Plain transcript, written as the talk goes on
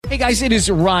Hey guys, it is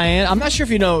Ryan. I'm not sure if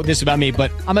you know this about me, but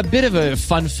I'm a bit of a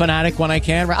fun fanatic when I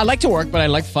can. I like to work, but I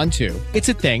like fun too. It's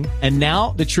a thing. And now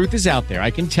the truth is out there.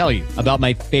 I can tell you about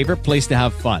my favorite place to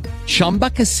have fun. Chumba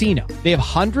Casino. They have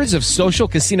hundreds of social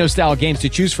casino style games to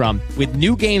choose from with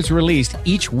new games released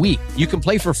each week. You can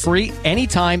play for free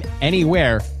anytime,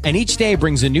 anywhere. And each day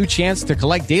brings a new chance to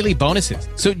collect daily bonuses.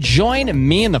 So join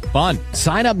me in the fun.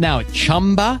 Sign up now at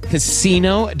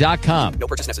ChumbaCasino.com. No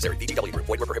purchase necessary. VGW Group.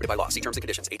 Void where prohibited by law. See terms and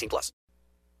conditions. 18+.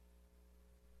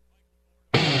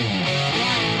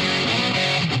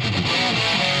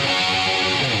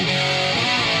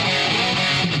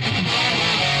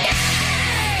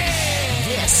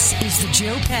 This is the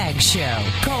Joe Pags Show.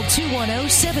 Call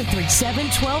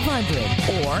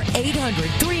 210-737-1200 or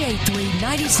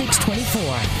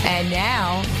 800-383-9624. And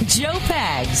now, Joe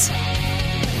Pags.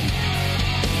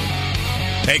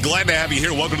 Hey, glad to have you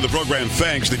here. Welcome to the program.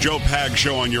 Thanks. The Joe Pags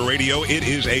Show on your radio. It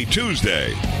is a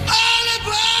Tuesday.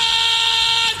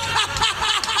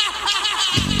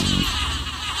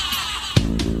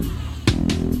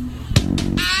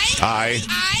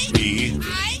 I-E-O-U,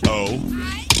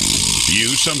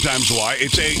 sometimes Y.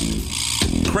 It's a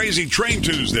crazy train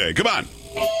Tuesday. Come on.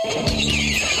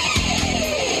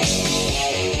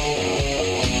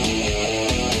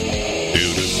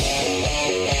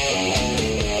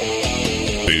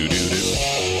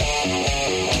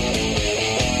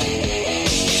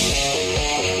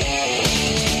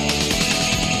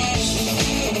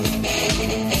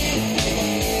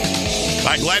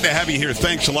 Glad to have you here.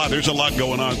 Thanks a lot. There's a lot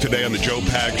going on today on the Joe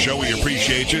Pags Show. We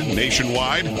appreciate you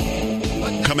nationwide.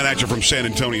 Coming at you from San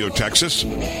Antonio, Texas,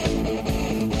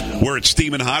 where it's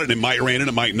steaming hot, and it might rain, and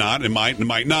it might not. It might, and it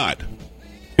might not.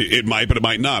 It might, but it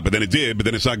might not. But then it did, but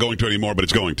then it's not going to anymore, but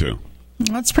it's going to.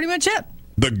 That's pretty much it.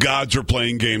 The gods are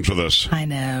playing games with us. I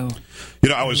know. You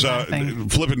know, I was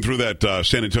flipping through that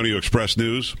San Antonio Express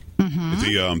News,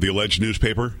 the alleged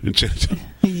newspaper in San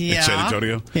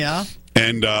Antonio. Yeah.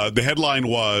 And the headline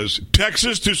was,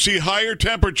 Texas to see higher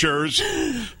temperatures,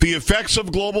 the effects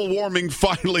of global warming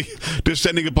finally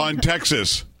descending upon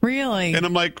Texas. Really? And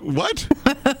I'm like, what?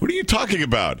 What are you talking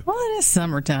about? Well, it is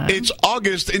summertime. It's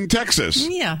August in Texas.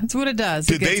 Yeah, that's what it does.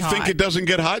 Did they think it doesn't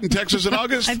get hot in Texas in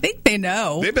August? I think they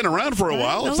know. They've been around for a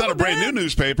while. It's not a brand new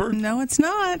newspaper. No, it's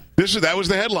not. That was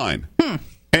the headline.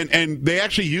 And they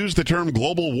actually used the term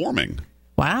global warming.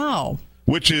 Wow.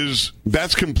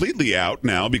 That's completely out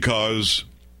now because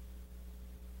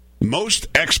most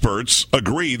experts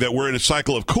agree that we're in a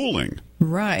cycle of cooling.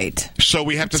 Right. So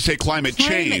we have to say climate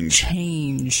change.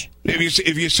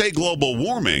 If you say global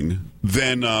warming,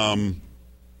 then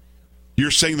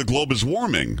you're saying the globe is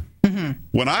warming. Mm-hmm.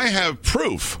 When I have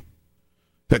proof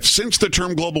that since the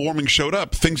term global warming showed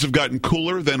up, things have gotten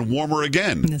cooler, then warmer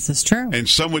again. This is true. And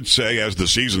some would say, as the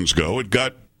seasons go, it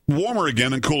got warmer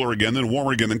again, then cooler again, then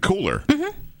warmer again, then cooler. Mm-hmm.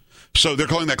 So they're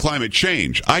calling that climate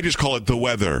change. I just call it the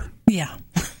weather. Yeah.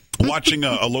 Watching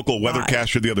a local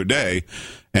weathercaster the other day,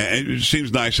 and it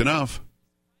seems nice enough,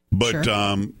 but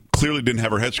clearly didn't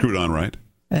have her head screwed on right.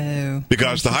 Oh.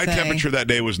 Because the high temperature that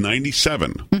day was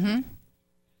 97. Mm-hmm.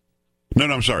 No,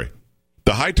 I'm sorry.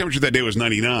 The high temperature that day was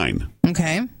 99.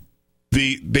 Okay.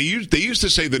 They used to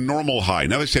say the normal high.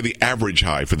 Now they say the average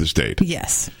high for this date.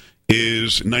 Yes.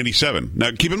 Is 97.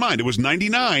 Now, keep in mind, it was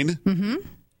 99. Mm-hmm.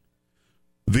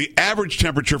 The average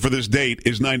temperature for this date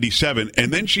is 97.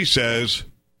 And then she says,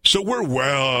 so we're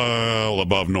well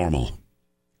above normal.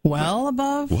 Well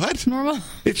above what? Normal?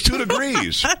 It's 2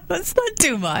 degrees. That's not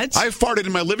too much. I farted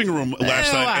in my living room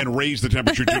last night and raised the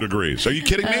temperature 2 degrees. Are you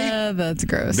kidding me? That's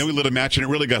gross. Then we lit a match and it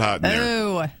really got hot in there.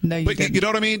 Oh, no, you didn't. You know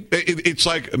what I mean? It's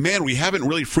like, man, we haven't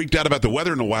really freaked out about the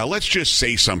weather in a while. Let's just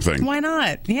say something. Why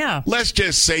not? Yeah. Let's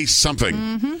just say something.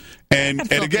 Mm-hmm.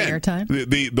 And again,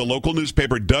 the local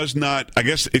newspaper does not, I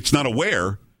guess it's not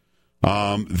aware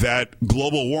that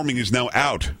global warming is now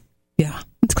out. Yeah,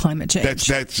 it's climate change.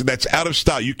 That's out of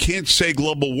style. You can't say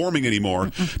global warming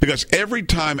anymore because every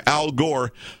time Al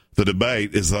Gore, the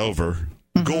debate is over,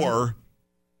 Gore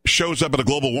shows up at a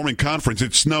global warming conference,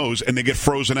 it snows, and they get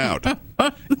frozen out.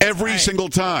 Every single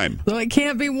time. So it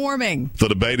can't be warming. The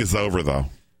debate is over, though.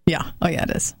 Yeah. Oh, yeah,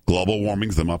 it is. Global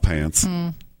warming's in my pants.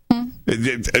 I'm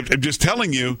just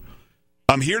telling you.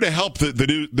 I'm here to help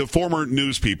the former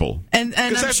news people. And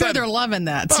I'm sure they're loving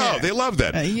that, too. Oh, they love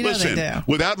that. Listen, they do.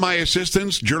 Without my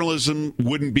assistance, journalism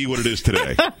wouldn't be what it is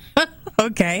today.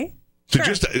 Okay. So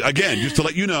just to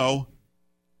let you know,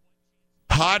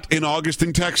 hot in August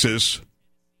in Texas,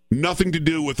 nothing to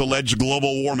do with alleged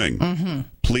global warming. Mm-hmm.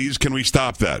 Please, can we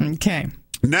stop that? Okay.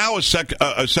 Now a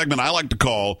segment I like to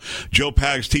call Joe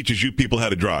Pags Teaches You People How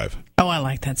to Drive. Oh, I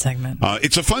like that segment.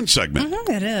 It's a fun segment.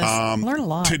 It is. Learn a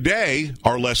lot. Today,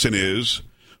 our lesson is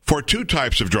for two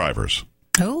types of drivers.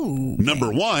 Oh. Okay.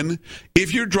 Number one,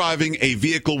 if you're driving a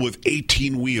vehicle with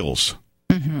 18 wheels,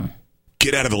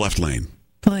 get out of the left lane.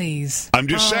 Please. I'm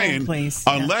just saying, please.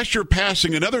 unless you're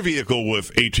passing another vehicle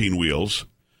with 18 wheels,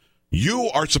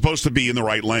 you are supposed to be in the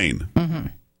right lane.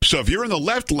 So if you're in the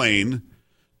left lane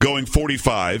going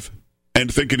 45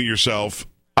 and thinking to yourself,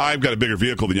 I've got a bigger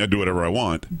vehicle than you, I do whatever I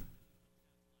want,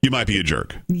 you might be a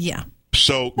jerk. Yeah.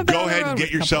 So go ahead and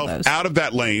get yourself out of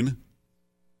that lane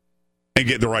and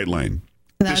get in the right lane.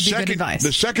 That would be good advice.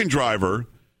 The second driver,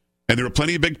 and there are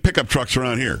plenty of big pickup trucks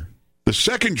around here, the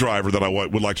second driver that I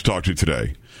would like to talk to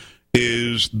today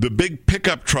is the big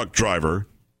pickup truck driver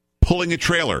pulling a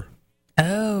trailer.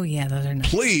 Oh, yeah, those are nice.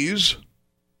 Please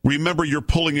remember you're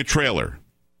pulling a trailer.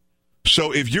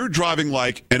 So if you're driving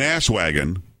like an ass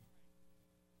wagon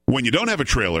when you don't have a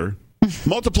trailer,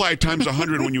 multiply it times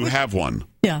 100 when you have one.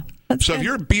 Yeah. That's So good. if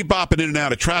you're bebopping in and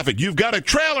out of traffic, you've got a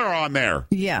trailer on there.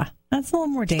 Yeah. That's a little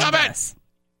more dangerous.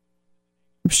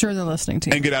 I'm sure they're listening to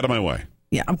you. And get out of my way.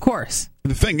 Yeah, of course.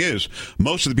 The thing is,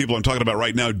 most of the people I'm talking about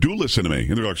right now do listen to me.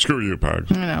 And they're like, screw you, Pags.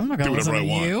 No, I'm not going to listen to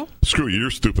you. Screw you, you're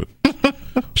stupid.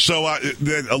 So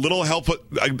a little help.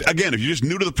 Again, if you're just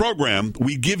new to the program,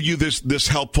 we give you this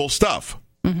helpful stuff.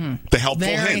 The helpful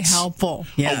Very hints. helpful.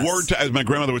 Yes. A word to, as my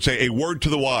grandmother would say, a word to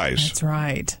the wise. That's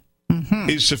right.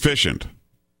 Is sufficient.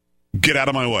 Get out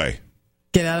of my way.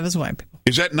 Get out of his way, people.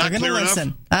 Is that not They're clear gonna enough?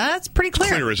 listen. That's pretty clear.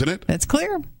 Clear, isn't it? It's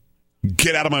clear.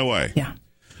 Get out of my way. Yeah.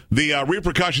 The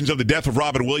repercussions of the death of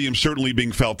Robin Williams certainly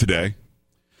being felt today.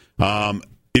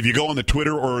 If you go on the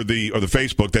Twitter or the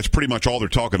Facebook, that's pretty much all they're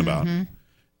talking about.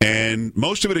 And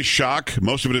most of it is shock.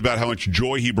 Most of it is about how much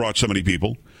joy he brought so many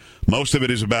people. Most of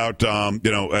it is about, how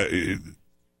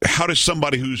does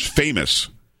somebody who's famous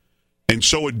and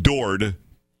so adored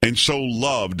and so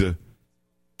loved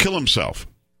kill himself?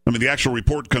 I mean, the actual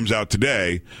report comes out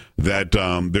today that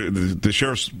the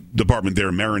sheriff's department there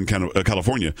in Marin,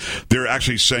 California, they're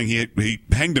actually saying he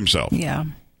hanged himself. Yeah.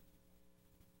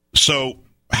 So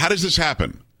how does this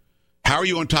happen? How are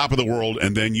you on top of the world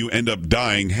and then you end up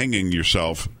dying, hanging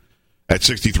yourself at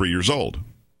 63 years old?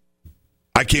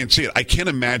 I can't see it. I can't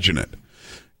imagine it.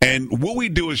 And what we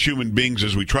do as human beings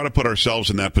is we try to put ourselves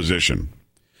in that position.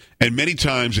 And many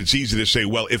times it's easy to say,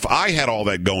 well, if I had all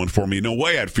that going for me, no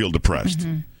way I'd feel depressed.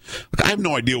 Look, I have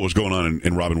no idea what was going on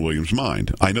in Robin Williams'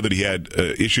 mind. I know that he had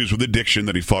issues with addiction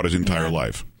that he fought his entire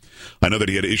life. I know that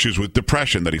he had issues with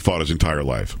depression that he fought his entire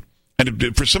life.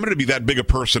 And for somebody to be that big a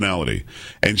personality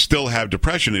and still have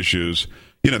depression issues,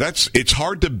 it's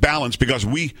hard to balance because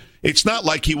it's not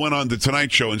like he went on the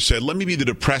Tonight Show and said, let me be the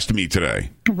depressed me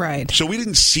today. Right. So we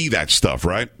didn't see that stuff,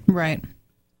 right? Right.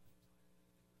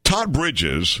 Todd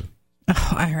Bridges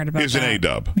I heard about is that. an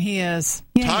A-dub. He is.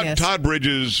 Yeah, he is. Todd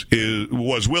Bridges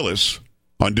was Willis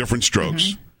on Different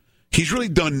Strokes. He's really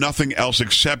done nothing else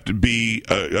except be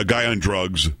a guy on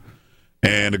drugs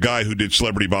and a guy who did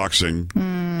celebrity boxing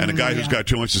and a guy who's got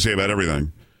too much to say about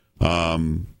everything. But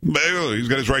he's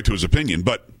got his right to his opinion.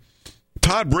 But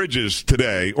Todd Bridges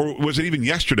today, or was it even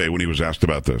yesterday when he was asked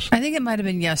about this? I think it might have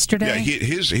been yesterday. Yeah,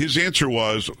 his answer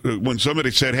was when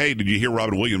somebody said, hey, did you hear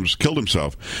Robin Williams killed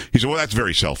himself? He said, well, that's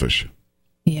very selfish.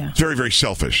 Yeah. It's very, very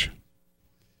selfish.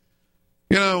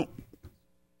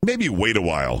 Maybe wait a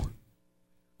while.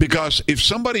 Because if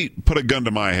somebody put a gun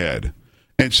to my head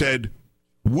and said,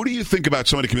 what do you think about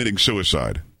somebody committing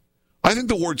suicide? I think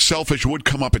the word selfish would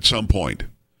come up at some point.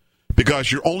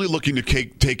 Because you're only looking to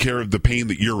take care of the pain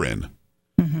that you're in.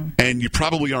 And you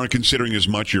probably aren't considering as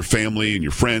much your family and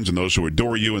your friends and those who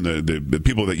adore you and the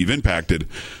people that you've impacted.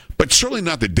 But certainly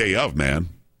not the day of, man.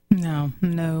 No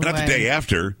Not way. the day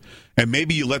after. And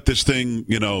maybe you let this thing,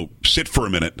 sit for a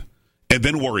minute and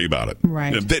then worry about it.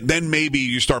 Right. Then maybe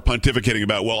you start pontificating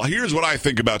about, well, here's what I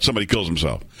think about somebody kills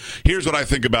himself. Here's what I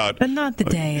think about. But not the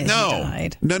day he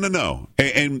died. No.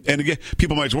 And again,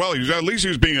 people might say, well, at least he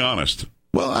was being honest.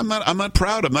 Well, I'm not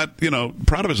proud. I'm not,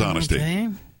 proud of his honesty. Okay.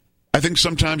 I think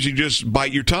sometimes you just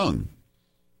bite your tongue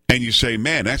and you say,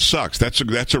 man, that sucks. That's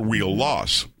a real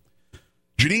loss.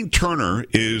 Janine Turner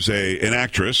is an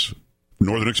actress,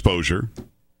 Northern Exposure.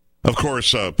 Of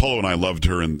course, Polo and I loved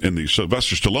her in the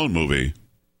Sylvester Stallone movie.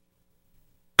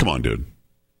 Come on,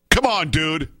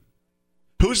 dude.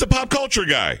 Who's the pop culture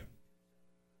guy?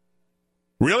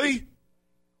 Really?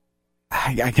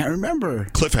 I can't remember.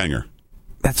 Cliffhanger.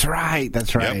 That's right.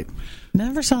 Yep.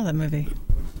 Never saw that movie.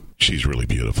 She's really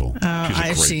beautiful.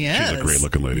 She is. She's a great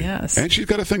looking lady. Yes. And she's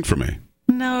got a thing for me.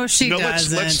 No, No, she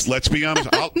doesn't. Let's be honest.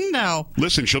 No.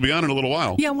 Listen, she'll be on in a little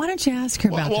while. Yeah, why don't you ask her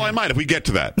about that? Well, I might if we get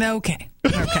to that. Okay.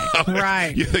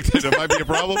 Right. You think that might be a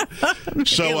problem?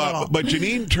 So, but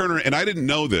Janine Turner, and I didn't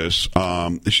know this.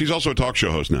 She's also a talk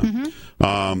show host now.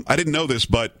 Mm-hmm. I didn't know this,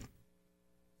 but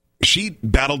she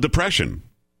battled depression.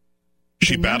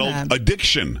 She battled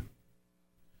addiction.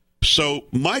 So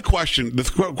the question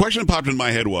that popped in my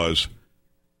head was,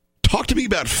 talk to me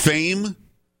about fame,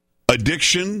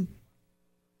 addiction,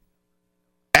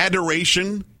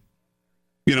 adoration,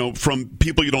 from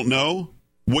people you don't know,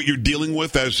 what you're dealing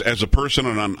with as a person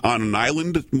on an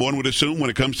island, one would assume, when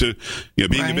it comes to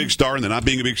being a big star and then not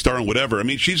being a big star and whatever. I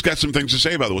mean, she's got some things to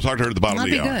say about it. We'll talk to her at the bottom of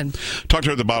the hour. Good. Talk to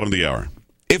her at the bottom of the hour.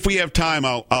 If we have time,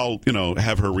 I'll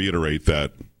have her reiterate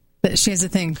that. But she has a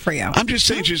thing for you. I'm just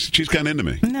saying she's kind of into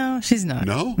me. No, she's not.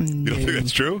 No? You don't think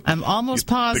that's true? I'm almost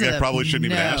positive. Think I probably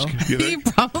shouldn't even ask? You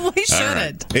probably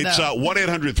shouldn't. Right. It's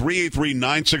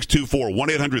 1-800-383-9624.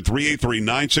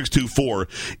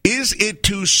 1-800-383-9624. Is it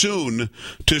too soon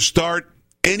to start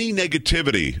any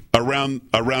negativity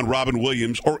around Robin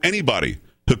Williams or anybody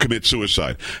who commits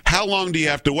suicide? How long do you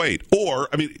have to wait? Or,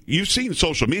 you've seen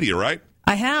social media, right?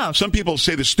 I have. Some people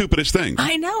say the stupidest things.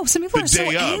 I know. Some people are so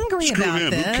angry Screw about him.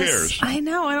 this. Who cares? I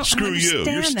know. I don't Screw understand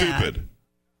you. You're that. stupid.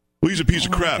 Well, he's a piece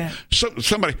of crap.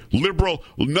 Somebody,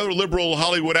 another liberal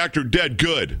Hollywood actor dead.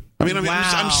 Good.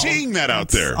 I'm seeing that out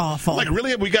there. Awful. Like,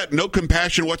 really? Have we got no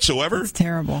compassion whatsoever? It's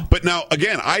terrible. But now,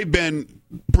 again, I've been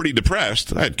pretty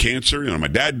depressed. I had cancer. My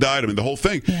dad died. the whole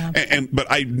thing. Yeah. But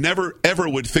I never, ever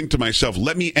would think to myself,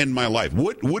 let me end my life.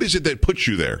 What is it that puts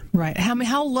you there? Right.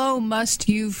 How low must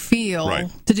you feel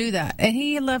to do that? And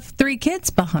he left 3 kids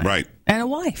behind. Right. And a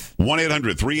wife.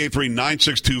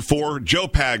 1-800-383-9624. Joe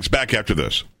Pags back after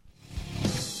this.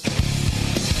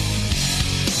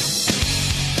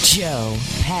 Joe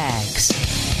Pags.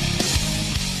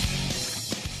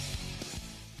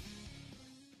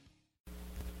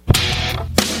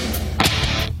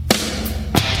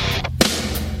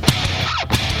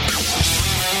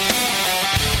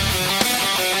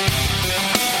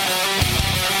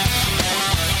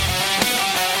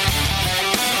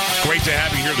 Great to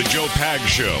have you here, the Joe Pags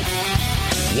Show.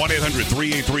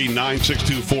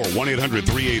 1-800-383-9624.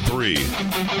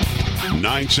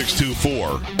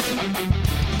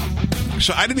 1-800-383-9624.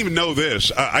 So I didn't even know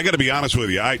this. I got to be honest with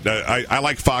you. I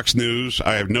like Fox News.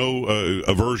 I have no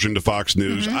aversion to Fox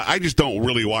News. Mm-hmm. I just don't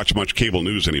really watch much cable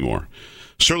news anymore.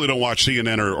 Certainly don't watch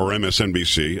CNN or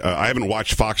MSNBC. I haven't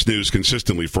watched Fox News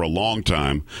consistently for a long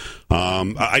time.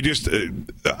 I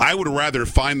would rather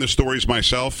find the stories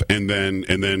myself and then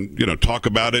talk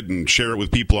about it and share it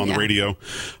with people on the radio.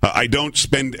 I don't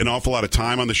spend an awful lot of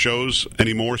time on the shows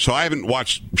anymore, so I haven't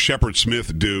watched Shepard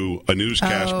Smith do a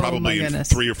newscast probably in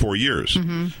 3 or 4 years,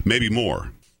 maybe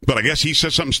more. But I guess he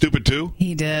said something stupid, too?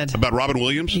 He did. About Robin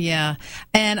Williams? Yeah.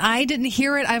 And I didn't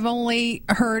hear it. I've only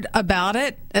heard about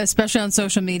it, especially on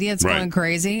social media. It's going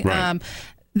crazy. Right.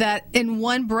 That in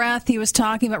one breath, he was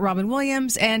talking about Robin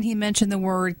Williams, and he mentioned the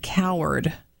word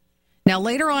coward. Now,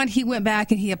 later on, he went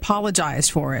back and he apologized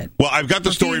for it. Well, I've got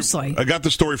the story. I got the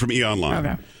story from E! Online.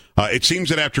 Okay. It seems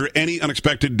that after any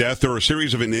unexpected death, there are a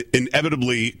series of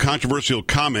inevitably controversial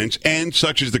comments, and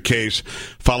such is the case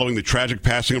following the tragic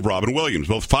passing of Robin Williams.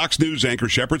 Both Fox News anchor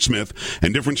Shepard Smith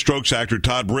and Different Strokes actor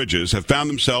Todd Bridges have found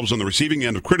themselves on the receiving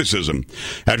end of criticism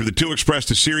after the two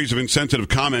expressed a series of insensitive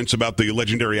comments about the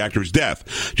legendary actor's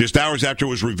death. Just hours after it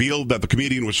was revealed that the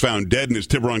comedian was found dead in his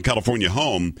Tiburon, California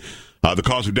home, the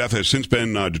cause of death has since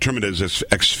been determined as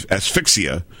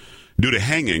asphyxia due to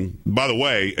hanging. By the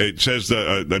way, it says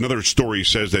another story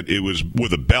says that it was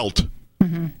with a belt,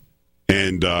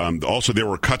 and also there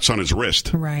were cuts on his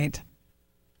wrist. Right.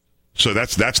 So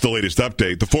that's the latest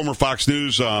update. The former Fox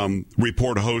News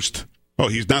report host. Oh,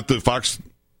 he's not the Fox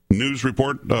News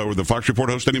report or the Fox Report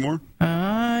host anymore?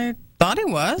 I thought he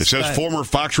was. It says former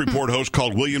Fox Report host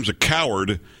called Williams a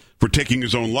coward for taking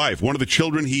his own life. One of the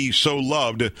children he so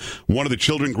loved, one of the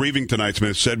children grieving tonight,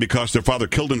 Smith said, because their father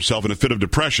killed himself in a fit of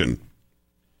depression.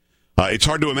 It's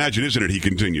hard to imagine, isn't it? He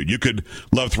continued. You could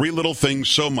love 3 little things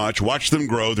so much, watch them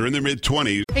grow. They're in their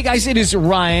mid-20s. Hey, guys, it is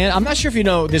Ryan. I'm not sure if you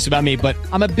know this about me, but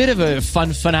I'm a bit of a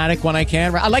fun fanatic when I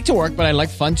can. I like to work, but I like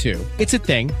fun, too. It's a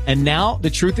thing. And now the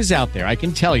truth is out there. I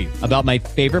can tell you about my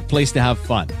favorite place to have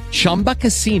fun. Chumba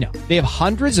Casino. They have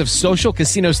hundreds of social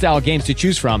casino-style games to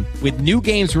choose from with new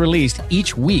games released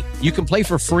each week. You can play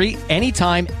for free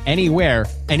anytime, anywhere,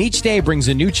 and each day brings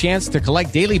a new chance to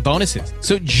collect daily bonuses.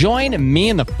 So join me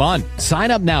in the fun.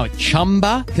 Sign up now at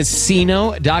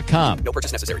ChumbaCasino.com. No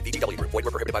purchase necessary. VGW Group. Void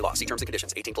where prohibited by law. See terms and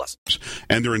conditions. 18+.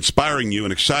 And they're inspiring you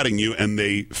and exciting you, and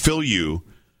they fill you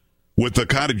with the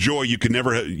kind of joy you could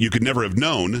never have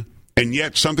known, and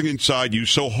yet something inside you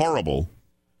so horrible,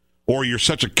 or you're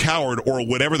such a coward, or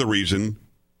whatever the reason,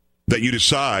 that you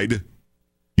decide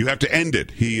you have to end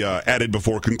it, he added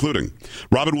before concluding.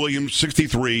 Robin Williams,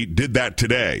 63, did that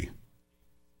today.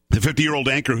 The 50-year-old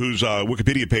anchor whose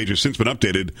Wikipedia page has since been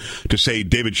updated to say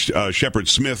David Shepard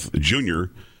Smith Jr.,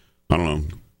 I don't know,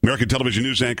 American television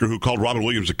news anchor who called Robin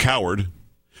Williams a coward,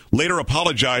 later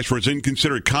apologized for his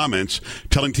inconsiderate comments,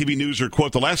 telling TV Newser,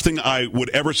 quote, "The last thing I would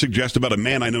ever suggest about a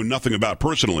man I know nothing about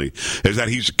personally is that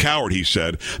he's a coward," he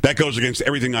said. "That goes against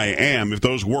everything I am. If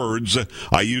those words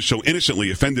I used so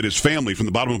innocently offended his family from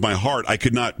the bottom of my heart, I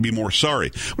could not be more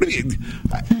sorry." What do you mean?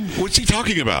 What's he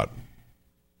talking about?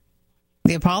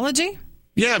 The apology?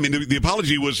 Yeah, I mean, the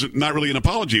apology was not really an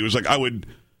apology. It was like, I would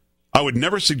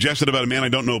never suggest it about a man I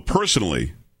don't know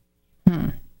personally.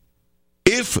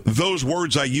 If those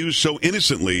words I used so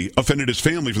innocently offended his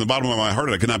family from the bottom of my heart,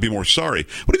 I could not be more sorry.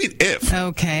 What do you mean, if?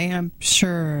 Okay, I'm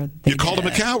sure you called him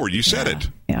a coward. You said it.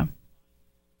 Yeah.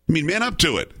 I mean, man up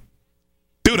to it.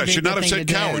 Dude, I should not have said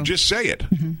coward. Just say it.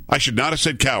 Mm-hmm. I should not have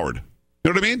said coward.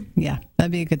 You know what I mean? Yeah,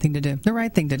 that'd be a good thing to do. The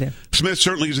right thing to do. Smith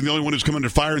certainly isn't the only one who's come under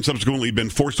fire and subsequently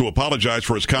been forced to apologize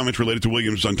for his comments related to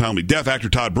Williams' untimely death. Actor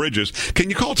Todd Bridges.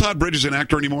 Can you call Todd Bridges an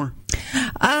actor anymore?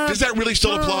 Does that really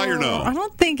still apply or no? I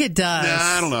don't think it does.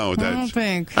 Nah, I don't know. I don't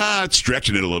think. It's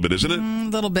stretching it a little bit, isn't it? A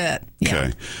little bit.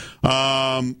 Yeah.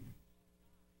 Okay.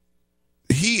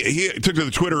 He took to the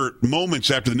Twitter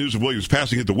moments after the news of Williams'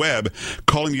 passing hit the web,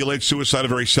 calling the alleged suicide a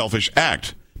very selfish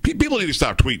act. People need to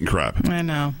stop tweeting crap. I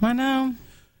know.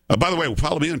 By the way,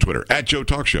 follow me on Twitter, at Joe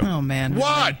Talk Show. Oh, man.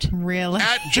 What? Really?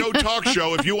 At Joe Talk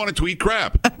Show if you want to tweet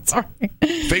crap. Sorry.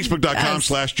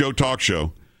 Facebook.com/Joe Talk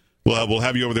Show. We'll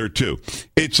have you over there, too.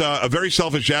 It's a very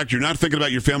selfish act. You're not thinking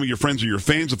about your family, your friends, or your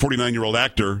fans. The 49-year-old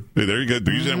actor, there you go,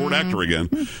 they're using that word actor again,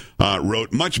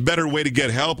 wrote, "Much better way to get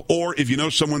help, or if you know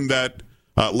someone that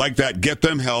like that, get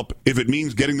them help if it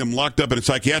means getting them locked up in a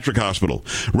psychiatric hospital.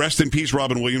 Rest in peace,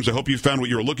 Robin Williams. I hope you found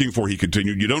what you were looking for," he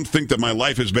continued. "You don't think that my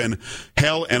life has been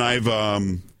hell and I've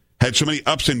had so many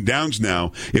ups and downs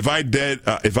now. If I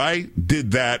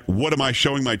did that, what am I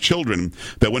showing my children?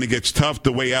 That when it gets tough,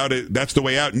 that's the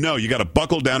way out? No, you got to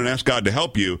buckle down and ask God to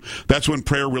help you. That's when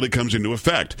prayer really comes into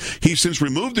effect." He's since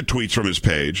removed the tweets from his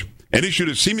page and issued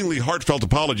a seemingly heartfelt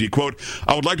apology. Quote,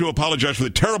 "I would like to apologize for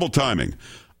the terrible timing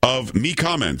of me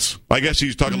comments." I guess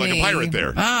he's talking like a pirate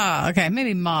there. Ah, okay.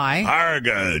 Maybe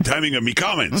timing of me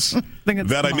comments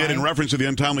that I made in reference to the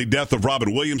untimely death of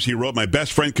Robin Williams. He wrote, "My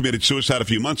best friend committed suicide a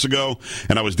few months ago,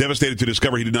 and I was devastated to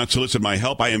discover he did not solicit my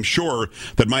help. I am sure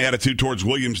that my attitude towards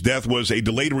Williams' death was a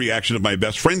delayed reaction of my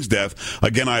best friend's death.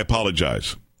 Again, I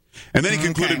apologize." And then he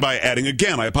concluded by adding,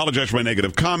 "Again, I apologize for my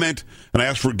negative comment, and I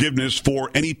ask forgiveness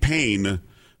for any pain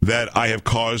that I have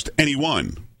caused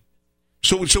anyone."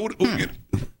 So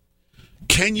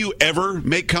can you ever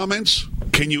make comments?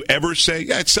 Can you ever say,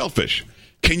 yeah, it's selfish?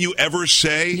 Can you ever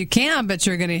say... You can, but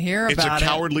you're going to hear about it. It's a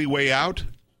cowardly way out?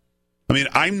 I mean,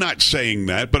 I'm not saying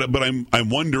that, but I'm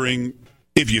wondering,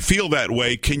 if you feel that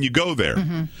way, can you go there?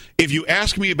 Mm-hmm. If you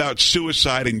ask me about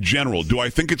suicide in general, do I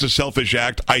think it's a selfish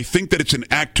act? I think that it's an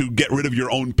act to get rid of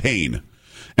your own pain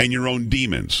and your own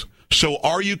demons. So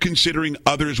are you considering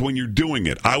others when you're doing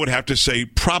it? I would have to say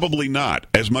probably not,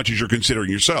 as much as you're considering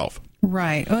yourself.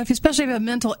 Right. Well, especially if you have a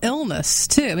mental illness,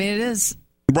 too. I mean, it is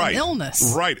an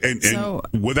illness. Right. And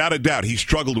without a doubt, he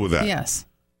struggled with that. Yes.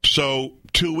 So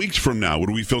 2 weeks from now, would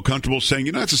we feel comfortable saying,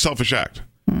 it's a selfish act?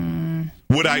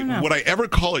 Would I ever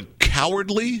call it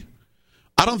cowardly?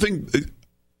 I don't think...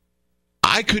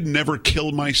 I could never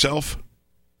kill myself.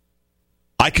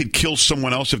 I could kill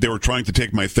someone else if they were trying to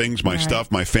take my things, my stuff,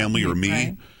 my family, or me.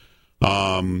 Right.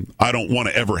 I don't want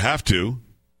to ever have to.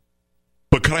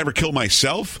 But could I ever kill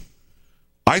myself?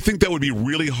 I think that would be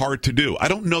really hard to do. I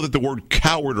don't know that the word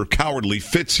coward or cowardly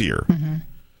fits here. Mm-hmm.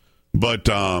 But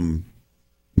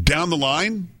down the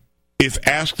line, if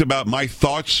asked about my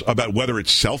thoughts about whether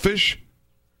it's selfish,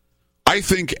 I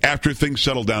think after things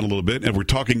settle down a little bit, and we're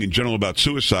talking in general about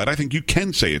suicide, I think you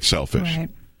can say it's selfish. Right.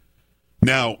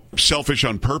 Now, selfish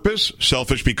on purpose,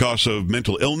 selfish because of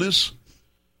mental illness.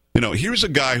 Here's a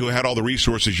guy who had all the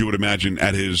resources you would imagine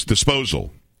at his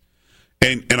disposal.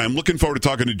 And I'm looking forward to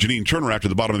talking to Janine Turner after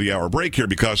the bottom of the hour break here,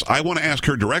 because I want to ask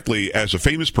her directly, as a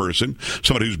famous person,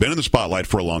 somebody who's been in the spotlight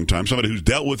for a long time, somebody who's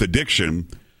dealt with addiction,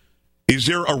 is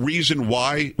there a reason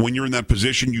why, when you're in that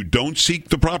position, you don't seek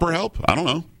the proper help? I don't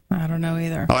know. I don't know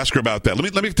either. I'll ask her about that.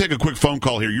 Let me take a quick phone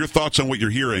call here. Your thoughts on what you're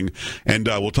hearing, and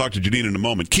we'll talk to Janine in a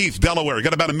moment. Keith, Delaware,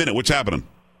 got about a minute. What's happening?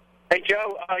 Hey,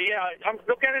 Joe. I'm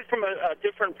looking at it from a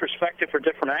different perspective or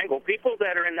different angle. People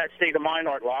that are in that state of mind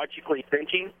aren't logically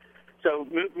thinking. So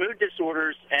mood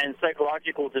disorders and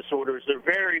psychological disorders are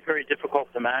very, very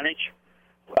difficult to manage.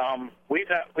 We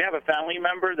have a family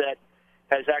member that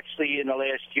has actually, in the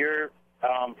last year,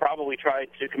 probably tried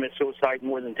to commit suicide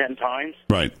more than 10 times.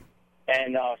 Right.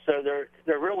 And so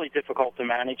they're really difficult to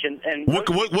manage. And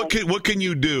what can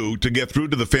you do to get through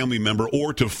to the family member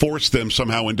or to force them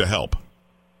somehow into help?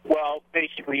 Well,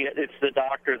 basically, it's the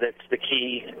doctor that's the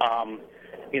key.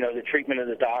 The treatment of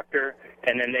the doctor,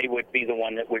 and then they would be the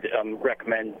one that would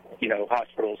recommend,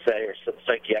 hospitals, say, or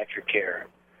psychiatric care.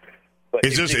 But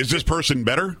is this person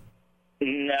better?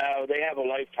 No, they have a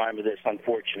lifetime of this,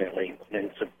 unfortunately, and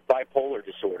it's a bipolar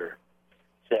disorder.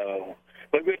 So,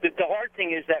 but the hard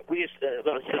thing is that we as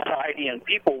a society and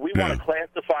people, we want to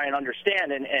classify and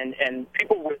understand, and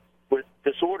people with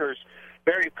disorders,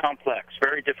 very complex,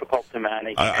 very difficult to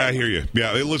manage. I hear you.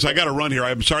 Yeah, listen, I got to run here.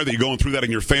 I'm sorry that you're going through that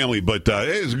in your family, but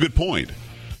it's a good point.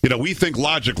 We think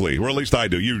logically, or at least I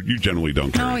do. You generally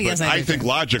don't care. Oh, yes, but I think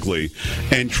logically,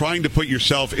 and trying to put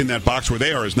yourself in that box where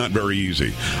they are is not very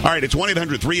easy. All right, it's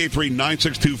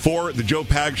 1-800-383-9624, the Joe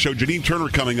Pag Show. Janine Turner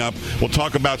coming up. We'll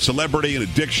talk about celebrity and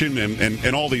addiction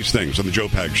and all these things on the Joe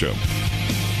Pag Show.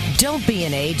 Don't be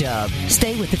an A-dub.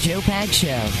 Stay with the Joe Pag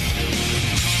Show.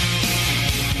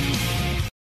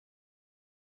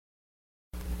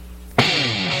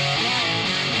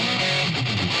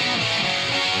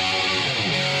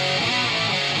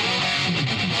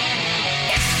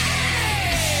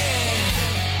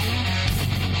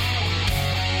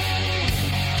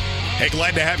 Hey,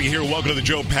 glad to have you here. Welcome to the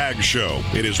Joe Pag Show.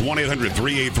 It is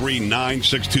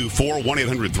 1-800-383-9624,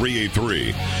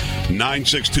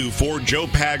 1-800-383-9624,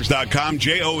 joepags.com,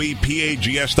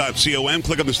 joepags.com.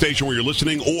 Click on the station where you're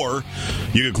listening, or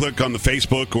you can click on the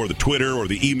Facebook or the Twitter or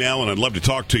the email, and I'd love to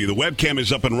talk to you. The webcam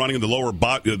is up and running in the lower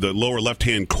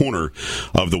left-hand corner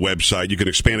of the website. You can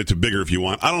expand it to bigger if you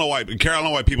want. I don't know why, Carol, I don't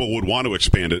know why people would want to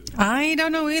expand it. I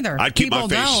don't know either. I'd keep my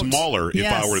face smaller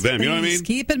if I were them. You know what I mean?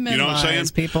 Keep it minimized, you know what I'm saying?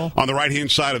 People. On the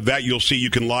right-hand side of that, you'll see you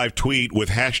can live tweet with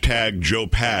hashtag Joe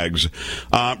Pags.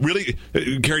 Really,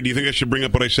 Carrie, do you think I should bring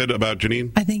up what I said about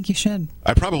Janine? I think you should.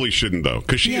 I probably shouldn't, though,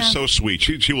 because she is so sweet.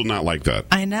 She will not like that.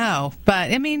 I know,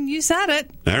 but I mean, you said it.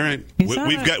 All right,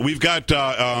 we've got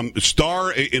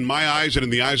star in my eyes and in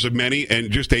the eyes of many,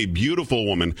 and just a beautiful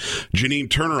woman, Janine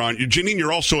Turner. On Janine,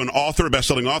 you're also an author, a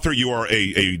best-selling author. You are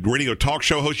a radio talk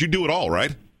show host. You do it all,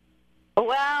 right?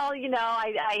 Well,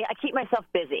 I keep myself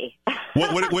busy.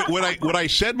 What I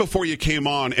said before you came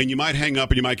on, and you might hang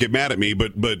up and you might get mad at me,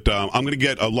 but I'm going to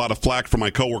get a lot of flack from my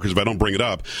coworkers if I don't bring it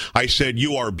up. I said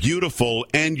you are beautiful,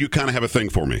 and you kind of have a thing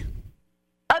for me.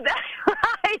 Oh, that's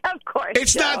right, of course.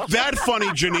 It's not that funny,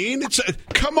 Janine.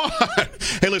 Come on.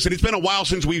 Hey, listen, it's been a while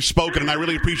since we've spoken, and I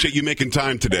really appreciate you making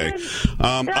time today.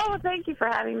 Well, thank you for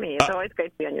having me. It's always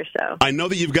great to be on your show. I know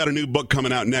that you've got a new book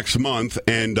coming out next month,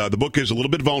 and the book is a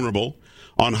little bit vulnerable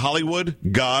on Hollywood,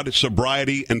 God,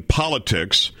 sobriety, and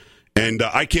politics. And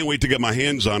I can't wait to get my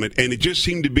hands on it. And it just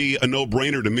seemed to be a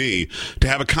no-brainer to me to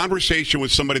have a conversation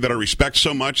with somebody that I respect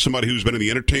so much, somebody who's been in the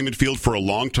entertainment field for a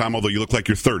long time, although you look like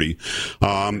you're 30,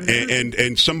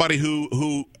 and somebody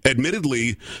who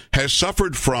admittedly has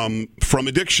suffered from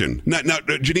addiction. Now,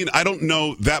 Janine, I don't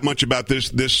know that much about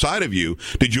this side of you.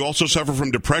 Did you also suffer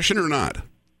from depression or not?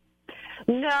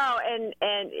 No, and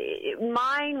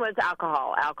mine was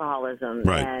alcoholism,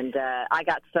 right. And I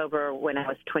got sober when I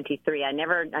was 23. I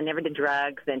never did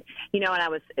drugs, and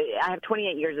I have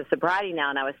 28 years of sobriety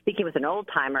now, and I was speaking with an old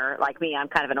timer like me. I'm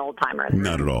kind of an old timer.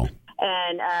 Not at all.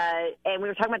 And we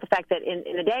were talking about the fact that in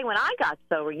the day when I got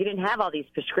sober, you didn't have all these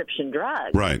prescription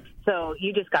drugs. Right. So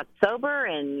you just got sober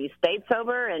and you stayed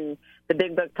sober, and the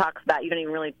big book talks about you don't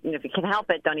even really, if you can help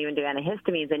it, don't even do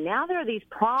antihistamines. And now there are these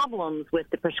problems with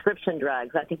the prescription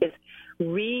drugs. I think it's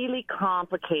really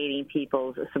complicating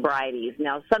people's sobrieties.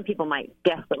 Now, some people might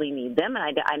desperately need them,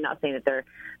 and I'm not saying that there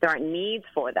aren't needs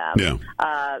for them. Yeah.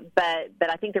 But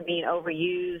I think they're being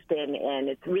overused, and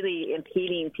it's really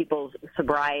impeding people's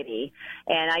sobriety.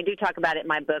 And I do talk about it in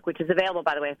my book, which is available,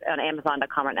 by the way, on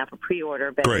Amazon.com right now for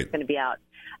pre-order, but Great. It's going to be out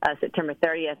September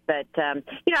 30th. But, I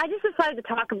just decided to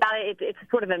talk about it. It's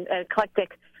sort of an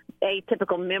eclectic,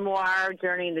 atypical memoir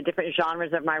journey in the different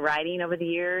genres of my writing over the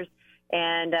years.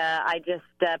 And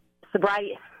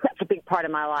sobriety such a big part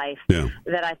of my life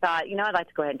that I thought, I'd like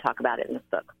to go ahead and talk about it in this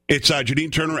book. It's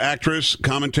Janine Turner, actress,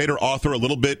 commentator, author, a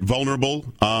little bit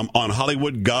vulnerable on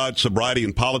Hollywood, God, sobriety,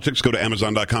 and politics. Go to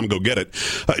Amazon.com and go get it.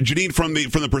 Janine, from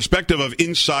the perspective of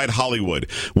inside Hollywood,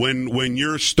 when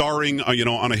you're starring,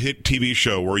 on a hit TV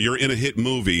show or you're in a hit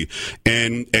movie,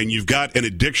 and you've got an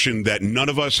addiction that none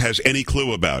of us has any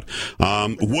clue about,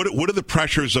 what are the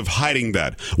pressures of hiding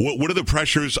that? What are the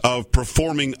pressures of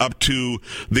performing up to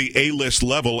the A-list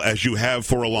level as you have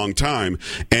for a long time,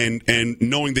 and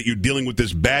knowing that you're dealing with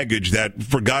this baggage that,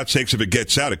 for God's sakes, if it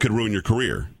gets out, it could ruin your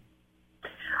career?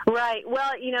 Right.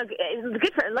 Well, it was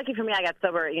lucky for me. I got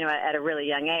sober, at a really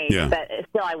young age. Yeah. But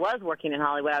still, I was working in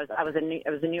Hollywood. I was in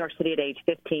New York City at age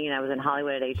 15. I was in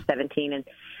Hollywood at age 17. And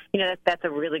that's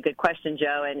a really good question,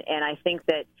 Joe. And I think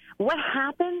that what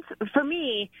happens for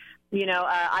me,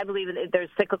 I believe that there's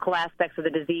cyclical aspects of the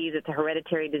disease. It's a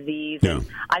hereditary disease. Yeah. And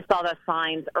I saw those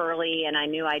signs early, and I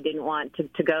knew I didn't want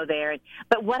to go there.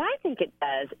 But what I think it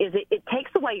does is it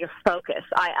takes away your focus.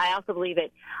 I also believe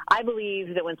it. I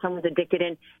believe that when someone's addicted,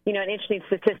 and an interesting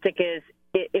statistic is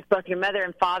if both your mother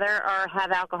and father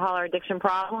have alcohol or addiction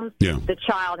problems, the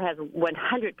child has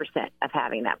 100% of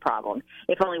having that problem.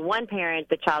 If only one parent,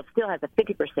 the child still has a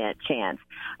 50% chance.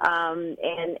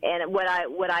 And what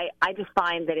I just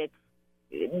find that it's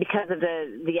because of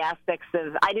the aspects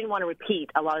of, I didn't want to repeat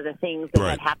a lot of the things that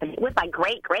had happened with my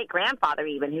great-great-grandfather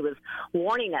even, who was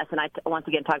warning us, and I once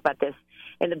again talk about this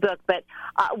in the book. But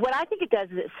what I think it does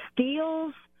is it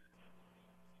steals,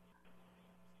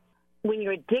 when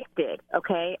you're addicted,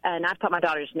 okay, and I've taught my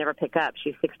daughter to never pick up.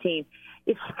 She's 16.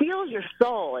 It steals your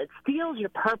soul. It steals your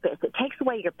purpose. It takes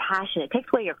away your passion. It takes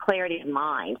away your clarity of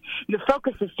mind. Your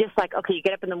focus is just like, okay, you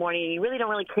get up in the morning and you really don't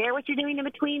really care what you're doing in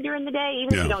between during the day.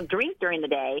 Even if you don't drink during the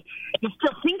day, you're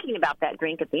still thinking about that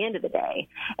drink at the end of the day.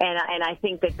 And I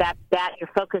think that your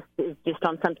focus is just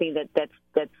on something that's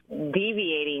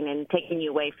deviating and taking you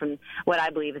away from what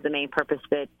I believe is the main purpose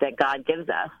that God gives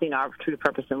us, our true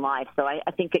purpose in life. So I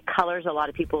think it colors a lot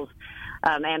of people's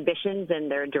ambitions and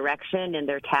their direction and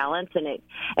their talents. And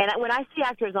when I see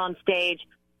actors on stage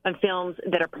on films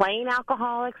that are playing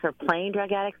alcoholics or playing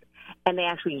drug addicts, and they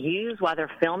actually use while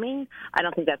they're filming, I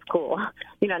don't think that's cool.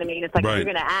 You know what I mean? It's like, if you're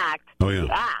going to act, you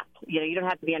act. You don't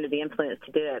have to be under the influence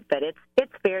to do it. But it's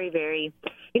very, very,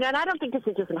 and I don't think this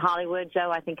is just in Hollywood,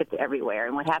 Joe. I think it's everywhere.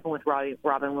 And what happened with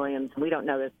Robin Williams, we don't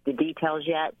know the details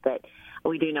yet, but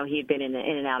we do know he had been in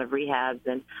and out of rehabs.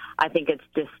 And I think it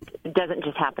doesn't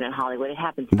just happen in Hollywood. It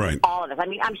happens to all of us. I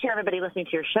mean, I'm sure everybody listening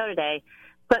to your show today,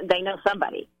 but they know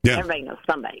somebody. Yeah. Everybody knows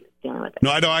somebody dealing with it.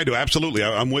 No, I do. Absolutely.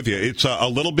 I'm with you. It's a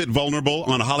little bit vulnerable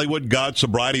on Hollywood, God,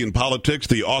 sobriety, and politics.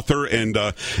 The author and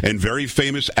very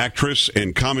famous actress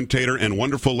and commentator and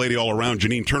wonderful lady all around,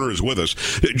 Janine Turner, is with us.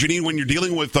 Janine, when you're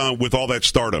dealing with all that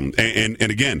stardom, and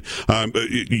again,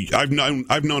 I've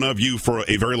known of you for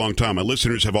a very long time. My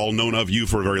listeners have all known of you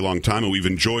for a very long time, and we've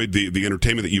enjoyed the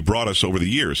entertainment that you brought us over the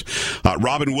years.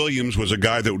 Robin Williams was a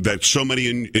guy that so many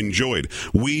enjoyed.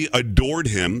 We adored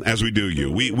him, as we do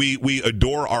you. We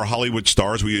adore our Hollywood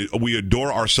stars. We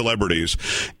adore our celebrities.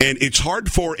 And it's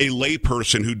hard for a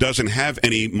layperson who doesn't have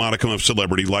any modicum of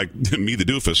celebrity, like me, the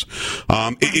doofus.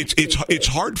 It's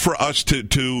hard for us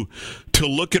to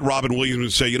look at Robin Williams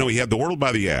and say, he had the world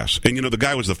by the ass. And, the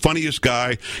guy was the funniest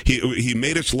guy. He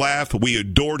made us laugh. We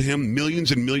adored him.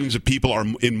 Millions and millions of people are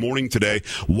in mourning today.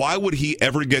 Why would he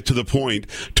ever get to the point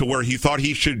to where he thought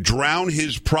he should drown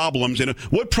his problems in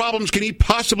what problems can he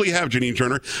possibly have, Janine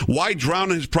Turner? Why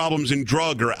drown his problems in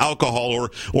drug or alcohol,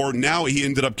 or now he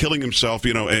ended up killing himself,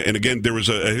 and again, there was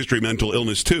a history of mental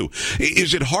illness too.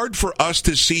 Is it hard for us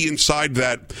to see inside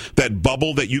that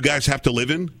bubble that you guys have to live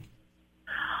in?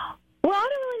 Well, I don't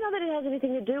really know that it has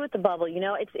anything to do with the bubble.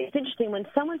 It's interesting when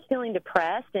someone's feeling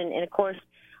depressed, and of course,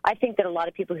 I think that a lot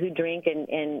of people who drink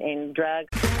and drug.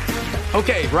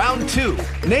 Okay, round two.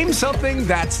 Name something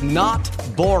that's not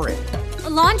boring. A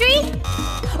laundry?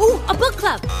 Ooh, a book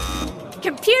club.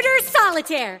 Computer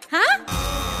solitaire, huh?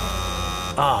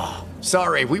 Ah,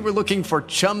 sorry, we were looking for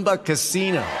Chumba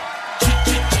Casino.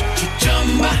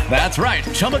 That's right,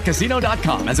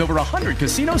 ChumbaCasino.com has over 100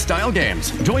 casino-style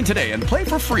games. Join today and play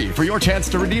for free for your chance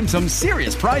to redeem some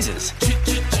serious prizes.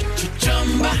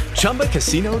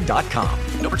 ChumbaCasino.com.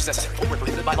 No purchase necessary. Void where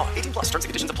prohibited by law. 18+. Terms and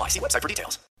conditions apply. See website for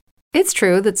details. It's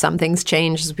true that some things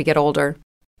change as we get older.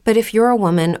 But if you're a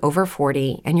woman over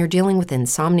 40 and you're dealing with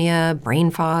insomnia, brain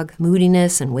fog,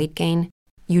 moodiness, and weight gain,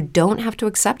 you don't have to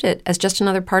accept it as just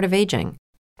another part of aging.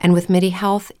 And with MIDI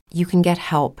Health, you can get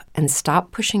help and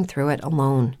stop pushing through it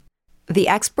alone. The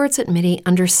experts at MIDI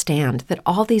understand that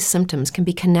all these symptoms can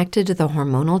be connected to the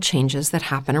hormonal changes that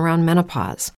happen around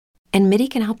menopause. And MIDI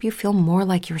can help you feel more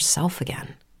like yourself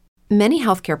again. Many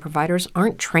healthcare providers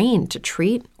aren't trained to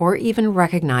treat or even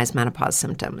recognize menopause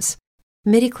symptoms.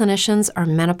 MIDI clinicians are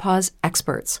menopause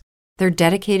experts. They're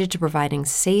dedicated to providing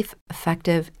safe,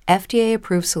 effective,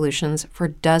 FDA-approved solutions for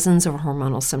dozens of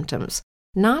hormonal symptoms,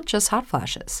 not just hot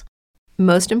flashes.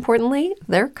 Most importantly,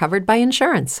 they're covered by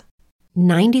insurance.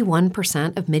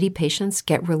 91% of MIDI patients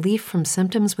get relief from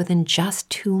symptoms within just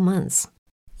 2 months.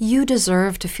 You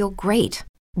deserve to feel great.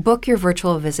 Book your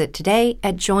virtual visit today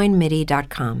at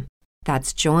joinmidi.com.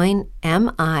 That's joinmidi.com.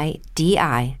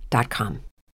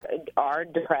 Are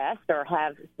depressed or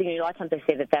have, a lot of times they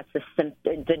say that that's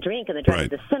the drink and the drug is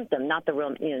the symptom, not the real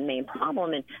main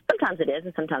problem. And sometimes it is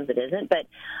and sometimes it isn't. But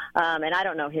and I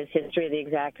don't know his history, the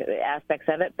exact aspects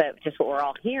of it, but just what we're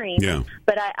all hearing. Yeah.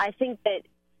 But I think that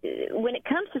when it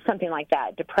comes to something like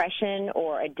that, depression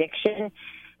or addiction,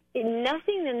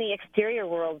 nothing in the exterior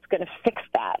world is going to fix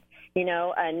that.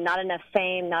 Not enough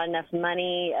fame, not enough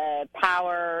money,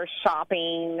 power,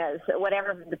 shopping,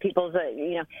 whatever the people's,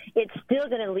 it's still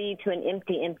going to lead to an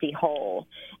empty hole,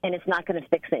 and it's not going to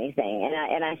fix anything.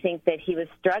 And I think that he was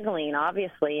struggling,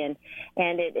 obviously, and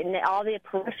all the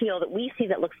peripheral that we see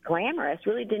that looks glamorous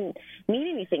really didn't mean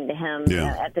anything to him.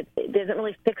 Yeah. It doesn't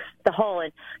really fix the hole.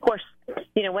 And, of course,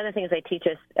 one of the things they teach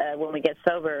us when we get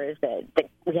sober is that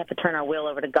we have to turn our will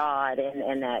over to God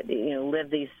and that, live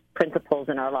these principles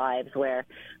in our lives where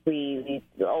we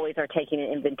always are taking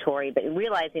an inventory, but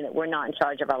realizing that we're not in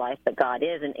charge of our life, but God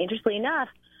is. And interestingly enough,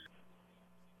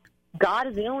 God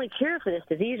is the only cure for this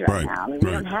disease right now. I mean,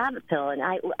 we don't have a pill. And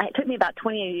it took me about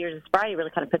 28 years of sobriety to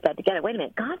really kind of put that together. Wait a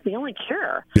minute, God's the only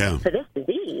cure for this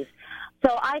disease.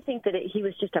 So I think that he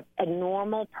was just a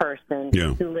normal person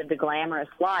who lived a glamorous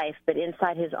life, but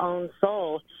inside his own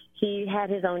soul, he had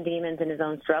his own demons and his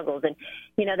own struggles. And,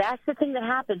 that's the thing that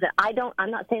happens.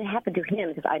 I'm not saying it happened to him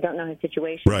because I don't know his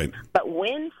situation. Right. But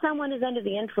when someone is under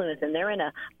the influence and they're in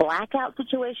a blackout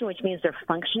situation, which means they're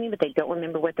functioning but they don't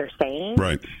remember what they're saying,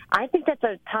 I think that's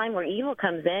a time where evil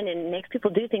comes in and makes people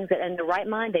do things that in the right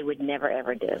mind they would never,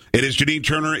 ever do. It is Janine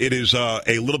Turner. It is a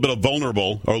little bit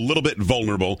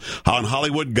vulnerable on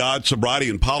Hollywood, God, sobriety,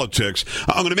 and politics.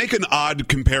 I'm going to make an odd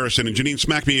comparison, and Janine,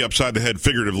 smack me upside the head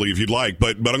figuratively if you'd like,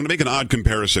 but I'm going to make an odd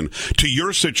comparison to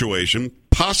your situation,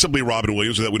 possibly Robin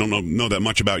Williams, that we don't know that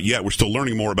much about yet. We're still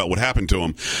learning more about what happened to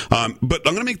him. But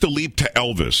I'm going to make the leap to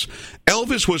Elvis.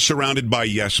 Elvis was surrounded by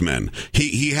yes men.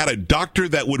 He had a doctor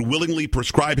that would willingly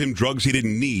prescribe him drugs he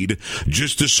didn't need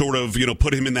just to sort of,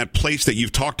 put him in that place that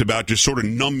you've talked about, just sort of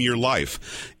numb your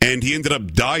life. And he ended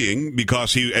up dying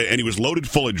because he was loaded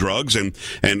full of drugs and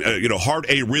heart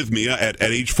arrhythmia at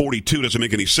age 42 doesn't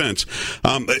make any sense.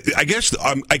 I guess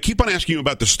I keep on asking you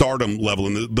about the stardom level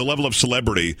and the level of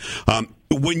celebrity.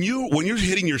 When you're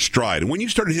hitting your stride, and when you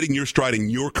started hitting your stride in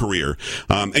your career,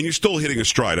 and you're still hitting a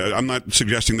stride, I'm not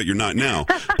suggesting that you're not now,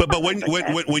 but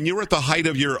when you were at the height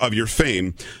of your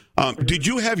fame, did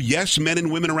you have yes men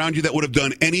and women around you that would have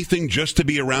done anything just to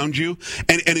be around you?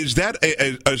 And is that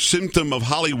a symptom of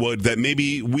Hollywood that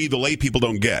maybe we the lay people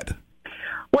don't get?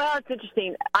 Well, it's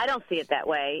interesting. I don't see it that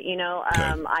way.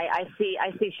 I see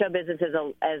show business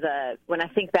as a when I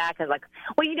think back, I was like,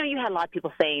 well, you had a lot of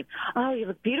people saying, oh, you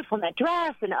look beautiful in that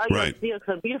dress, and you look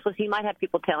so beautiful. So you might have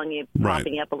people telling you,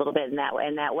 propping you up a little bit in that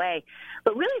way.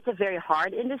 But really, it's a very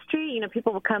hard industry.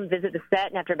 People will come visit the set,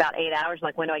 and after about 8 hours,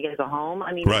 like, when do I get to go home?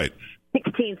 I mean,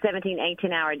 16, 17,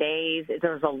 18-hour days.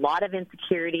 There's a lot of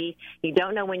insecurity. You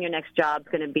don't know when your next job's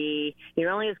going to be.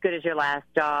 You're only as good as your last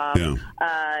job.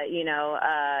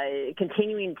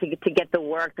 Continuing to get the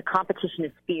work. The competition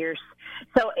is fierce.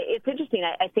 So it's interesting.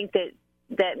 I think that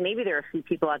maybe there are a few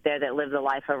people out there that live the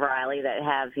life of Riley that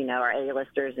have, are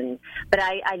A-listers, but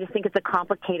I just think it's a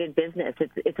complicated business.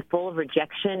 It's full of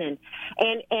rejection and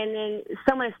then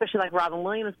someone, especially like Robin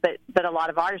Williams, but a lot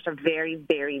of artists are very,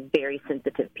 very, very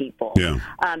sensitive people. Yeah.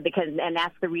 Because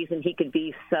that's the reason he could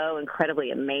be so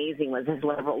incredibly amazing was his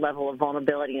level of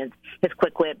vulnerability and his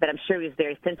quick wit. But I'm sure he was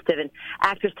very sensitive, and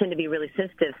actors tend to be really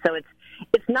sensitive. So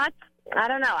it's not. I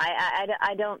don't know.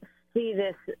 I don't see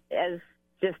this as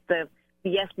just the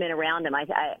yes men around him.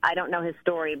 I don't know his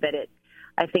story, but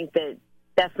I think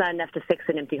that's not enough to fix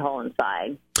an empty hole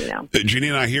inside.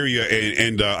 Janine, I hear you,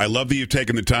 and I love that you've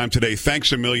taken the time today.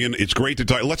 Thanks a million. It's great to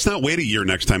talk. Let's not wait a year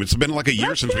next time. It's been like a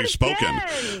year since we've spoken.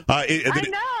 I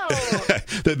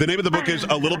know. The name of the book is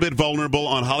A Little Bit Vulnerable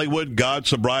on Hollywood, God,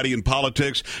 Sobriety, and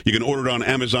Politics. You can order it on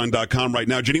Amazon.com right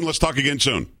now. Janine, let's talk again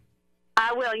soon.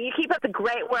 I will. You keep up the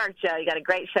great work, Joe. You got a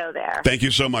great show there. Thank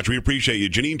you so much. We appreciate you.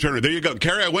 Janine Turner, there you go.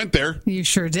 Carrie, I went there. You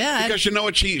sure did. Because you know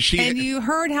what? She and you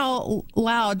heard how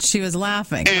loud she was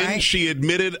laughing, and right? she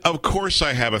admitted, of course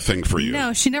I have a thing for you.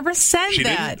 No, she never said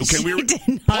that. Didn't? She did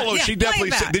not. Polo, she definitely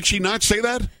said. Did she not say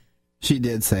that? She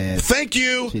did say it. Thank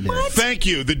you. She did. Thank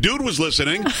you. The dude was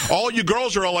listening. All you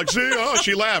girls are all like, see, oh,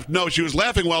 she laughed. No, she was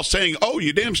laughing while saying, oh,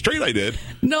 you damn straight I did.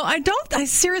 No, I don't. I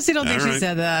seriously don't think she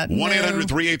said that.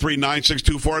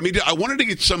 1-800-383-9624. I mean, I wanted to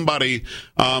get somebody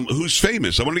who's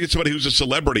famous. I wanted to get somebody who's a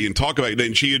celebrity and talk about it.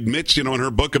 And she admits, in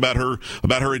her book about her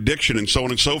addiction and so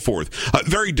on and so forth.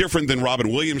 Very different than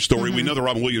Robin Williams' story. We know that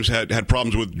Robin Williams had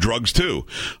problems with drugs too.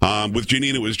 With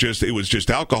Janine, it was just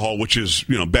alcohol, which is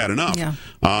bad enough. Yeah.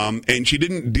 And she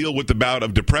didn't deal with the bout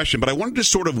of depression, but I wanted to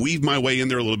sort of weave my way in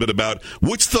there a little bit about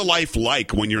what's the life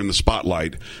like when you're in the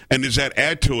spotlight, and does that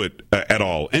add to it at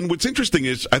all? And what's interesting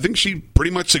is I think she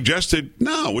pretty much suggested,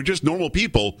 no, we're just normal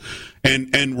people,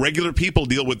 and regular people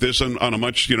deal with this on a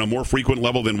much more frequent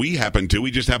level than we happen to. We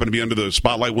just happen to be under the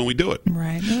spotlight when we do it.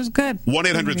 Right. It was good.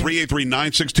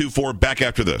 1-800-383-9624. Back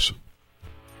after this.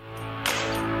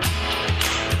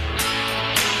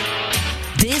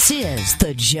 This is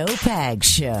the Joe Pags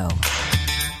Show.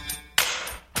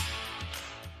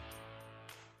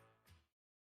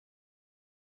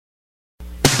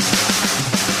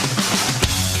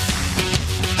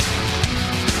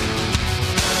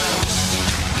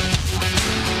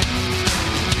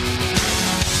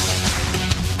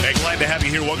 Hey, glad to have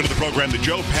you here. Welcome to the program, the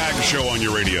Joe Pags Show on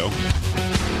your radio.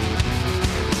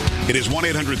 It is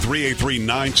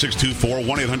 1-800-383-9624,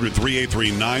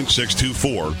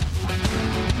 1-800-383-9624.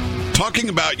 Talking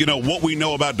about, what we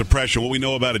know about depression, what we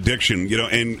know about addiction,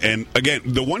 and again,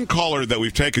 the one caller that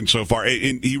we've taken so far,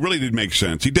 and he really did make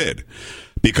sense. He did.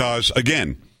 Because,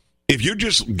 again, if you're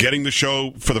just getting the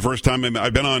show for the first time,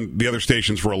 I've been on the other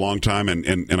stations for a long time,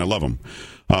 and I love them.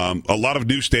 A lot of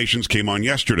new stations came on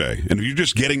yesterday. And if you're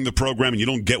just getting the program and you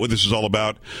don't get what this is all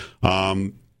about,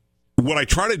 what I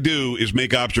try to do is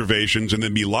make observations and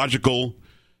then be logical,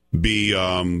 be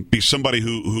somebody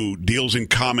who deals in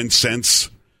common sense.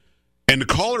 And the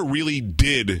caller really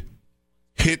did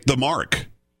hit the mark.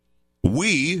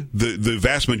 We, the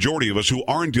vast majority of us who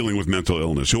aren't dealing with mental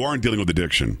illness, who aren't dealing with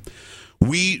addiction,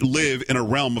 we live in a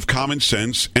realm of common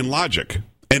sense and logic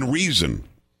and reason.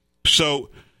 So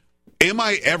am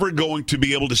I ever going to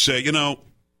be able to say,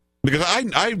 because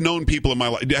I've known people in my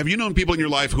life. Have you known people in your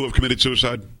life who have committed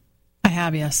suicide? I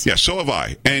have, yes. Yeah, so have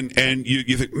I. And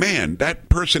you think, man, that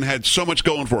person had so much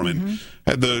going for him and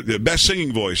had the best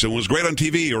singing voice and was great on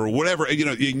TV or whatever. And,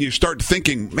 you start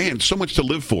thinking, man, so much to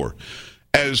live for.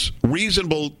 As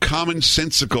reasonable,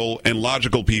 commonsensical, and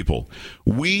logical people,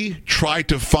 we try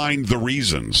to find the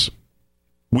reasons.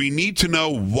 We need to know,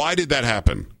 why did that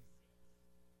happen?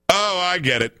 Oh, I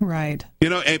get it. Right.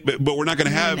 But we're not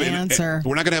going to have an answer.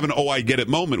 We're not going to have an I get it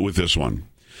moment with this one.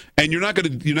 And you're not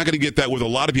going to get that with a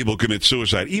lot of people who commit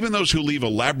suicide. Even those who leave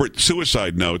elaborate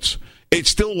suicide notes, it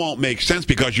still won't make sense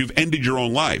because you've ended your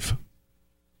own life.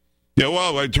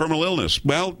 Well, terminal illness.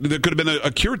 Well, there could have been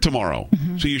a cure tomorrow,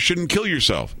 so you shouldn't kill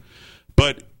yourself.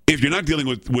 But if you're not dealing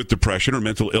with depression or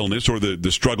mental illness or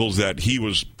the struggles that he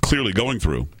was clearly going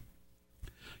through,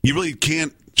 you really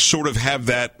can't sort of have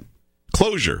that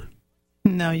closure.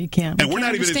 No, you can't. And we're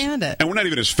not even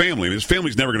his family. His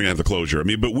family's never going to have the closure.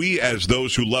 But we, as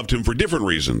those who loved him for different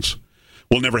reasons,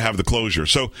 will never have the closure.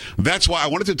 So that's why I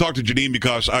wanted to talk to Janine,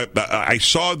 because I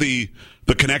saw the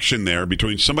connection there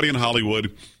between somebody in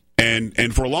Hollywood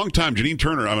and for a long time, Janine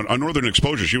Turner on Northern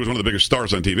Exposure, she was one of the biggest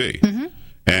stars on TV.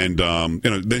 And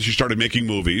then she started making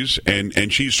movies,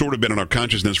 and she's sort of been in our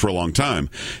consciousness for a long time.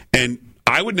 And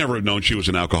I would never have known she was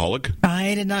an alcoholic.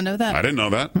 I did not know that. I didn't know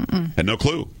that. Had no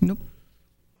clue. Nope.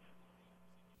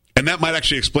 And that might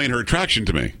actually explain her attraction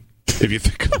to me, if you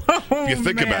think about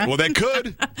it. Well, that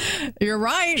could. You're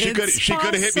right. She could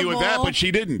have hit me with that, but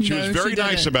she didn't. She was very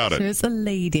nice about it. She was a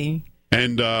lady.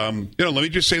 And let me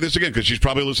just say this again, because she's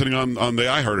probably listening on the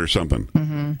iHeart or something.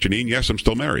 Janine, yes, I'm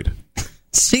still married.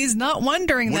 She's not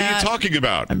wondering that. What are you talking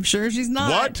about? I'm sure she's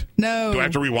not. What? No. Do I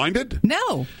have to rewind it? No.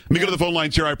 Let me go to the phone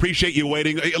lines here. I appreciate you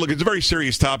waiting. Hey, look, it's a very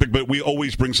serious topic, but we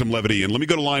always bring some levity in. Let me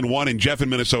go to line 1 and Jeff in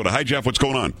Minnesota. Hi, Jeff. What's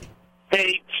going on?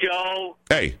 Hey, Joe.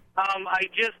 Hey.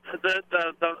 The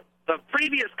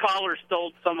previous caller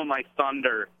stole some of my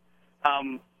thunder.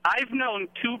 I've known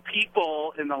two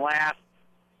people in the last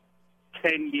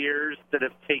 10 years that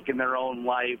have taken their own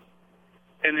life,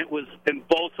 and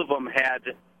both of them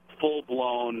had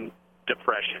full-blown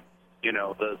depression,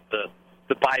 the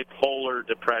bipolar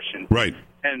depression. Right.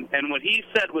 And what he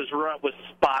said was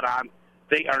spot on.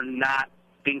 They are not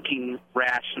thinking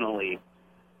rationally.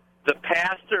 the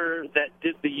pastor that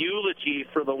did the eulogy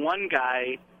for the one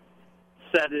guy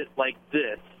said it like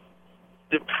this: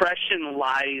 depression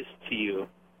lies to you.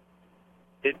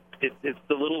 It's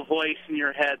the little voice in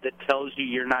your head that tells you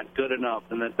you're not good enough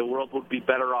and that the world would be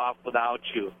better off without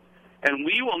you. And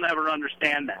we will never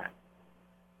understand that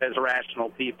as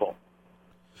rational people.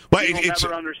 Well, we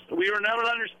will never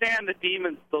understand the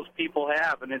demons those people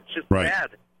have, and it's just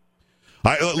bad.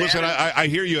 Listen, I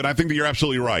hear you, and I think that you're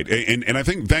absolutely right. And I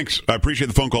think, thanks, I appreciate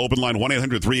the phone call. Open line,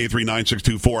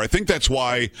 1-800-383-9624. I think that's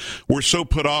why we're so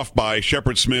put off by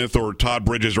Shepard Smith or Todd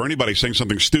Bridges or anybody saying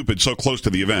something stupid so close to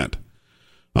the event.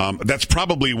 That's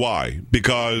probably why,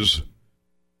 because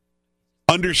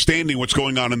understanding what's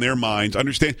going on in their minds,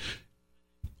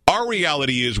 our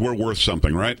reality is we're worth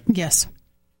something, right? Yes.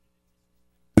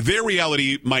 Their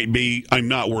reality might be, I'm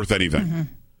not worth anything. Mm-hmm.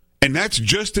 And that's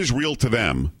just as real to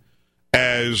them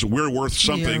as we're worth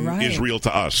something is real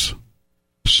to us.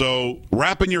 So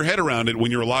wrapping your head around it when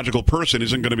you're a logical person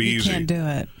isn't going to be easy. You can't do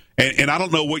it. And I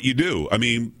don't know what you do. I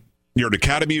mean, you're an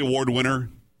Academy Award winner.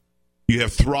 You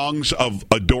have throngs of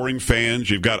adoring fans.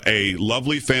 You've got a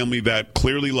lovely family that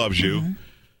clearly loves you. Mm-hmm.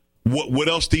 What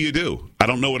else do you do? I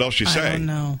don't know what else you say. I don't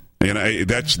know. And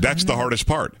that's the hardest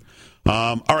part.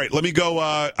 All right, let me go.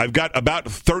 I've got about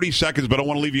 30 seconds, but I don't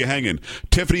want to leave you hanging.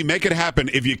 Tiffany, make it happen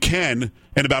if you can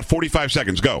in about 45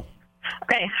 seconds. Go.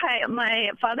 Okay. Hi. My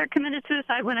father committed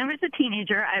suicide when I was a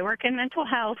teenager. I work in mental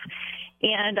health,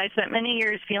 and I spent many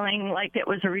years feeling like it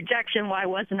was a rejection. Why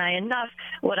wasn't I enough?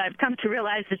 What I've come to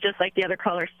realize is, just like the other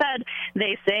caller said,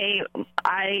 they say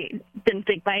I didn't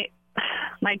think my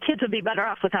kids would be better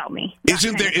off without me.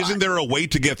 Isn't there a way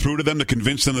to get through to them to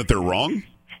convince them that they're wrong?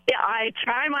 Yeah, I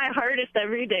try my hardest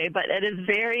every day, but it is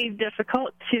very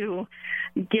difficult to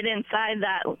get inside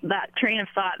that train of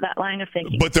thought, that line of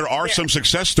thinking. But there are some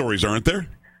success stories, aren't there?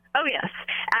 Oh, yes.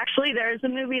 Actually, there's a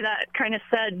movie that kind of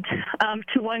said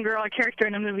to one girl, a character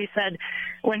in a movie said,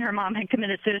 when her mom had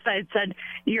committed suicide, said,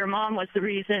 your mom was the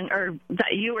reason, or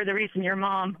that you were the reason your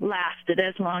mom lasted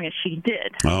as long as she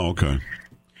did. Oh, okay.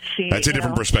 That's a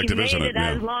different perspective, isn't it? She made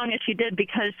it as long as she did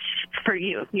because for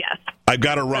you, yes. I've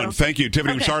got to run. Thank you,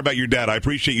 Tiffany. Okay. I'm sorry about your dad. I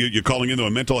appreciate you calling into a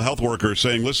mental health worker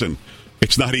saying, listen,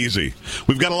 it's not easy.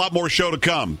 We've got a lot more show to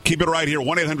come. Keep it right here,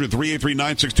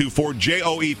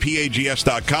 1-800-383-9624,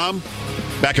 JOEPAGS.com.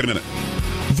 Back in a minute.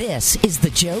 This is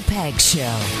the Joe Pags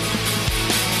Show.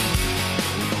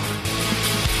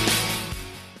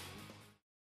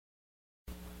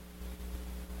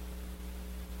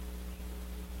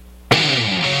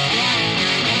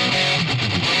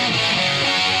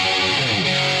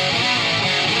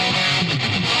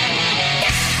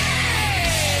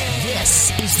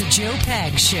 Joe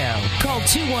Pags Show. Call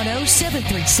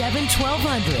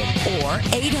 210-737-1200 or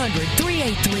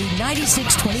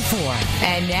 800-383-9624.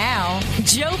 And now,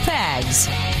 Joe Pags.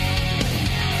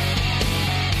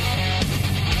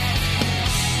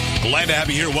 Glad to have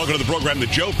you here. Welcome to the program, the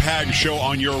Joe Pags Show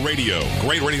on your radio.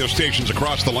 Great radio stations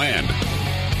across the land.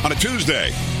 On a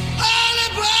Tuesday.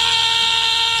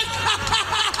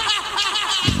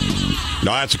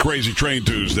 No, that's a Crazy Train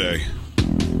Tuesday.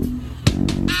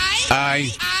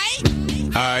 I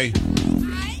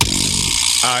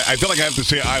feel like I have to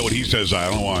say I when he says I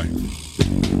don't know why.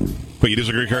 But you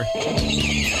disagree, Kerr?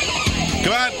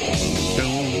 Come on.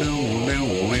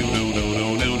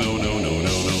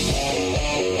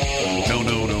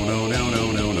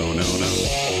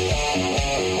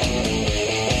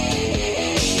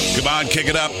 Come on, kick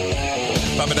it up.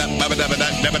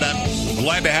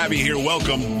 Glad to have you here.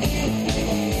 Welcome.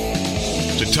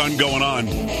 There's a ton going on.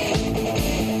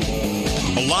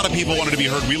 A lot of people wanted to be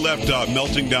heard. We left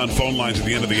melting down phone lines at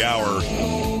the end of the hour.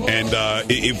 And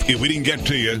if we didn't get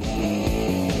to you,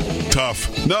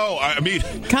 tough. No, I mean,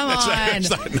 that's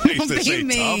not nice to say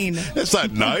mean. Tough. That's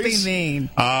not nice. Don't be mean.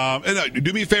 And,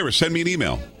 do me a favor. Send me an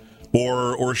email.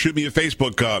 Or shoot me a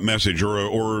Facebook message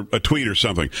or a tweet or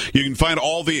something. You can find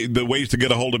all the ways to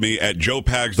get a hold of me at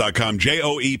joepags.com,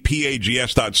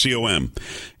 JOEPAGS.com.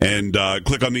 And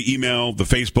click on the email, the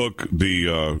Facebook,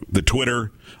 the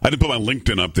Twitter. I didn't put my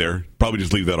LinkedIn up there. Probably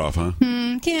just leave that off, huh?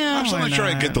 Yeah, I'm not sure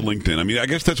I get the LinkedIn. I mean, I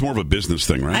guess that's more of a business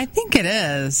thing, right? I think it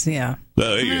is, yeah.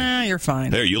 You're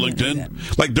fine. There, you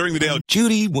LinkedIn? Like during the day.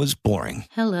 Judy was boring.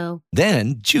 Hello.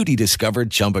 Then Judy discovered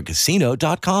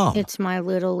ChumbaCasino.com. It's my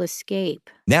little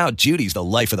escape. Now Judy's the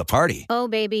life of the party. Oh,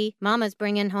 baby, mama's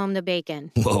bringing home the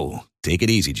bacon. Whoa, take it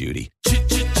easy, Judy.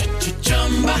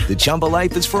 The Chumba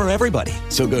life is for everybody.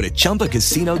 So go to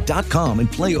ChumbaCasino.com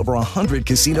and play over 100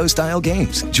 casino-style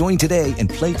games. Join today and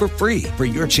play for free for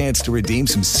your chance to redeem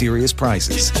some serious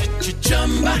prizes.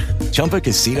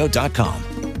 ChumbaCasino.com.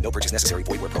 No purchase necessary.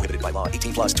 Void where prohibited by law.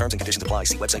 18 plus terms and conditions apply.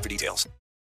 See website for details.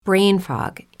 Brain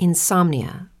fog,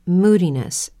 insomnia,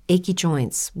 moodiness, achy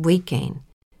joints, weight gain.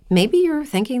 Maybe you're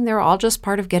thinking they're all just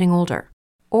part of getting older.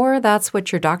 Or that's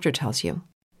what your doctor tells you.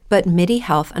 But MIDI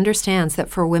Health understands that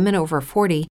for women over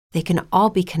 40, they can all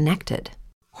be connected.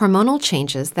 Hormonal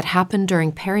changes that happen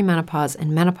during perimenopause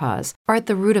and menopause are at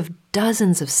the root of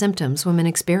dozens of symptoms women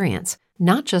experience,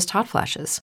 not just hot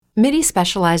flashes. MIDI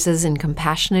specializes in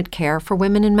compassionate care for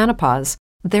women in menopause.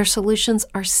 Their solutions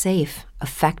are safe,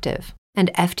 effective,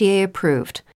 and FDA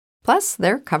approved. Plus,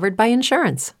 they're covered by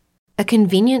insurance. A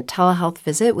convenient telehealth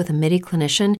visit with a MIDI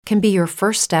clinician can be your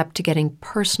first step to getting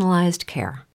personalized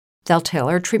care. They'll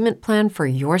tailor a treatment plan for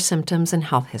your symptoms and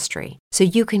health history, so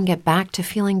you can get back to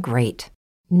feeling great.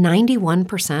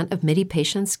 91% of MIDI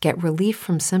patients get relief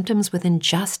from symptoms within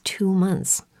just 2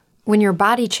 months. When your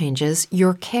body changes,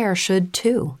 your care should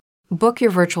too. Book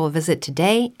your virtual visit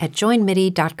today at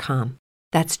joinmidi.com.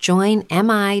 That's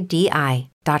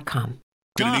joinmidi.com.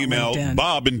 Get an email. LinkedIn.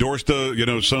 Bob endorsed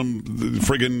some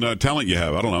friggin' talent you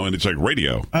have. I don't know, and it's like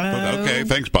radio. Okay,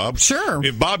 thanks, Bob. Sure.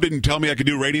 If Bob didn't tell me I could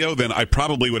do radio, then I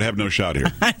probably would have no shot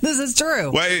here. This is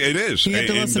true. Well, it is. You have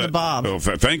to listen to Bob.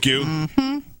 Thank you.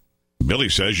 Mm-hmm. Billy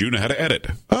says you know how to edit.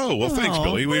 Oh, well, thanks,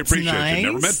 Billy. We appreciate you.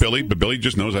 Never met Billy, but Billy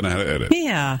just knows I know how to edit.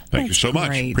 Yeah. Thank you so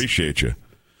much. Appreciate you.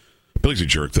 Billy's a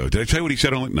jerk, though. Did I tell you what he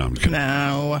said on it? No, I'm just kidding.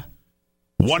 No.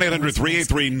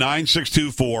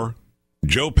 1-800-383-9624.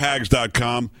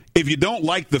 JoePags.com. If you don't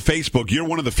like the Facebook, you're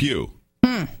one of the few.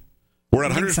 We're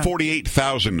at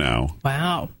 148,000 now.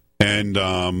 Wow. And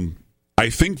I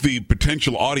think the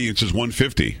potential audience is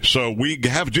 150. So we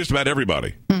have just about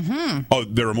everybody. Mm-hmm. Oh,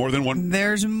 there are more than one?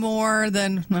 There's more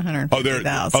than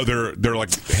 150,000. They're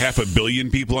like 500 million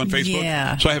people on Facebook?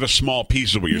 Yeah. So I have a small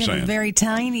piece of what you're You have saying. a very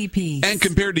tiny piece. And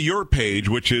compared to your page,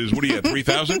 which is, what are you at,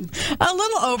 3,000? A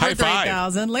little over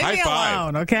 3,000. Leave me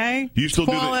alone, okay? You still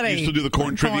do the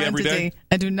corn trivia every day?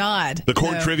 I do not. The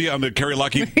corn trivia on the Carrie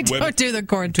Lucky We web? don't do the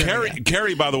corn trivia.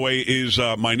 Carrie, by the way, is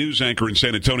my news anchor in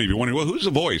San Antonio. If you're wondering, well, who's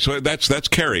the voice? So that's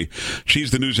Carrie.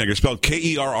 She's the news anchor. Spelled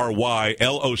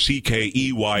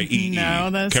KerryLockeye. No,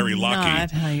 that's Carrie not Lockeye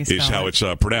how you spell is how it.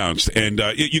 it's pronounced. And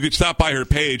you could stop by her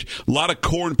page. A lot of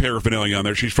corn paraphernalia on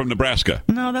there. She's from Nebraska.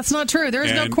 No, that's not true.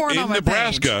 There's no corn on my in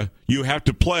Nebraska, you have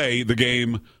to play the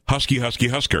game Husky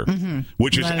Husker,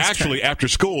 which is actually after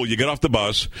school. You get off the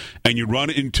bus and you run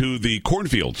into the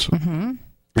cornfields and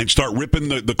start ripping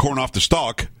the corn off the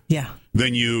stalk. Yeah.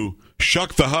 Then you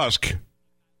shuck the husk.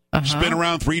 Spin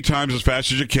around 3 times as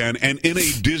fast as you can, and in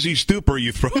a dizzy stupor,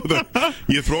 you throw an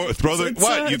ear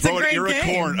of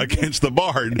corn against the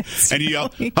barn, and you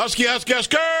yell, "Husky, Husky,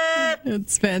 Husker!"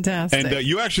 It's fantastic. And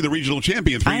you actually the regional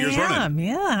champion 3 years running.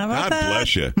 Yeah, how about God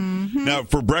bless you. Now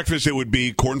for breakfast, it would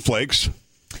be corn flakes.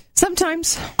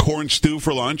 Sometimes corn stew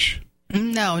for lunch.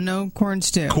 No corn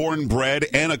stew. Cornbread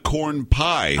and a corn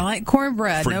pie. I like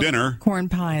cornbread for dinner. Corn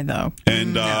pie though,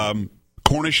 and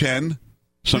Cornish hen.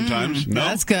 Sometimes, no,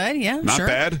 that's good. Yeah, not sure.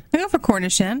 bad. I go for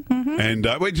Cornish hen. And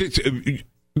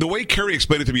the way Carrie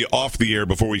explained it to me off the air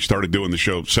before we started doing the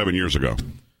show 7 years ago.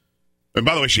 And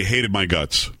by the way, she hated my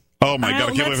guts. Oh my God! I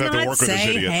can't believe I have to work with this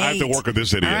idiot. I have to work with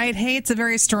this idiot. All right, hate's a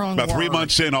very strong word. About 3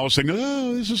 months in, I was saying,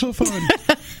 "Oh, this is so fun."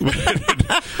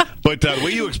 But the way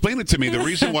you explain it to me, the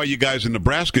reason why you guys in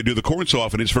Nebraska do the corn so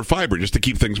often is for fiber, just to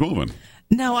keep things moving.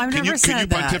 No, I've never said that.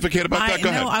 Can you pontificate about that? Go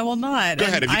ahead. No, I will not. Go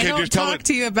ahead. If you can't just tell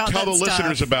the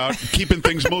listeners about keeping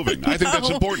things moving. I think that's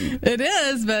important. It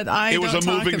is, but it was a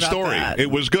moving story. That.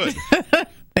 It was good.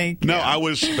 Thank you. No, I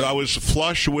was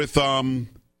flush with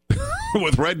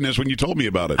with redness when you told me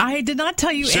about it. I did not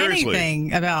tell you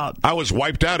anything about. I was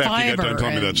wiped out after you got done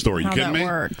telling me that story. You kidding me? How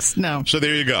that works? No. So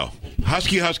there you go.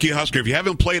 Husky, Husker. If you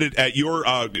haven't played it at your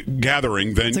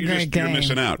gathering, then you're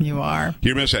missing out. You are.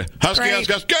 You're missing out. Husky,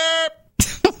 Husker.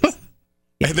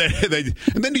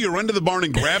 And then do you run to the barn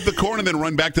and grab the corn and then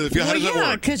run back to the field? How does that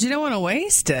work? Because you don't want to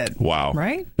waste it. Wow.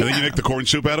 Right? And then you make the corn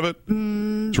soup out of it?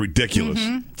 It's ridiculous.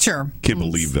 Sure. Can't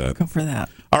believe that. Go for that.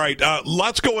 All right.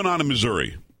 Lots going on in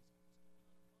Missouri.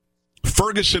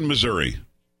 Ferguson, Missouri.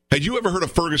 Had you ever heard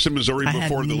of Ferguson, Missouri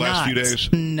before the last few days?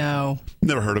 No.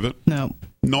 Never heard of it? No.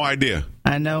 No idea.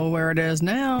 I know where it is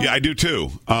now. Yeah, I do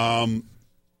too.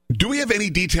 Do we have any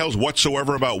details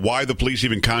whatsoever about why the police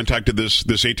even contacted this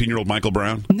 18-year-old Michael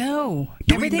Brown? No.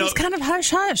 Everything's kind of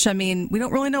hush-hush. I mean, we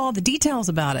don't really know all the details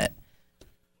about it.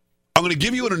 I'm going to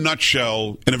give you in a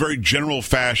nutshell, in a very general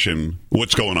fashion,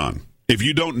 what's going on. If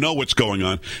you don't know what's going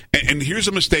on, and here's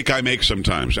a mistake I make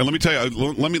sometimes. And let me tell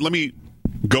you, let me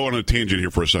go on a tangent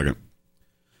here for a second.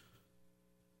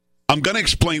 I'm going to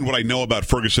explain what I know about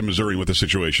Ferguson, Missouri, and what the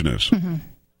situation is.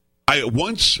 I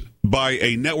once by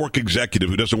a network executive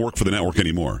who doesn't work for the network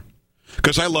anymore.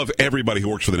 Because I love everybody who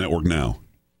works for the network now.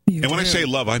 When I say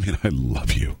love, I mean I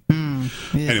love you.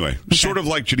 Anyway, sort of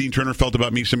like Janine Turner felt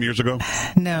about me some years ago.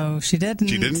 No, she didn't.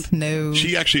 She didn't? No.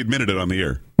 She actually admitted it on the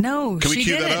air. No, Can we she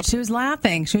cue didn't. that up? She was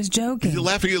laughing. She was joking. You're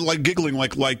laughing, like giggling,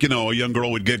 like a young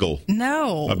girl would giggle.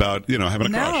 No. About, having a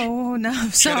crush. No,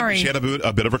 sorry. She had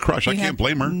a bit of a crush. I can't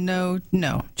blame her. No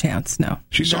chance, no.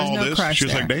 She saw all this. She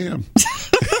was like, damn.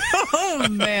 Oh,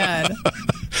 man.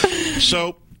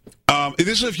 So,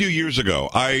 this is a few years ago.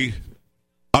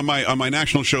 On my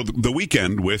national show, The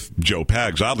Weekend, with Joe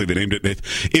Pags, oddly they named it.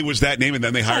 It was that name, and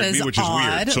then they hired me, which is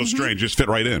weird. So strange. Just fit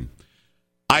right in.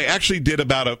 I actually did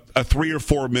about a 3 or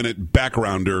 4 minute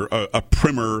backgrounder, a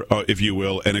primer, if you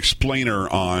will, an explainer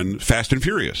on Fast and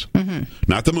Furious.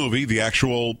 Not the movie, the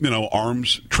actual,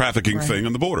 arms trafficking thing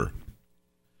on the border.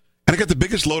 And I got the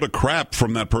biggest load of crap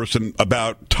from that person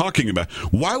about talking about,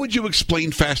 why would you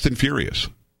explain Fast and Furious?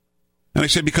 And I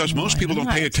said, because most people don't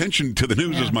pay attention to the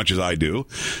news as much as I do.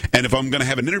 And if I'm going to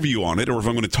have an interview on it, or if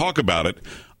I'm going to talk about it,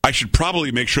 I should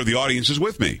probably make sure the audience is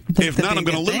with me. If not, I'm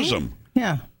going to lose them.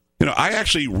 Yeah. I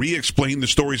actually re-explain the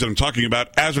stories that I'm talking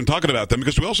about as I'm talking about them,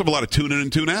 because we also have a lot of tune in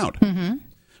and tune out.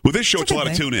 With this show, it's a lot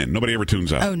of tune in. Nobody ever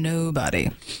tunes out. Oh,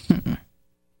 nobody.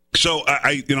 So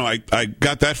I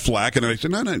got that flack, and I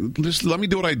said, no, let me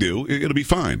do what I do. It'll be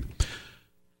fine.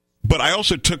 But I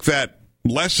also took that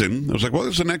lesson. I was like, well,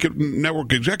 this is a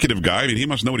network executive guy. I mean, he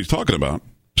must know what he's talking about.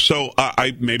 So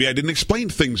maybe I didn't explain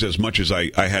things as much as I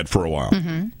had for a while.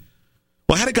 Well,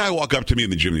 I had a guy walk up to me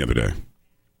in the gym the other day.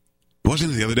 It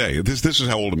wasn't the other day. This is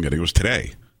how old I'm getting. It was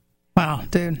today. Wow,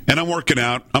 dude. And I'm working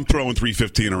out. I'm throwing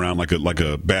 315 around like a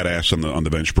badass on the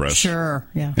bench press. Sure,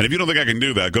 yeah. And if you don't think I can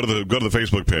do that, go to the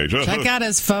Facebook page. Check out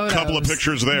his photos. A couple of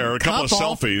pictures there. A couple of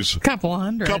selfies. Couple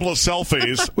hundred. Couple of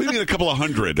selfies. What do you mean a couple of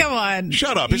hundred? Come on.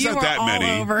 Shut up. It's not that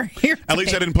many. At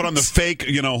least I didn't put on the fake,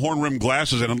 horn-rimmed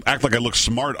glasses and act like I look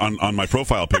smart on my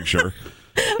profile picture.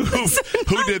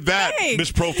 Who did that?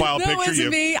 Miss Profile picture? That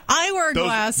wasn't me. I wear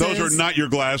glasses. Those are not your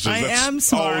glasses. I am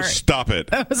smart. Oh, stop it.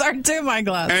 Those aren't my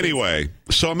glasses. Anyway,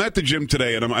 so I'm at the gym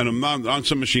today, and I'm on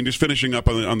some machine, just finishing up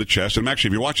on the chest. And if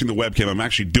you're watching the webcam, I'm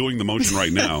actually doing the motion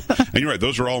right now. And you're right,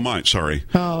 those are all mine. Sorry.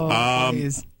 Oh,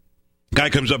 please. Guy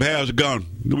comes up, hey, how's it going?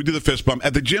 We do the fist bump.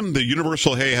 At the gym, the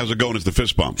universal, hey, how's it going, is the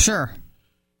fist bump. Sure.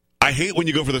 I hate when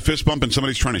you go for the fist bump and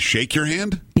somebody's trying to shake your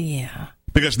hand. Yeah.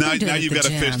 Because now you've got a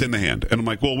fist in the hand. And I'm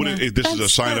like, well, this is a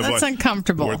sign of what? That's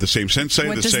uncomfortable. We're at the same sensei,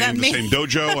 the same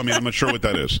dojo. I mean, I'm not sure what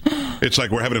that is. It's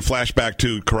like we're having a flashback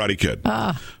to Karate Kid.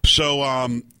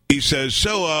 So he says,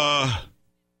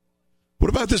 what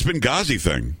about this Benghazi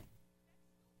thing?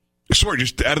 I swear,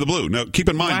 just out of the blue. Now, keep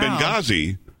in mind,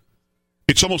 Benghazi,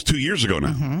 it's almost 2 years ago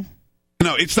now.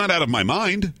 No, it's not out of my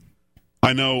mind.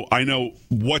 I know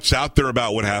what's out there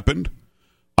about what happened.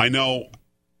 I know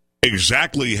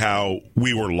exactly how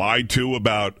we were lied to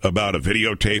about a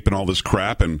videotape and all this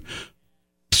crap and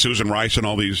Susan Rice and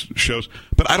all these shows.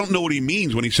 But I don't know what he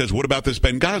means when he says, what about this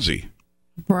Benghazi?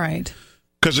 Right.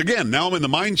 Because, again, now I'm in the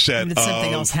mindset Did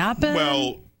something else happen?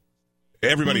 Well,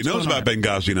 everybody knows about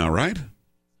Benghazi now, right?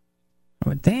 I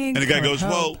would think. And the guy goes,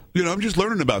 well, I'm just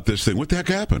learning about this thing. What the heck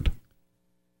happened?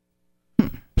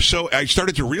 So I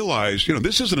started to realize,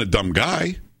 this isn't a dumb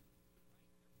guy.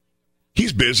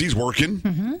 He's busy. He's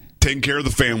working, taking care of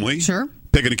the family,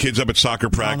 picking the kids up at soccer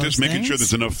practice, making sure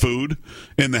there's enough food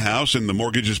in the house and the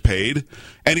mortgage is paid.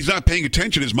 And he's not paying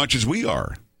attention as much as we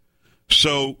are.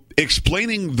 So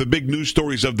explaining the big news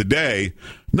stories of the day,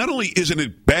 not only isn't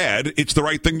it bad, it's the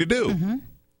right thing to do.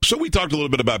 So we talked a little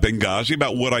bit about Benghazi,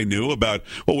 about what I knew about,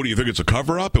 well, what do you think, it's a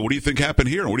cover-up? And what do you think happened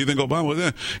here? And what do you think Obama was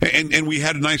there? And we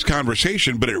had a nice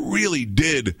conversation, but it really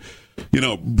did,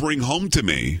 bring home to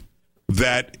me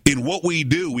that in what we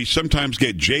do, we sometimes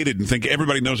get jaded and think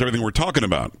everybody knows everything we're talking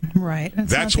about. Right.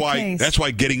 That's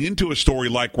why getting into a story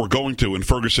like we're going to in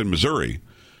Ferguson, Missouri,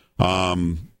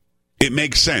 it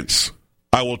makes sense.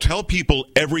 I will tell people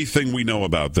everything we know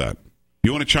about that.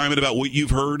 You want to chime in about what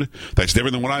you've heard? That's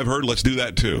different than what I've heard. Let's do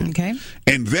that, too. Okay.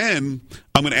 And then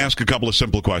I'm going to ask a couple of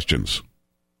simple questions.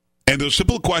 And those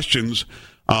simple questions,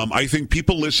 I think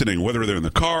people listening, whether they're in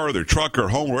the car, their truck, or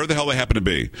home, wherever the hell they happen to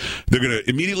be, they're going to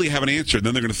immediately have an answer.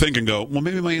 Then they're going to think and go, well,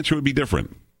 maybe my answer would be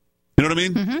different. You know what I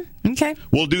mean? Okay.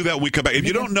 We'll do that when we come back. If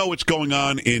you don't know what's going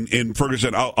on in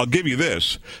Ferguson, I'll give you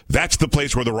this. That's the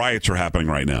place where the riots are happening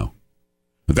right now.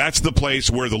 That's the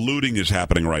place where the looting is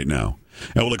happening right now.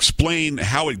 And we'll explain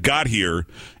how it got here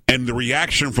and the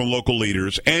reaction from local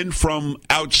leaders and from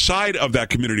outside of that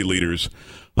community leaders.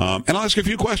 And I'll ask a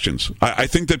few questions. I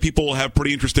think that people will have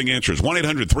pretty interesting answers.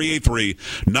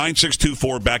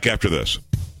 1-800-383-9624. Back after this.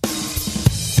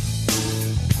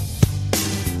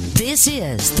 This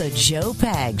is the Joe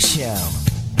Pags Show.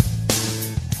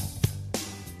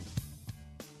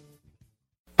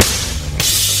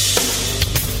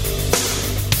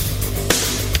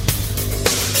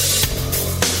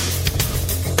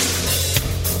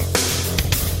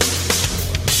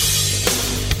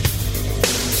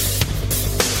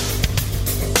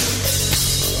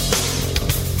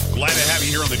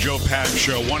 Here on the Joe Pags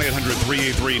Show,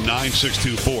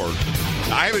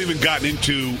 1-800-383-9624. I haven't even gotten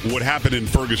into what happened in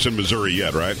Ferguson, Missouri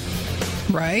yet, right?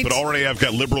 Right. But already I've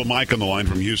got Liberal Mike on the line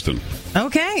from Houston.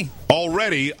 Okay.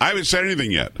 Already, I haven't said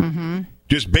anything yet. Mm-hmm.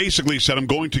 Just basically said I'm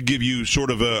going to give you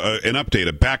sort of an update,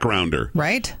 a backgrounder.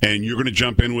 Right. And you're going to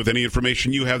jump in with any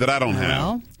information you have that I don't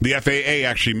have. The FAA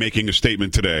actually making a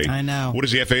statement today. I know. What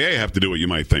does the FAA have to do with it, you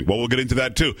might think? Well, we'll get into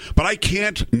that too. But I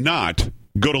can't not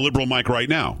go to Liberal Mike right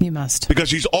now. You must.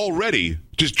 Because he's already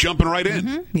just jumping right in.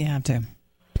 Mm-hmm. You have to.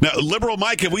 Now, Liberal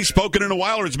Mike, have we spoken in a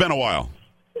while or it's been a while?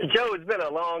 Joe, it's been a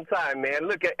long time, man.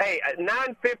 Look, hey,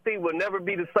 950 will never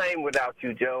be the same without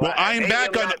you, Joe. Well, I am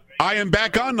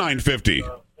back on 950.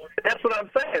 That's what I'm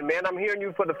saying, man. I'm hearing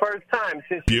you for the first time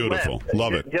since Beautiful. you left.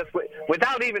 Love it. Just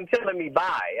without even telling me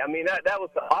bye. I mean, that was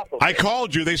awful. I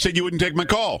called you. They said you wouldn't take my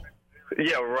call.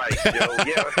 Yeah, right, Joe.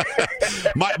 Yeah.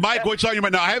 Mike, what's on your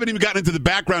mind? Now, I haven't even gotten into the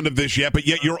background of this yet, but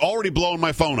yet you're already blowing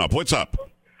my phone up. What's up?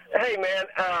 Hey, man,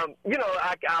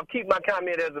 I'll keep my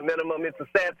comment as a minimum. It's a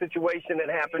sad situation that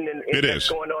happened that's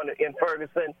going on in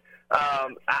Ferguson.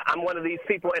 I'm one of these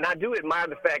people, and I do admire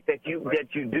the fact that you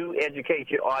do educate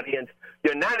your audience.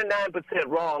 You're 99%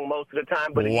 wrong most of the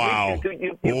time, but you put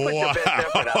your best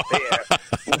effort out there.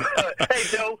 Hey,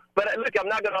 Joe, but look, I'm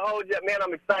not going to hold you. Man,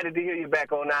 I'm excited to hear you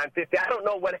back on 950. I don't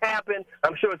know what happened.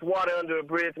 I'm sure it's water under a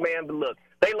bridge, man, but look,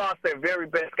 they lost their very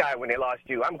best guy when they lost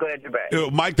you. I'm glad you're back.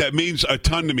 Mike, that means a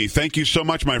ton to me. Thank you so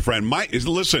much, my friend. Mike has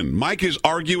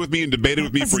argued with me and debated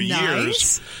with me for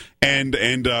years. And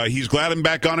he's glad I'm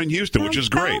back on in Houston, which is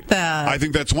great. I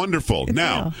think that's wonderful.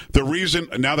 Now, the reason,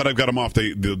 now that I've got him off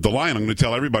the line, I'm going to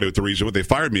tell everybody what the reason they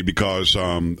fired me because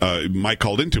Mike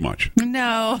called in too much.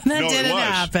 No, that didn't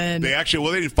happen. They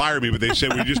didn't fire me, but they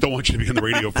said, we just don't want you to be on the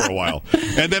radio for a while.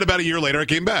 And then about a year later, I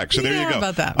came back. So there you go.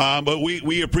 About that. But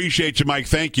we appreciate you, Mike.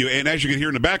 Thank you. And as you can hear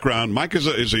in the background, Mike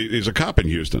is a cop in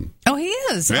Houston. Oh, he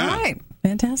is? Yeah. All right.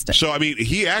 Fantastic. So, I mean,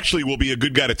 he actually will be a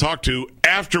good guy to talk to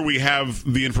after we have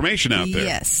the information out there.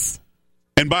 Yes.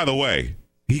 And by the way,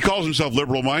 he calls himself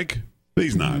Liberal Mike.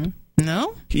 He's not.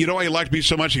 No? You know why he liked me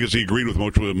so much? Because he agreed with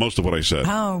most of what I said.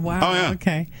 Oh, wow. Oh, yeah.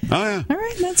 Okay. Oh, yeah. All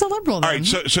right. That's a liberal then. All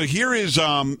right. So here is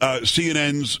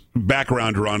CNN's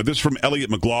backgrounder on it. This is from Elliot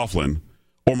McLaughlin.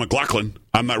 Or McLaughlin.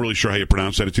 I'm not really sure how you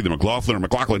pronounce that. It's either McLaughlin or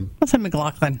McLaughlin. Let's say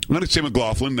McLaughlin. I'm going to say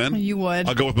McLaughlin then. You would.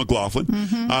 I'll go with McLaughlin.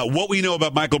 Mm-hmm. What we know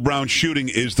about Michael Brown's shooting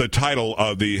is the title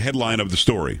of the headline of the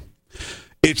story.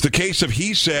 It's the case of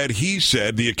he said,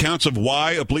 the accounts of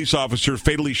why a police officer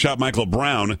fatally shot Michael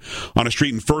Brown on a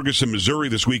street in Ferguson, Missouri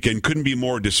this weekend couldn't be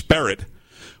more disparate.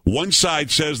 One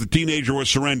side says the teenager was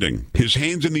surrendering, his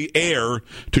hands in the air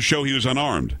to show he was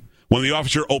unarmed, when the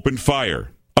officer opened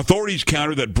fire. Authorities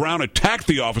countered that Brown attacked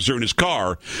the officer in his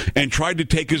car and tried to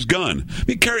take his gun. I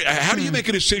mean, Carrie, how do you make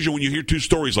a decision when you hear two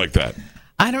stories like that?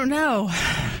 I don't know.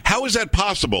 How is that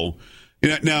possible?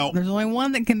 Now, there's only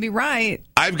one that can be right.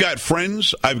 I've got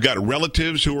friends, I've got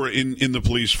relatives who are in the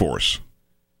police force.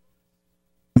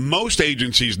 Most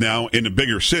agencies now in a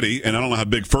bigger city, and I don't know how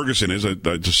big Ferguson is,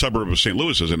 it's a suburb of St.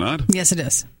 Louis, is it not? Yes, it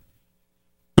is.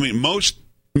 I mean, most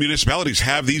municipalities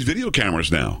have these video cameras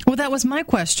now. Well, that was my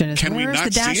question. Can we not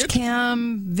the dash see it?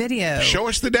 cam video? Show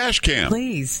us the dash cam.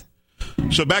 Please.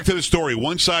 So back to the story.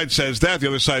 One side says that, the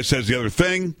other side says the other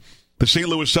thing. The St.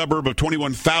 Louis suburb of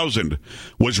 21,000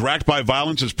 was racked by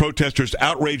violence as protesters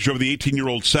outraged over the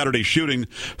 18-year-old Saturday shooting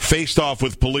faced off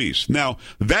with police. Now,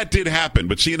 that did happen,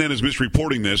 but CNN is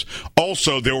misreporting this.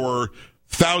 Also, there were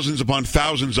thousands upon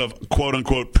thousands of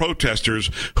quote-unquote protesters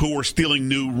who were stealing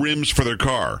new rims for their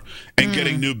car and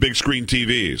getting new big-screen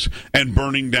TVs and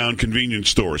burning down convenience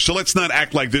stores. So let's not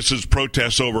act like this is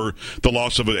protests over the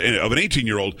loss of an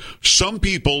 18-year-old. Some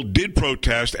people did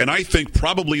protest, and I think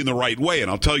probably in the right way, and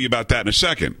I'll tell you about that in a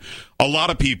second. A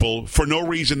lot of people, for no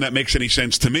reason that makes any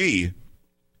sense to me,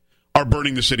 are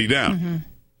burning the city down.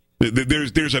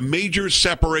 There's a major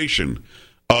separation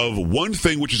of one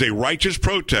thing, which is a righteous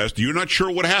protest. You're not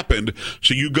sure what happened,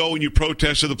 so you go and you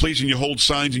protest to the police and you hold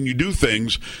signs and you do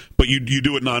things, but you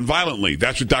do it nonviolently.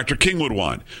 That's what Dr. King would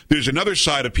want. There's another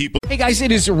side of people. Hey, guys,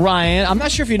 it is Ryan. I'm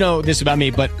not sure if you know this about me,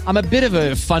 but I'm a bit of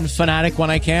a fun fanatic when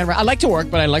I can. I like to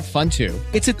work, but I like fun, too.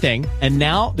 It's a thing. And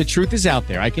now the truth is out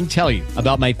there. I can tell you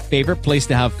about my favorite place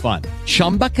to have fun.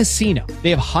 Chumba Casino. They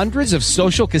have hundreds of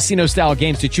social casino-style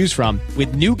games to choose from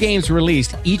with new games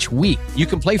released each week. You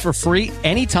can play for free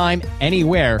anytime,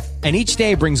 anywhere, and each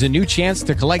day brings a new chance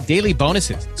to collect daily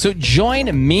bonuses. So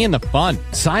join me in the fun.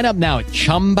 Sign up now at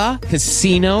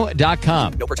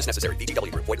ChumbaCasino.com. No purchase necessary.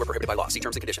 VGW Group. Void where prohibited by law. See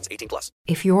terms and conditions. 18+.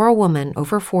 If you're a woman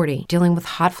over 40 dealing with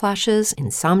hot flashes,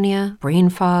 insomnia, brain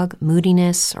fog,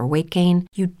 moodiness, or weight gain,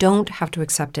 you don't have to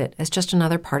accept it as just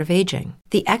another part of aging.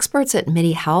 The experts at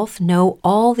MIDI Health know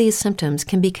all these symptoms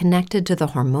can be connected to the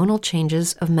hormonal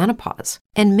changes of menopause.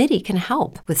 And MIDI can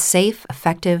help with safe,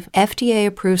 effective,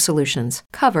 FDA-approved solutions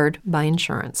covered by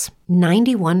insurance.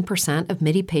 91% of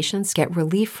MIDI patients get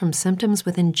relief from symptoms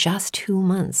within just 2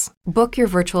 months. Book your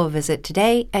virtual visit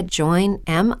today at joinmidi.com.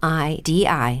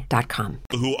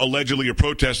 Who allegedly are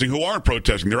protesting, who aren't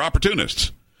protesting. They're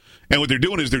opportunists. And what they're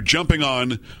doing is they're jumping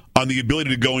on the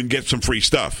ability to go and get some free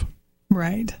stuff.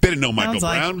 Right. They didn't know Michael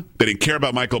Brown. They didn't care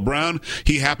about Michael Brown.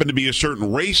 He happened to be a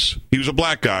certain race. He was a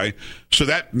black guy. So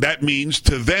that means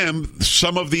to them,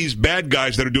 some of these bad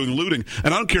guys that are doing looting,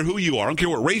 and I don't care who you are, I don't care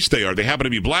what race they are, they happen to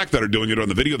be black that are doing it on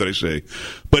the video that I say,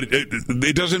 but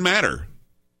it doesn't matter.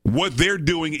 What they're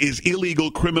doing is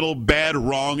illegal, criminal, bad,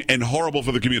 wrong, and horrible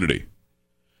for the community.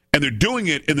 And they're doing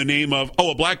it in the name of,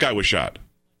 a black guy was shot.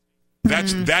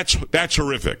 That's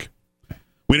horrific.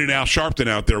 We need an Al Sharpton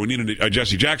out there. We need a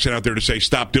Jesse Jackson out there to say,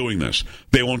 stop doing this.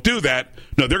 They won't do that.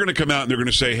 No, they're going to come out and they're going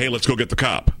to say, hey, let's go get the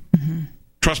cop. Mm-hmm.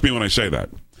 Trust me when I say that.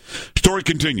 Story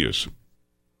continues.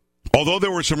 Although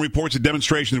there were some reports of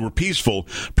demonstrations that were peaceful,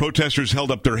 protesters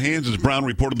held up their hands, as Brown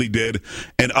reportedly did,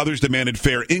 and others demanded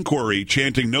fair inquiry,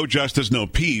 chanting no justice, no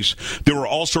peace. There were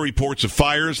also reports of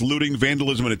fires, looting,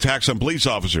 vandalism, and attacks on police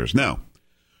officers. Now,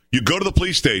 you go to the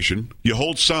police station, you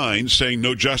hold signs saying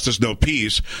no justice, no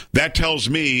peace. That tells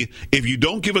me if you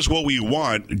don't give us what we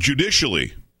want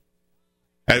judicially,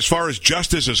 as far as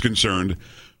justice is concerned,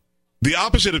 the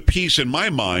opposite of peace in my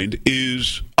mind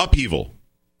is upheaval,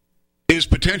 is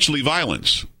potentially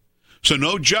violence. So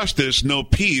no justice, no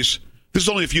peace. This is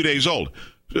only a few days old.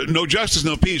 No justice,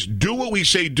 no peace. Do what we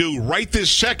say do right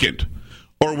this second,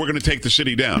 or we're going to take the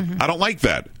city down. Mm-hmm. I don't like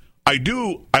that. I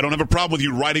don't have a problem with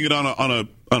you writing it on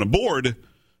a board,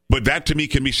 but that to me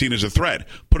can be seen as a threat.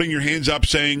 Putting your hands up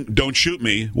saying, don't shoot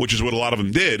me, which is what a lot of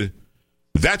them did,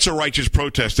 that's a righteous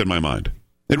protest in my mind.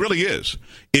 It really is.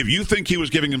 If you think he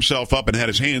was giving himself up and had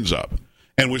his hands up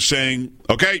and was saying,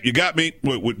 okay, you got me,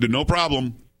 no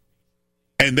problem,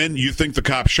 and then you think the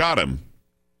cop shot him,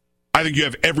 I think you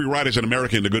have every right as an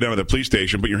American to go down to the police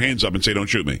station, put your hands up and say, don't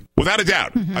shoot me. Without a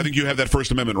doubt, I think you have that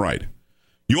First Amendment right.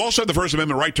 You also have the First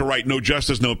Amendment right to write no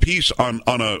justice, no peace on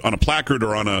a placard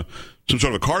or on some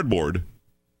sort of a cardboard,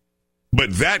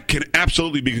 but that can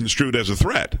absolutely be construed as a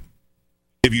threat.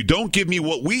 If you don't give me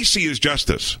what we see as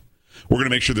justice, we're going to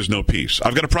make sure there's no peace.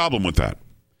 I've got a problem with that.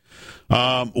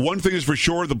 One thing is for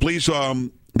sure, the police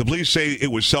say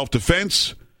it was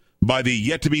self-defense by the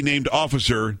yet-to-be-named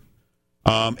officer,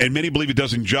 and many believe it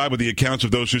doesn't jibe with the accounts of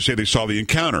those who say they saw the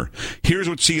encounter. Here's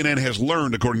what CNN has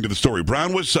learned, according to the story.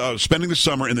 Brown was spending the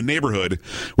summer in the neighborhood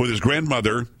with his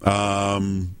grandmother,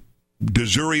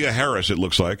 Dezuria Harris, it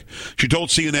looks like. She told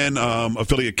CNN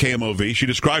affiliate KMOV she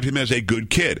described him as a good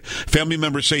kid. Family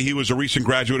members say he was a recent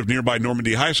graduate of nearby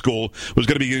Normandy High School, was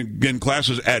going to begin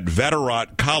classes at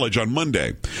Vatterott College on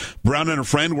Monday. Brown and a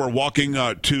friend were walking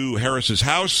to Harris's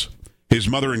house, his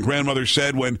mother and grandmother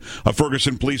said, when a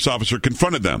Ferguson police officer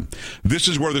confronted them. This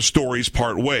is where the stories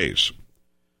part ways.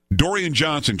 Dorian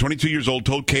Johnson, 22 years old,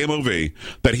 told KMOV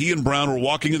that he and Brown were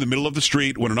walking in the middle of the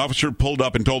street when an officer pulled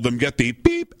up and told them, get the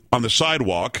beep on the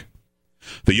sidewalk.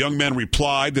 The young men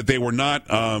replied that they were not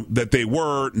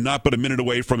but a minute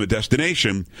away from the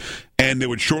destination, and they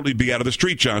would shortly be out of the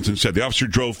street, Johnson said. The officer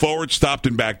drove forward, stopped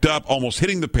and backed up, almost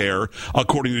hitting the pair,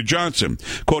 according to Johnson.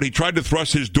 Quote, he tried to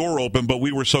thrust his door open, but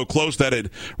we were so close that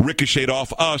it ricocheted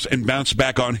off us and bounced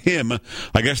back on him.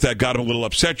 I guess that got him a little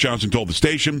upset, Johnson told the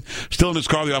station. Still in his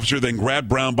car, the officer then grabbed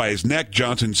Brown by his neck.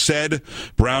 Johnson said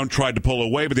Brown tried to pull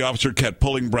away, but the officer kept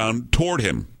pulling Brown toward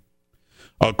him,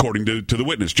 according to the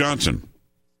witness, Johnson.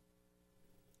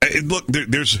 Look,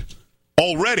 there's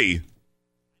already,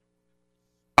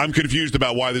 I'm confused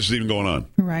about why this is even going on.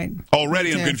 Right.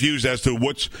 Already I'm confused as to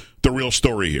what's the real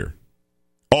story here.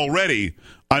 Already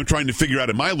I'm trying to figure out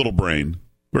in my little brain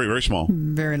Very, very small.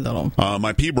 Very little.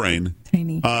 My pea brain.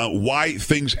 Tiny. Why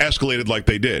things escalated like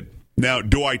they did. Now,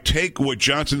 do I take what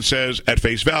Johnson says at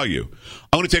face value?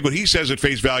 I'm going to take what he says at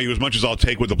face value as much as I'll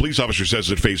take what the police officer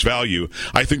says at face value.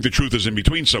 I think the truth is in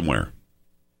between somewhere.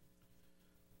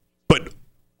 But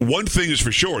one thing is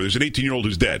for sure, there's an 18-year-old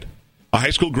who's dead. A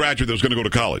high school graduate that was going to go to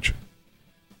college.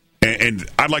 And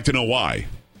I'd like to know why.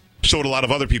 So would a lot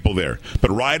of other people there.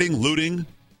 But rioting, looting,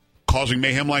 causing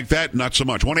mayhem like that, not so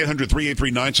much.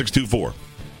 1-800-383-9624.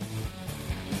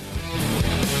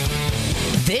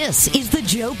 This is the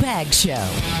Joe Pags Show.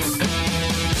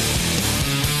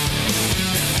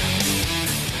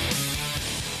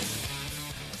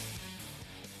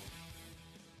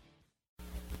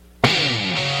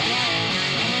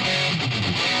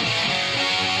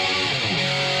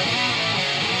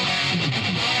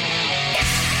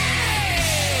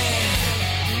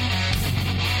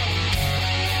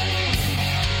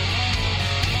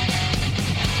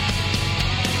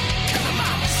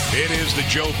 It is the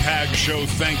Joe Pags Show.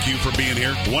 Thank you for being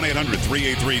here.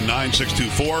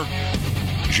 1-800-383-9624.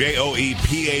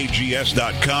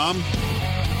 JOEPAGS.com.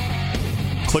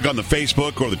 Click on the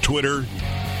Facebook or the Twitter.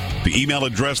 The email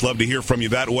address. Love to hear from you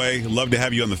that way. Love to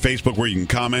have you on the Facebook where you can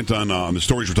comment on the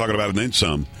stories we're talking about and then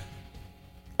some.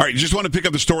 All right, just want to pick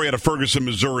up the story out of Ferguson,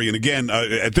 Missouri. And again,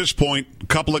 at this point, a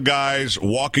couple of guys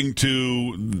walking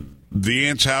to the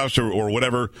aunt's house or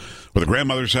whatever, or the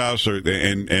grandmother's house,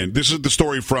 and this is the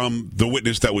story from the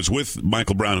witness that was with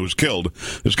Michael Brown, who was killed.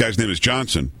 This guy's name is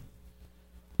Johnson.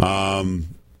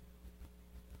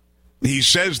 He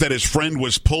says that his friend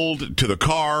was pulled to the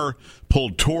car,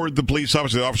 pulled toward the police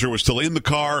officer. The officer was still in the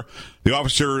car. The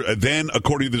officer then,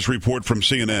 according to this report from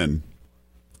CNN,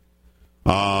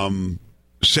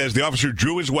 says the officer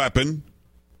drew his weapon,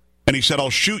 and he said, "I'll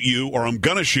shoot you," or "I'm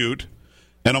going to shoot,"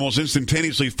 and almost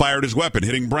instantaneously fired his weapon,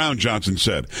 hitting Brown, Johnson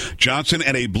said. Johnson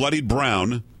and a bloodied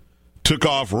Brown took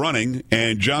off running,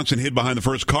 and Johnson hid behind the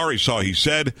first car he saw, he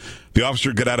said. The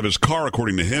officer got out of his car,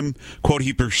 according to him. Quote,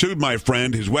 "He pursued my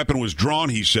friend. His weapon was drawn,"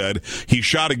 he said. "He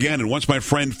shot again, and once my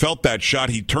friend felt that shot,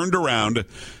 he turned around,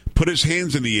 put his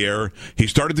hands in the air. He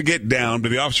started to get down, but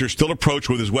the officer still approached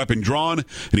with his weapon drawn,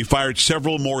 and he fired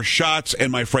several more shots,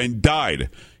 and my friend died,"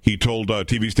 he told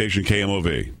TV station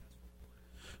KMOV.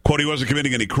 Quote, "He wasn't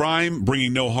committing any crime,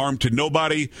 bringing no harm to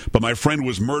nobody, but my friend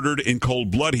was murdered in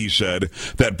cold blood," he said.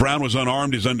 That Brown was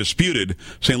unarmed is undisputed.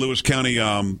 St. Louis County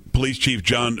Police Chief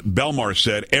John Belmar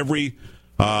said every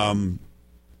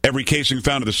casing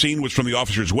found at the scene was from the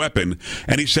officer's weapon,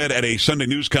 and he said at a Sunday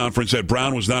news conference that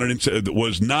Brown was not an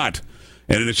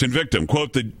innocent victim.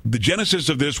 Quote, the genesis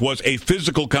of this was a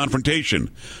physical confrontation,"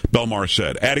 Belmar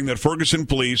said, adding that Ferguson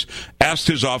Police asked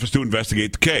his office to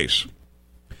investigate the case.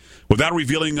 Without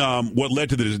revealing what led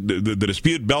to the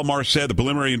dispute, Belmar said the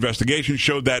preliminary investigation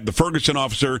showed that the Ferguson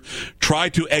officer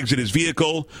tried to exit his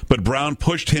vehicle, but Brown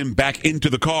pushed him back into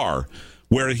the car,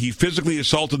 where he physically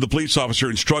assaulted the police officer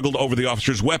and struggled over the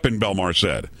officer's weapon, Belmar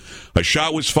said. A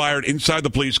shot was fired inside the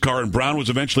police car, and Brown was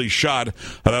eventually shot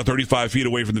about 35 feet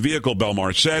away from the vehicle,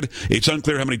 Belmar said. It's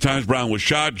unclear how many times Brown was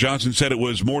shot. Johnson said it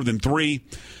was more than 3.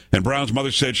 And Brown's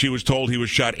mother said she was told he was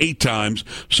shot 8 times.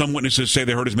 Some witnesses say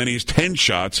they heard as many as 10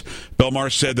 shots.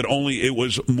 Belmar said that only it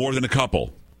was more than a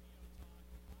couple.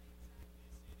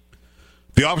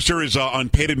 The officer is on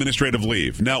paid administrative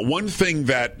leave. Now, one thing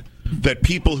that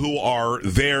people who are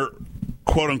there,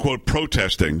 quote-unquote,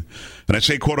 protesting, and I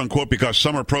say quote-unquote because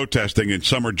some are protesting and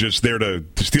some are just there to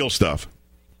steal stuff.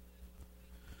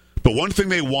 But one thing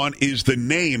they want is the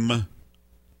name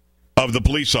of the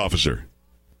police officer.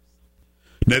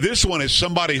 Now, this one is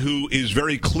somebody who is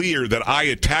very clear that I,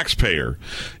 a taxpayer,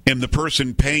 am the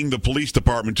person paying the police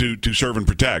department to serve and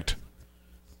protect.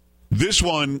 This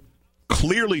one,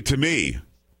 clearly to me,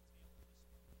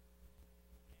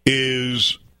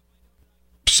 is,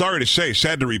 sorry to say,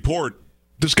 sad to report,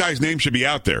 this guy's name should be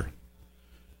out there.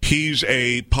 He's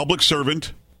a public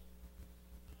servant.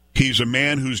 He's a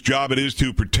man whose job it is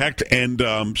to protect and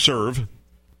serve.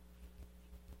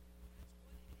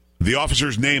 The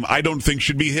officer's name, I don't think,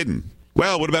 should be hidden.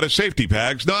 Well, what about his safety,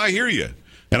 Pags? No, I hear you.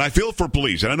 And I feel for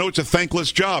police. And I know it's a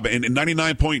thankless job. And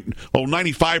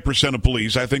 95% of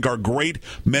police, I think, are great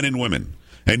men and women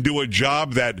and do a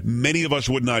job that many of us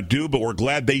would not do, but we're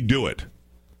glad they do it.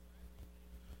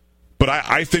 But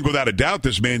I think without a doubt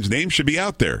this man's name should be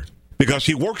out there because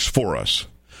he works for us.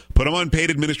 Put him on paid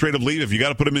administrative leave. If you got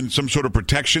to put him in some sort of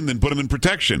protection, then put him in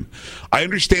protection. I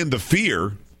understand the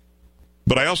fear,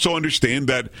 but I also understand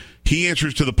that he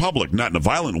answers to the public, not in a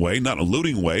violent way, not in a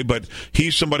looting way, but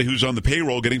he's somebody who's on the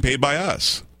payroll getting paid by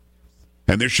us.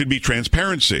 And there should be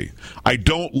transparency. I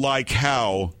don't like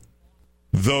how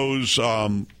those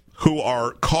who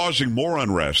are causing more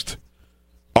unrest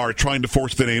are trying to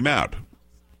force the name out.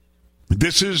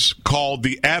 This is called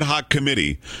the Ad Hoc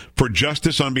Committee for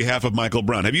Justice on behalf of Michael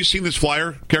Brown. Have you seen this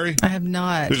flyer, Carrie? I have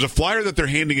not. There's a flyer that they're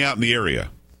handing out in the area.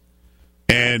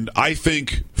 And I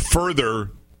think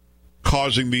further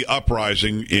causing the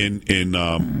uprising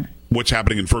in what's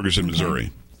happening in Ferguson,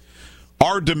 Missouri.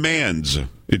 Our demands,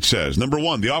 it says. Number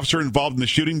 1, the officer involved in the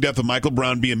shooting death of Michael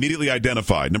Brown be immediately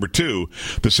identified. Number 2,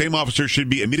 the same officer should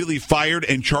be immediately fired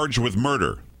and charged with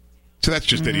murder. So that's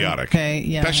just idiotic. Okay,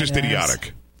 yeah, that's just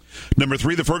idiotic. Number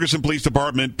 3, the Ferguson Police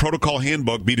Department Protocol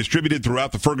Handbook be distributed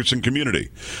throughout the Ferguson community.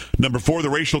 Number 4, the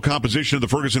racial composition of the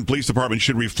Ferguson Police Department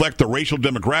should reflect the racial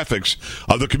demographics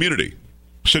of the community.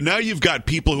 So now you've got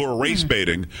people who are race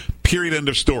baiting, period, end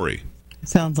of story.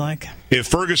 Sounds like. If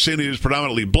Ferguson is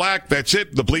predominantly black, that's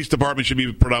it. The police department should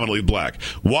be predominantly black.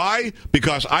 Why?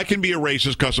 Because I can be a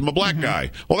racist because I'm a black guy.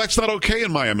 Well, that's not okay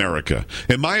in my America.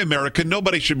 In my America,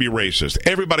 nobody should be racist.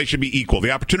 Everybody should be equal.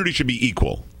 The opportunity should be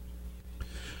equal.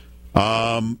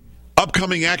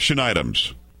 Upcoming action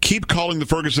items. Keep calling the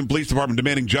Ferguson Police Department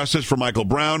demanding justice for Michael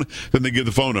Brown. Then they give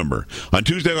the phone number. On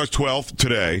Tuesday, August 12th,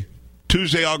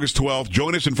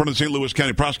 join us in front of the St. Louis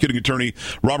County Prosecuting Attorney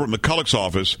Robert McCulloch's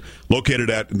office, located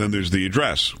at, and then there's the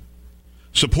address.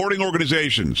 Supporting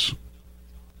organizations.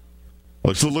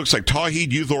 Well, it looks like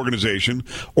Tawheed Youth Organization,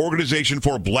 Organization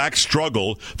for Black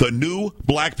Struggle, the New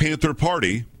Black Panther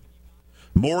Party,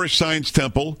 Moorish Science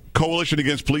Temple, Coalition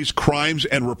Against Police Crimes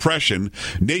and Repression,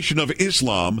 Nation of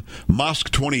Islam,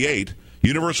 Mosque 28,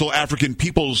 Universal African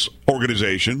Peoples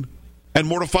Organization, and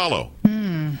more to follow.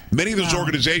 Many of those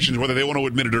organizations, whether they want to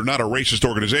admit it or not, are racist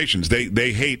organizations.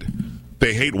 They hate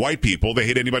white people. They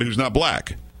hate anybody who's not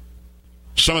black.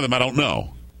 Some of them I don't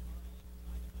know.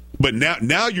 But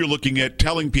now you're looking at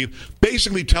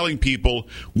basically telling people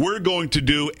we're going to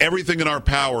do everything in our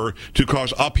power to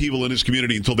cause upheaval in this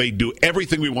community until they do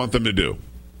everything we want them to do.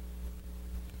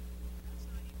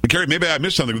 And Carrie, maybe I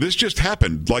missed something. This just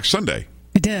happened like Sunday.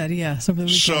 It did, yeah.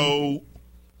 So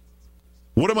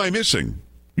what am I missing?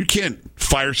 You can't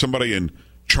fire somebody and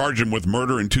charge them with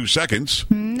murder in 2 seconds.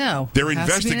 No. They're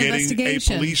investigating a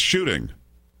police shooting.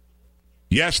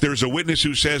 Yes, there's a witness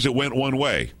who says it went one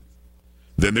way.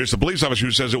 Then there's the police officer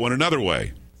who says it went another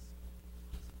way.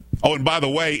 Oh, and by the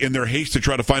way, in their haste to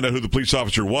try to find out who the police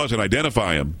officer was and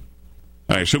identify him,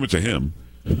 I assume it's a him,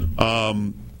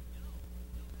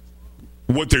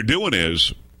 what they're doing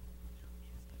is,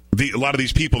 a lot of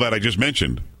these people that I just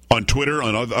mentioned, on Twitter,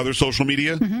 on other social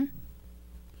media,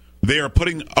 they are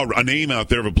putting a name out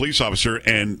there of a police officer,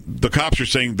 and the cops are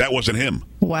saying that wasn't him.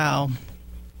 Wow.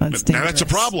 That's dangerous. Now, that's a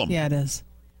problem. Yeah, it is.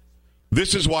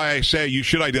 This is why I say you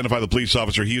should identify the police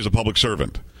officer. He is a public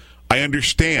servant. I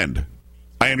understand.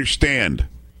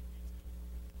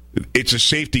 It's a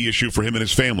safety issue for him and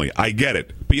his family. I get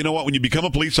it. But you know what? When you become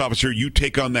a police officer, you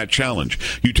take on that challenge.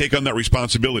 You take on that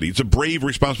responsibility. It's a brave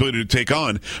responsibility to take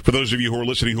on for those of you who are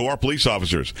listening who are police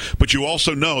officers. But you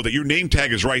also know that your name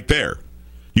tag is right there.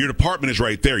 Your department is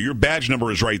right there. Your badge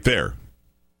number is right there.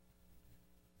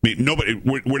 I mean,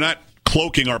 we're not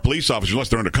cloaking our police officers unless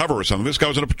they're undercover or something. This guy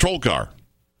was in a patrol car.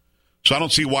 So I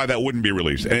don't see why that wouldn't be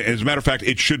released. As a matter of fact,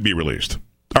 it should be released.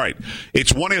 All right.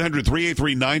 It's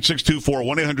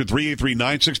 1-800-383-9624,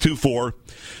 1-800-383-9624.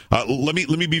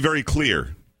 Let me be very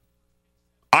clear.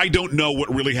 I don't know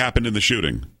what really happened in the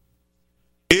shooting.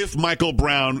 If Michael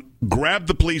Brown grabbed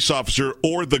the police officer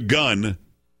or the gun,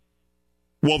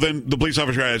 well, then the police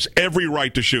officer has every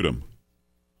right to shoot him.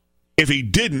 If he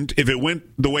didn't, if it went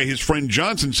the way his friend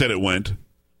Johnson said it went,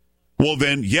 well,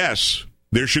 then, yes,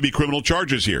 there should be criminal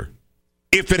charges here.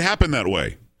 If it happened that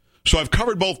way. So I've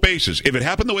covered both bases. If it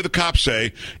happened the way the cops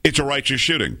say, it's a righteous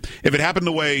shooting. If it happened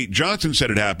the way Johnson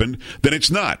said it happened, then it's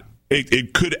not.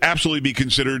 It could absolutely be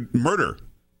considered murder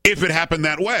if it happened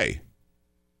that way.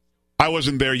 I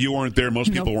wasn't there. You weren't there.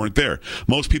 Most people weren't there.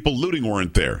 Most people looting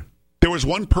weren't there. There was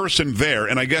one person there,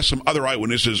 and I guess some other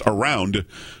eyewitnesses around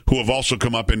who have also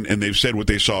come up and they've said what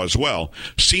they saw as well,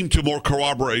 seem to more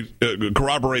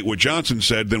corroborate what Johnson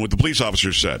said than what the police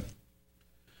officers said.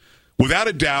 Without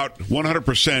a doubt,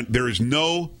 100%, there is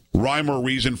no rhyme or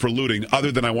reason for looting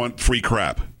other than I want free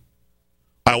crap.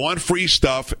 I want free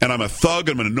stuff, and I'm a thug,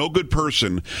 I'm a no-good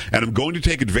person, and I'm going to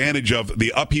take advantage of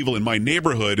the upheaval in my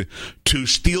neighborhood to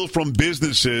steal from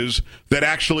businesses that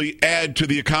actually add to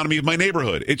the economy of my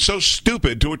neighborhood. It's so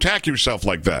stupid to attack yourself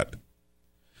like that.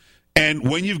 And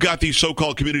when you've got these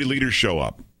so-called community leaders show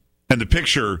up, and the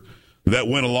picture that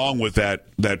went along with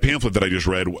that pamphlet that I just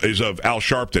read is of Al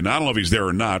Sharpton. I don't know if he's there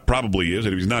or not. Probably he is.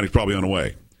 And if he's not, he's probably on the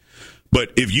way.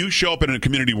 But if you show up in a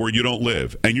community where you don't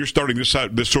live and you're starting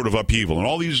this sort of upheaval and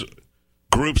all these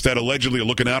groups that allegedly are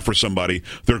looking out for somebody,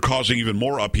 they're causing even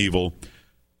more upheaval.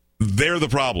 They're the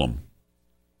problem.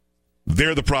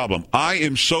 They're the problem. I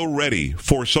am so ready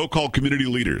for so-called community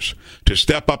leaders to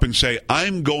step up and say,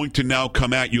 I'm going to now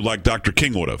come at you like Dr.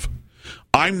 King would have.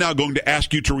 I'm now going to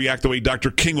ask you to react the way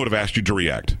Dr. King would have asked you to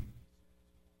react.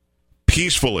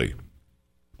 Peacefully.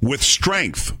 With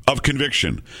strength of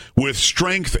conviction. With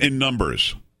strength in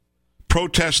numbers.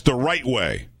 Protest the right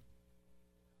way.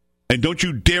 And don't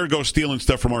you dare go stealing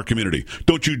stuff from our community.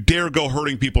 Don't you dare go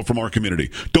hurting people from our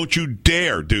community. Don't you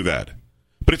dare do that.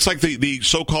 But it's like the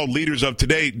so-called leaders of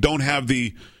today don't have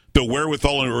the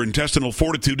wherewithal or intestinal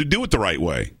fortitude to do it the right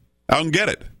way. I don't get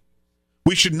it.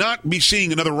 We should not be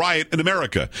seeing another riot in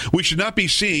America. We should not be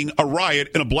seeing a riot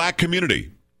in a black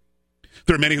community.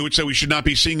 There are many who would say we should not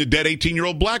be seeing a dead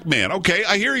 18-year-old black man. Okay,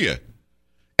 I hear you.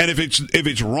 And if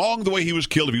it's wrong the way he was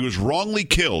killed, if he was wrongly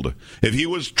killed, if he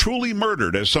was truly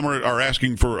murdered, as some are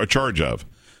asking for a charge of,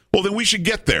 well, then we should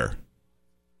get there.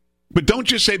 But don't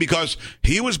just say because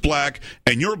he was black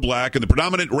and you're black and the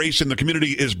predominant race in the community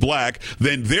is black,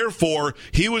 then therefore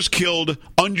he was killed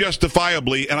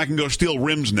unjustifiably and I can go steal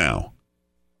rims now.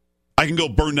 I can go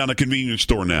burn down a convenience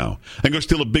store now. I can go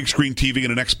steal a big screen TV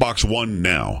and an Xbox One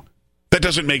now. That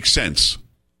doesn't make sense.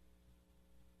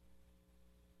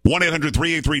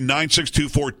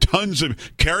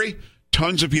 1-800-383-9624.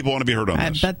 Tons of people want to be heard on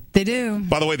this. I bet they do.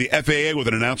 By the way, the FAA with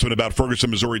an announcement about Ferguson,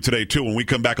 Missouri today, too. When we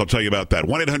come back, I'll tell you about that.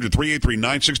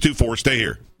 1-800-383-9624. Stay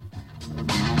here.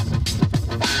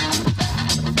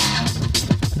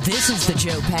 This is the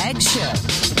Joe Pags Show.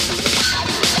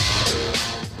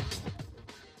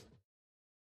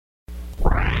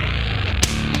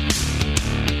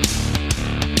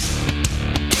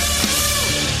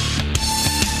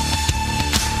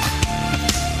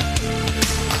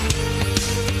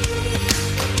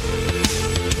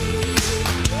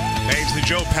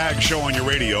 Joe Pags Show on your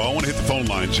radio. I want to hit the phone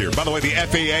lines here. By the way, the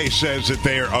FAA says that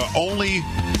they are only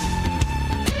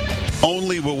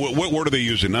what word are they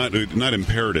using? Not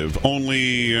imperative.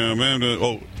 Only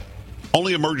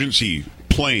emergency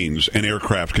planes and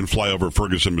aircraft can fly over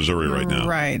Ferguson, Missouri right now.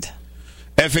 Right.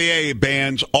 FAA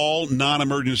bans all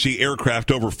non-emergency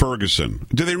aircraft over Ferguson.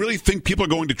 Do they really think people are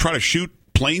going to try to shoot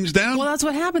planes down? Well, that's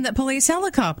what happened. That police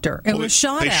helicopter. It was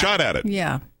shot at. They shot at it.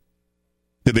 Yeah.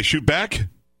 Did they shoot back?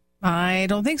 I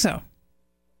don't think so.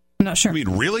 I'm not sure. I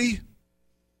mean, really?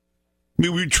 I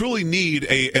mean, we truly need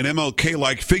an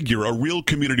MLK-like figure, a real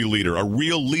community leader, a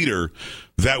real leader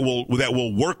that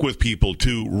will work with people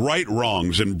to right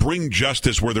wrongs and bring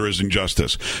justice where there is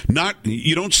injustice.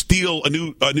 You don't steal a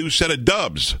new set of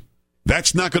dubs.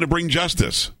 That's not going to bring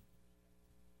justice.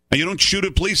 And you don't shoot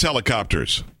at police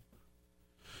helicopters.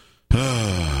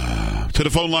 To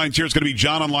the phone lines here, it's going to be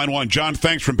John on line one. John,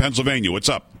 thanks from Pennsylvania. What's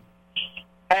up?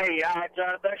 Hey,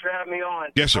 John, thanks for having me on.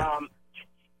 Yes, sir.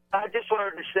 I just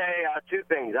wanted to say two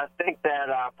things. I think that,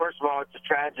 first of all, it's a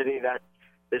tragedy that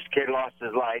this kid lost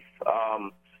his life.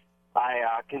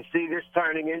 I can see this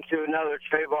turning into another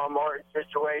Trayvon Martin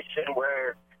situation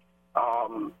where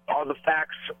all the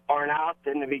facts aren't out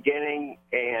in the beginning,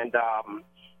 and,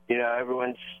 he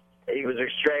was a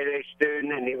straight-A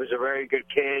student, and he was a very good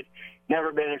kid,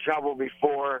 never been in trouble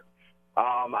before.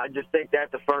 I just think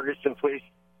that the Ferguson Police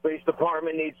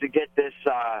Department needs to get this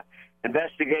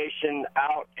investigation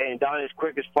out and done as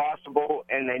quick as possible,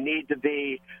 and they need to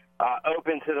be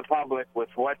open to the public with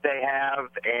what they have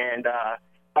and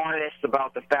honest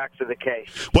about the facts of the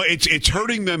case. Well, it's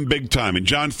hurting them big time, and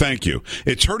John, thank you.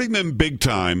 It's hurting them big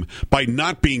time by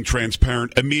not being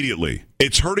transparent immediately.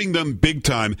 It's hurting them big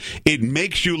time. It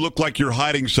makes you look like you're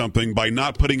hiding something by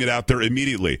not putting it out there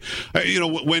immediately.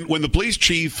 When the police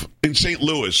chief in St.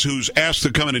 Louis, who's asked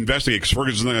to come and investigate, because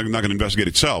Ferguson's not going to investigate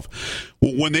itself,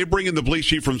 when they bring in the police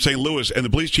chief from St. Louis and the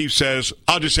police chief says,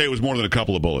 I'll just say it was more than a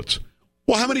couple of bullets.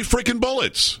 Well, how many freaking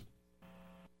bullets?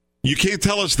 You can't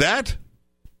tell us that?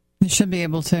 You should be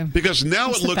able to. Because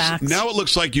now it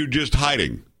looks like you're just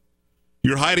hiding.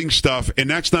 You're hiding stuff, and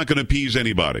that's not going to appease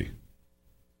anybody.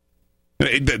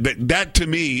 That, to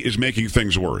me, is making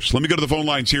things worse. Let me go to the phone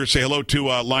lines here. Say hello to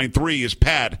line 3 is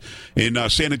Pat in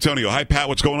San Antonio. Hi, Pat.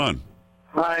 What's going on?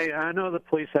 Hi. I know the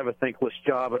police have a thankless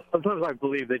job, but sometimes I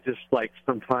believe they just,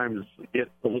 sometimes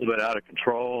get a little bit out of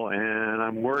control, and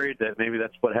I'm worried that maybe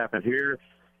that's what happened here.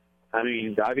 I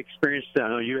mean, I've experienced it. I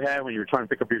know you have when you were trying to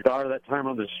pick up your daughter that time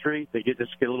on the street. They get a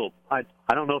little. I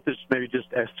don't know if this maybe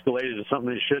just escalated to something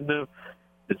they shouldn't have.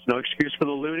 It's no excuse for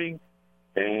the looting,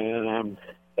 and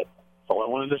that's all I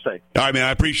wanted to say. All right, man.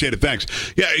 I appreciate it.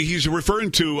 Thanks. Yeah, he's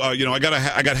referring to. I got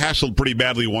hassled pretty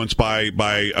badly once by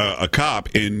a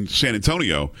cop in San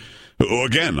Antonio.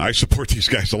 Again, I support these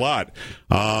guys a lot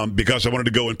because I wanted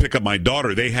to go and pick up my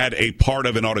daughter. They had a part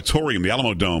of an auditorium, the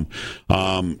Alamo Dome.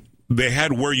 They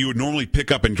had where you would normally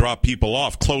pick up and drop people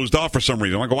off, closed off for some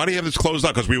reason. I'm like, why do you have this closed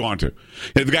off? Because we want to.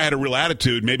 And the guy had a real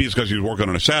attitude. Maybe it's because he was working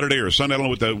on a Saturday or a Sunday. I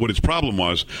don't know what his problem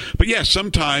was. But yes,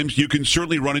 sometimes you can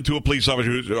certainly run into a police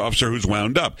officer who's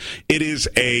wound up. It is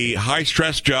a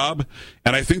high-stress job,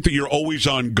 and I think that you're always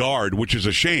on guard, which is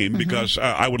a shame because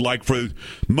I would like for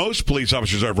most police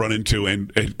officers I've run into,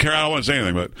 and Karen, I don't want to say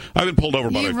anything, but I've been pulled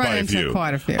over by a few.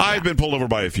 Quite a few. I've been pulled over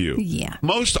by a few. Yeah.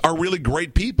 Most are really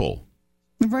great people.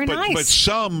 Very nice. But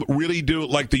some really do,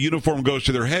 like the uniform goes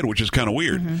to their head, which is kind of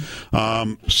weird.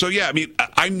 So, yeah, I mean,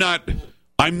 I'm not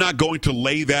going to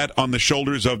lay that on the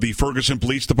shoulders of the Ferguson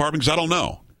Police Department because I don't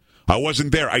know. I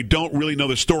wasn't there. I don't really know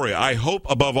the story. I hope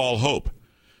above all hope,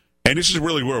 and this is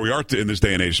really where we are in this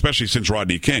day and age, especially since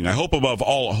Rodney King, I hope above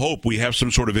all hope we have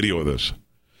some sort of video of this.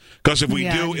 Because if we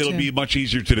do, it'll be much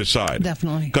easier to decide.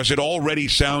 Definitely. Because it already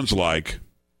sounds like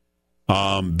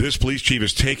this police chief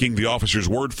is taking the officer's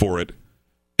word for it,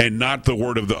 and not the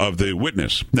word of the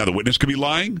witness. Now, the witness could be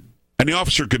lying, and the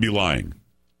officer could be lying.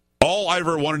 All I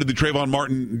ever wanted in the Trayvon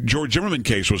Martin, George Zimmerman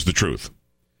case was the truth.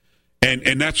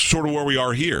 And that's sort of where we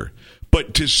are here.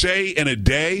 But to say in a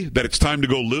day that it's time to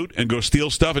go loot and go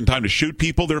steal stuff and time to shoot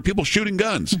people, there are people shooting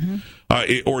guns.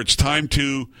 Or it's time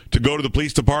to go to the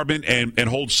police department and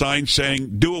hold signs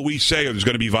saying, do what we say or there's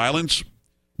going to be violence.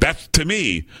 That's, to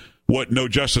me, what no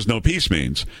justice, no peace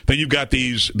means. Then you've got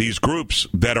these groups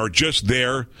that are just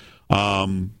there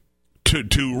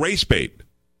to race bait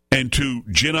and to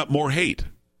gin up more hate.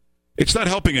 It's not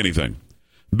helping anything.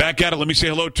 Back at it. Let me say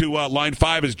hello to line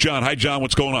 5 is John. Hi, John.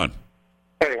 What's going on?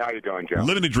 Hey, how you doing, Joe?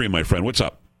 Living the dream, my friend. What's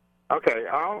up? Okay,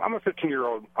 I'm a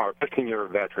 15-year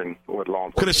veteran with law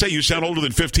enforcement. Could I say you sound older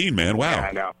than 15, man? Wow. Yeah,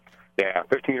 I know. Yeah,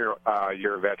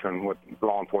 15-year veteran with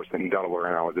law enforcement in Delaware,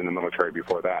 and I was in the military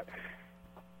before that.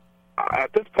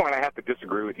 At this point, I have to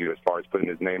disagree with you as far as putting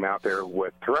his name out there.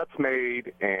 With threats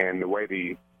made and the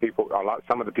way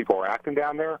some of the people are acting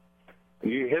down there,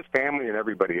 his family and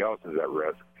everybody else is at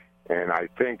risk. And I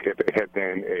think if it had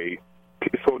been a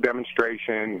peaceful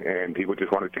demonstration and people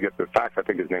just wanted to get the facts, I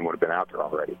think his name would have been out there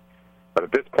already. But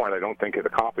at this point, I don't think it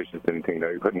accomplishes anything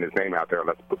that putting his name out there.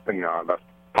 Let's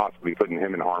possibly putting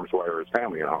him in harm's way or his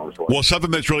family in harm's way. Well,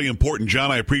 something that's really important,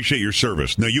 John, I appreciate your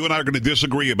service. Now, you and I are going to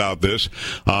disagree about this.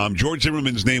 George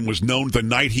Zimmerman's name was known the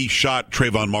night he shot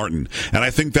Trayvon Martin, and I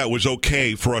think that was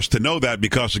okay for us to know that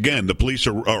because, again, the police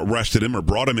arrested him or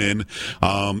brought him in.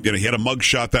 He had a mug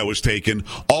shot that was taken.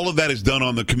 All of that is done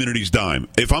on the community's dime.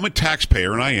 If I'm a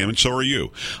taxpayer, and I am, and so are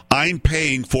you, I'm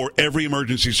paying for every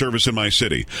emergency service in my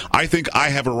city. I think I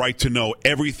have a right to know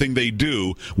everything they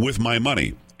do with my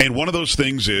money. And one of those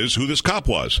things is who this cop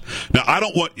was. Now,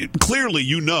 clearly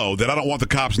you know that I don't want the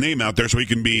cop's name out there so he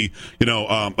can be,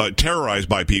 terrorized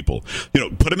by people.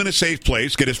 Put him in a safe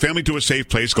place, get his family to a safe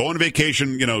place, go on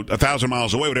vacation, 1,000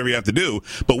 miles away, whatever you have to do.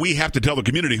 But we have to tell the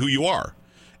community who you are.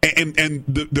 And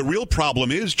the real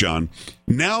problem is, John,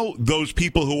 now those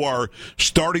people who are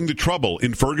starting the trouble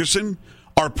in Ferguson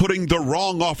are putting the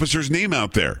wrong officer's name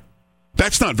out there.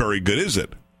 That's not very good, is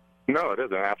it? No, it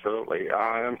isn't, absolutely.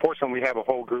 Unfortunately, we have a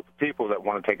whole group of people that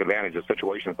want to take advantage of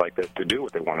situations like this to do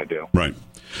what they want to do. Right.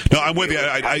 No, I'm with you.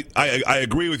 I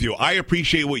agree with you. I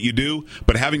appreciate what you do,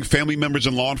 but having family members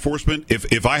in law enforcement,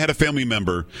 if I had a family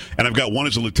member, and I've got one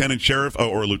as a lieutenant sheriff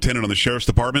or a lieutenant on the sheriff's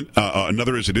department,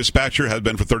 another as a dispatcher, has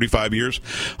been for 35 years,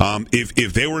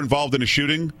 if they were involved in a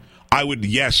shooting, I would,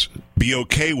 yes, be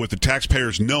okay with the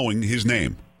taxpayers knowing his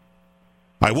name.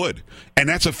 I would. And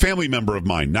that's a family member of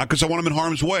mine, not because I want him in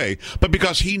harm's way, but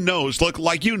because he knows,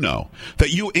 like you know,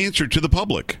 that you answer to the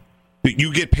public.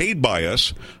 You get paid by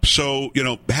us, so,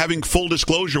 having full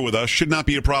disclosure with us should not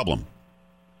be a problem.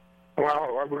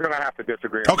 Well, we're going to have to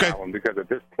disagree on that one because at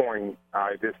this point,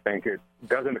 I just think it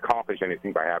doesn't accomplish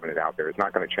anything by having it out there. It's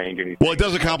not going to change anything. Well, it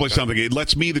does accomplish something. It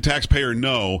lets me, the taxpayer,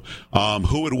 know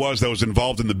who it was that was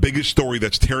involved in the biggest story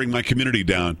that's tearing my community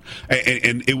down.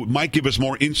 And it might give us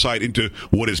more insight into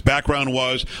what his background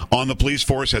was on the police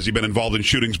force. Has he been involved in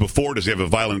shootings before? Does he have a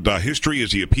violent history?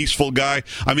 Is he a peaceful guy?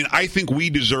 I mean, I think we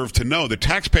deserve to know. The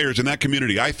taxpayers in that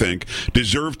community, I think,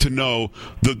 deserve to know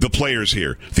the players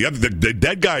here. The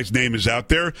dead guy's name is out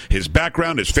there. His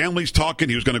background, his family's talking.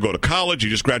 He was going to go to college. He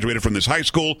just graduated from this high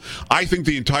school. I think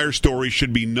the entire story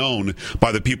should be known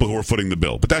by the people who are footing the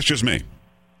bill. But that's just me.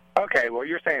 Okay, well,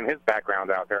 you're saying his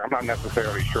background's out there. I'm not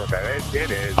necessarily sure that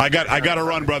it is. I got to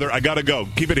run, brother. I got to go.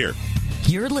 Keep it here.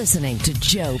 You're listening to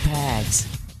Joe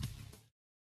Pags.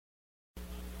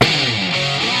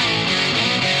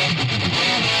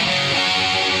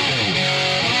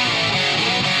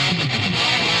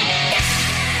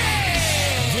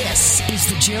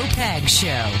 the Joe Pags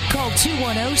Show. Call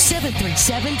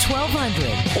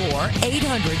 210-737-1200 or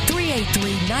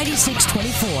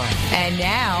 800-383-9624. And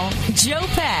now, Joe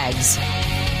Pags.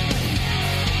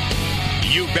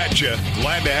 You betcha.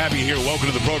 Glad to have you here. Welcome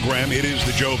to the program. It is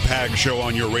the Joe Pags Show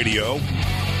on your radio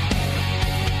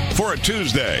for a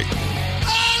Tuesday.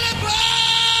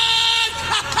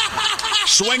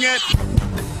 Swing it.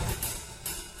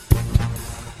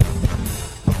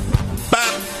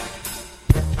 Bop.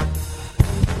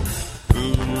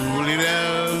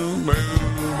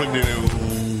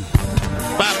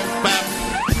 Bop, bop.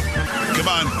 Come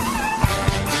on.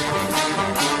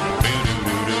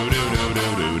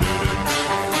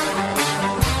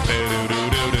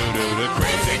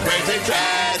 Crazy, crazy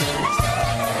train.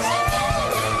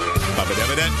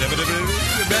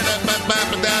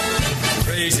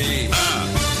 Crazy.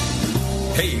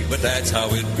 Hey, but that's how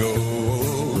it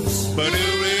goes.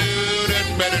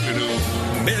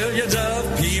 Millions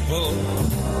of people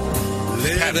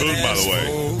living Cat Boone, by the way.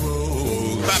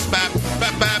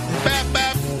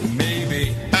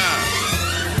 Maybe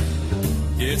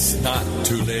it's not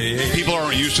too late. People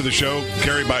aren't used to the show.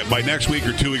 Carrie, by next week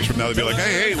or 2 weeks from now, they'll be like,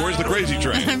 hey, where's the crazy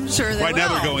train? I'm sure they Right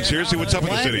now they're going, seriously, what's up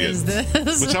with this idiot? Is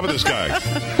this? What's up with this guy?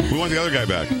 We want the other guy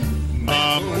back.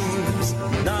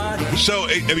 So,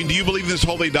 I mean, do you believe in this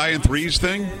whole they die in threes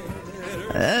thing?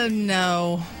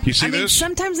 No. You see this?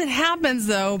 Sometimes it happens,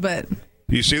 though, but...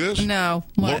 You see this? No.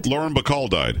 What? Lauren Bacall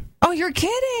died. Oh, you're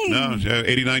kidding. No,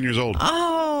 89 years old.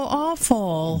 Oh,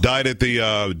 awful. Died at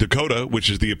the Dakota, which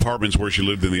is the apartments where she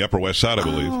lived in the Upper West Side, I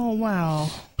believe. Oh, wow.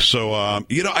 So,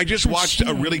 I just watched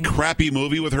a really crappy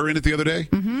movie with her in it the other day,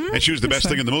 and she was the best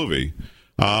thing in the movie.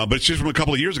 But it's just from a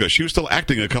couple of years ago. She was still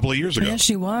acting a couple of years ago. Yeah,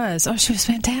 she was. Oh, she was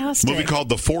fantastic. A movie called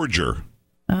The Forger.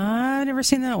 I've never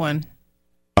seen that one.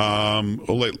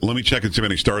 Let me check and see how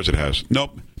many stars it has.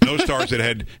 Nope, no stars.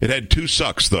 It had 2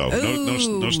 sucks though.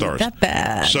 Ooh, no stars. That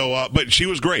bad. So, but she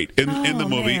was great in the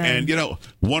movie, man. and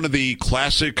one of the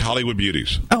classic Hollywood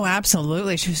beauties. Oh,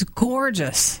 absolutely, she was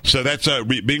gorgeous. So that's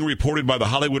being reported by the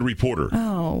Hollywood Reporter.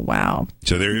 Oh, wow.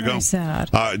 So there you go.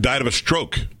 Sad. Died of a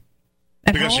stroke.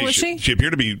 And how old was she? She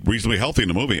appeared to be reasonably healthy in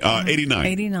the movie. 89.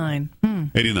 89.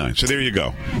 89. So there you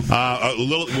go.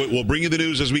 We'll bring you the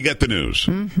news as we get the news.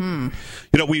 Mm-hmm.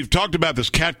 We've talked about this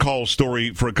catcall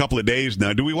story for a couple of days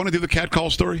now. Do we want to do the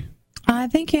catcall story? I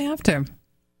think you have to.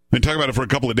 Been talking about it for a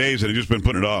couple of days and I've just been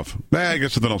putting it off. I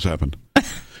guess something else happened.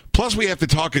 Plus, we have to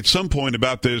talk at some point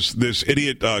about this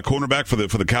idiot cornerback for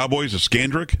the Cowboys,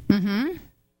 Skandrick. Mm-hmm.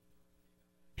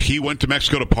 He went to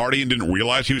Mexico to party and didn't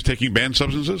realize he was taking banned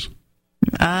substances?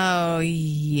 Oh,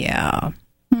 yeah.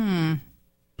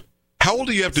 How old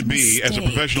do you have to be as a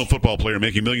professional football player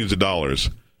making millions of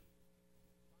dollars?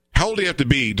 How old do you have to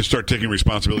be to start taking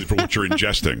responsibility for what you're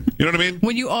ingesting? You know what I mean?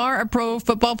 When you are a pro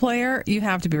football player, you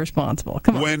have to be responsible.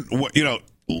 Come on.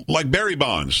 Like Barry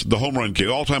Bonds, the home run king,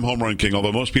 all-time home run king,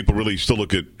 although most people really still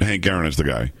look at Hank Aaron as the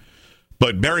guy.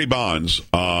 But Barry Bonds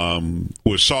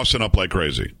was saucing up like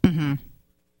crazy. Mm-hmm.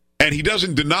 And he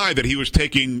doesn't deny that he was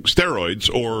taking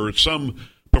steroids or some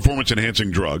performance-enhancing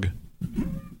drug.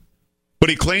 But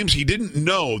he claims he didn't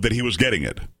know that he was getting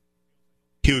it.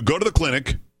 He would go to the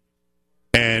clinic,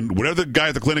 and whatever the guy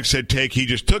at the clinic said take, he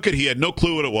just took it. He had no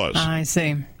clue what it was. I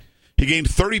see. He gained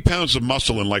 30 pounds of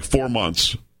muscle in like 4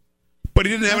 months. But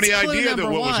he didn't have any idea that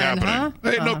what was happening. Huh?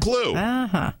 They had no clue.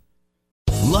 Uh-huh.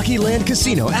 Lucky Land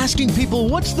Casino, asking people,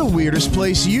 what's the weirdest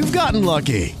place you've gotten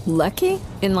lucky? Lucky?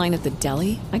 In line at the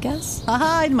deli, I guess?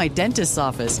 Aha, in my dentist's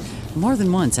office. More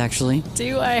than once, actually.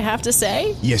 Do I have to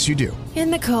say? Yes, you do. In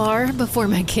the car before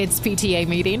my kids' PTA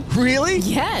meeting. Really?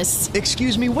 Yes.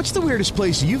 Excuse me, what's the weirdest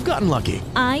place you've gotten lucky?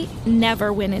 I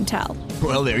never win and tell.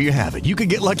 Well, there you have it. You can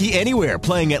get lucky anywhere,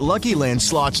 playing at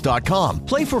LuckyLandSlots.com.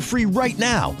 Play for free right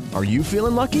now. Are you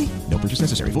feeling lucky? No purchase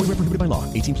necessary. Void where prohibited by law.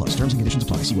 18+. Terms and conditions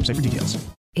apply. See website for details.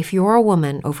 If you're a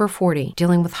woman over 40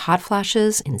 dealing with hot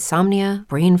flashes, insomnia,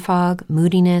 brain fog,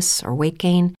 moodiness, or weight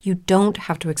gain, you don't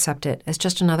have to accept it as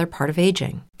just another part of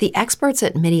aging. The experts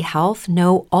at MIDI Health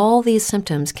know all these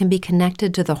symptoms can be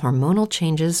connected to the hormonal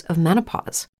changes of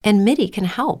menopause. And MIDI can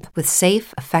help with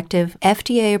safe, effective,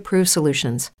 FDA-approved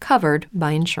solutions covered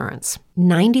by insurance.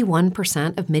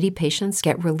 91% of MIDI patients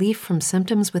get relief from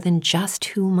symptoms within just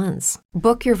 2 months.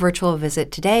 Book your virtual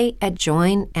visit today at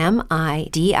joinmidi.com.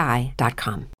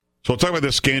 So we'll talk about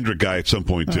this Skandrick guy at some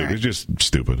point, too. Right. He's just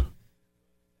stupid.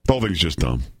 The whole thing's just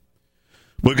dumb.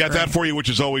 We've got that for you, which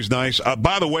is always nice.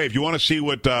 By the way, if you want to see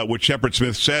what Shepard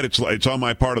Smith said, it's on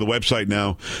my part of the website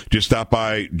now. Just stop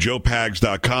by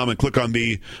joepags.com and click on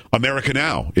the America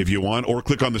Now if you want, or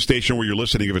click on the station where you're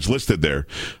listening if it's listed there.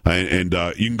 And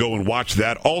you can go and watch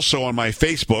that. Also on my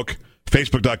Facebook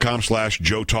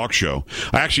Facebook.com/Joe Talk Show.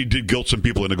 I actually did guilt some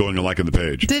people into going and liking the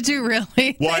page. Did you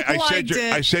really? Well,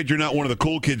 I said you're not one of the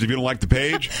cool kids if you don't like the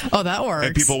page. Oh, that works.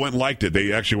 And people went and liked it.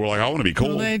 They actually were like, I want to be cool.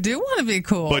 Well, they do want to be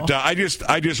cool. But I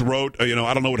just wrote, I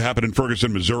don't know what happened in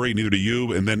Ferguson, Missouri, neither do you.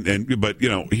 But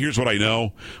here's what I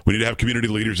know. We need to have community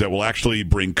leaders that will actually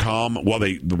bring calm while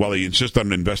they insist on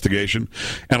an investigation.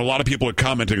 And a lot of people are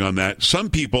commenting on that. Some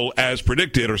people, as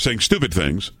predicted, are saying stupid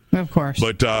things. Of course.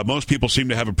 But most people seem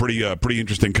to have a pretty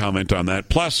interesting comment on that.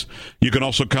 Plus, you can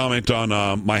also comment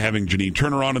on my having Janine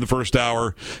Turner on in the first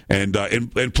hour and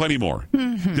plenty more.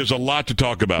 Mm-hmm. There's a lot to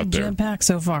talk about there. Jam-packed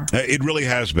so far. It really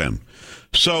has been.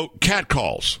 So,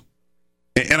 catcalls.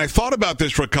 And I thought about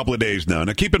this for a couple of days now.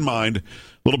 Now, keep in mind, a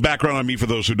little background on me for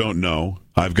those who don't know.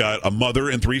 I've got a mother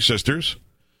and 3 sisters.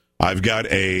 I've got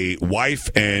a wife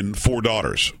and 4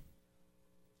 daughters.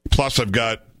 Plus, I've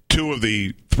got 2 of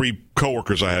the 3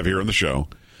 coworkers I have here on the show.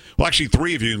 Well, actually,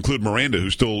 3 if you include Miranda,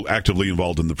 who's still actively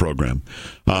involved in the program.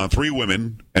 3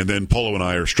 women, and then Polo and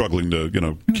I are struggling to,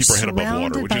 keep our head above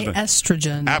water. Which is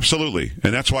estrogen. Absolutely.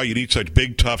 And that's why you need such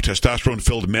big, tough,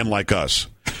 testosterone-filled men like us.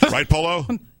 Right, Polo?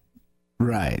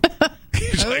 Right.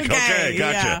 He's like, okay,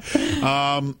 gotcha.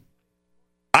 Yeah.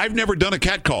 I've never done a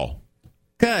catcall.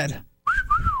 Good.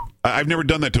 I've never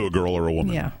done that to a girl or a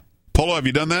woman. Yeah. Polo, have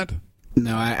you done that?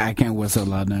 No, I can't whistle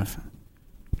loud enough.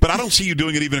 But I don't see you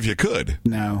doing it even if you could.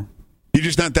 No. You're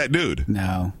just not that dude.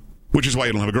 No. Which is why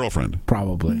you don't have a girlfriend.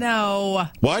 Probably. No.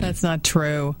 What? That's not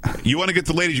true. You want to get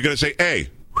the ladies, you got to say, hey,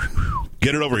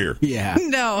 get it over here. Yeah.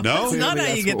 No. That's not how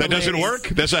you get the ladies. That doesn't work?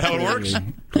 That's not how it works?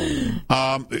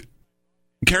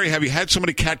 Carrie, have you had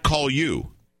somebody catcall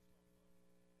you?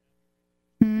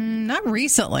 Not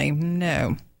recently,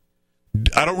 no.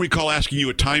 I don't recall asking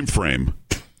you a time frame.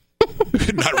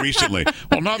 Not recently.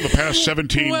 Well, not in the past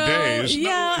 17 days.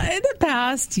 Yeah, in the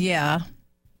past, yeah.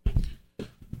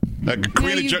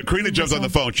 Karina jumped on the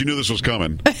phone. She knew this was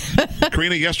coming.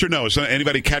 Karina, yes or no? Has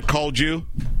anybody catcalled you?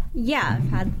 Yeah, I've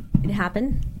had it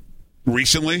happen.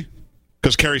 Recently?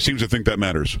 Because Carrie seems to think that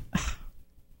matters.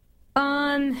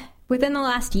 Within the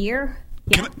last year.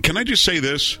 Yeah. Can I just say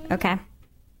this? Okay.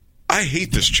 I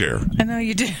hate this chair. I know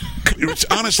you do.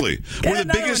 Honestly, we're the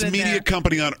biggest media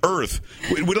company on earth.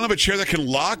 We don't have a chair that can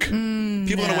lock.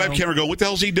 People on a webcam are going, what the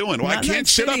hell is he doing? Well, I can't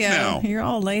sit up now. You're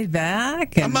all laid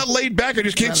back. I'm not laid back. I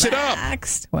just can't sit up.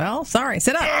 Well, sorry.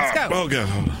 Sit up. Let's go. Oh,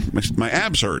 God. My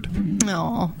abs hurt.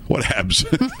 No. What abs?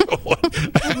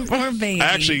 Poor baby.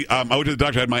 Actually, I went to the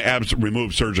doctor. I had my abs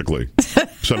removed surgically.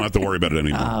 So I don't have to worry about it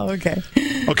anymore. Oh, okay.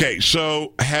 Okay,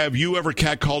 so have you ever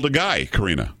catcalled a guy,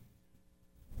 Karina?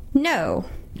 No.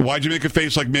 Why'd you make a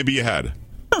face like maybe you had?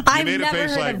 I've never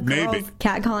heard of girls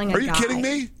catcalling a guy. Are you kidding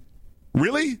me?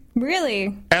 Really?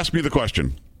 Really? Ask me the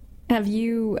question. Have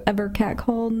you ever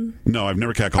catcalled? No, I've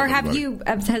never catcalled anybody. Or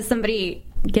has somebody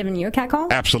given you a catcall?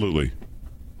 Absolutely.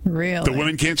 Really? The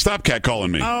women can't stop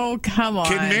catcalling me. Oh, come on.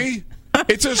 Kidding me?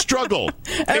 It's a struggle.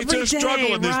 It's a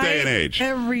struggle in this day and age.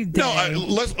 Every day. No,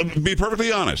 let's be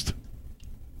perfectly honest.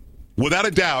 Without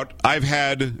a doubt, I've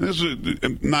had, this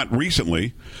is not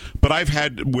recently, but I've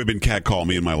had women catcall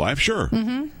me in my life, sure.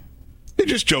 Mm-hmm. They're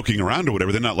just joking around or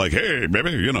whatever. They're not like, hey, baby,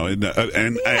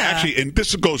 actually, and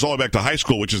this goes all the way back to high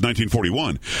school, which is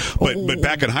 1941. But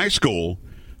back in high school,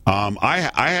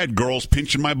 I had girls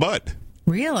pinching my butt.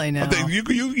 Really? No.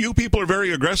 You people are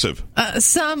very aggressive.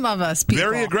 Some of us people.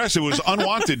 Very aggressive. It was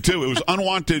unwanted, too. It was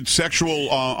unwanted sexual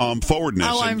forwardness.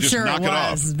 Oh, I'm just sure knock it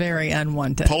was. Very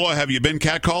unwanted. Polo, have you been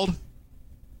catcalled?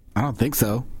 I don't think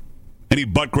so. Any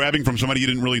butt grabbing from somebody you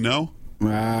didn't really know?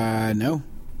 No.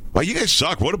 Well, you guys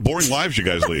suck. What a boring lives you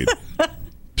guys lead.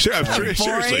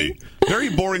 Seriously. Very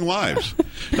boring lives.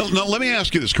 Now, let me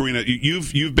ask you this, Karina.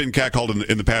 You've been catcalled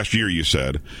in the past year, you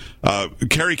said.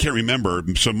 Carrie can't remember,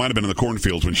 so it might have been in the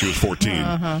cornfields when she was 14.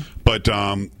 Uh-huh. But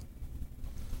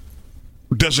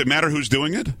does it matter who's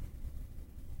doing it?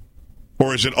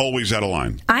 Or is it always out of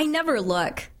line? I never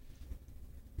look.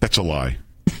 That's a lie.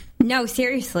 No,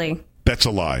 seriously. That's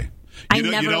a lie. I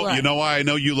never look. You know why I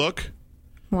know you look?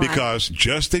 Why? Because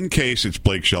just in case it's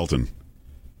Blake Shelton.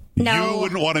 No. You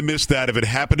wouldn't want to miss that if it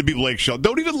happened to be Blake Shelton.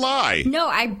 Don't even lie. No,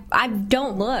 I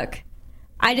don't look.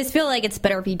 I just feel like it's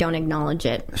better if you don't acknowledge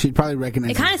it. She'd probably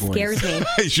recognize it. It kind of scares me.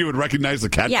 She would recognize the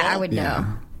catcall? Yeah, I would know.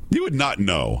 You would not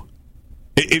know.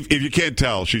 If you can't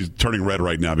tell, she's turning red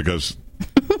right now because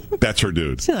that's her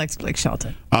dude. She likes Blake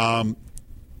Shelton.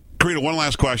 Karina, one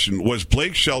last question. Was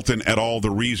Blake Shelton at all the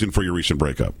reason for your recent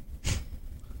breakup?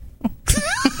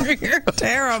 You're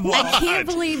terrible. I can't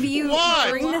believe you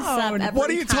bring this up every What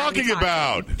are you talking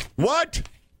about? What?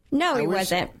 No, he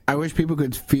wasn't. I wish people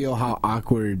could feel how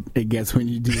awkward it gets when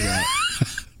you do that.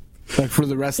 Like for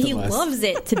the rest He of us. loves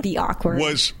it to be awkward.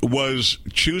 Was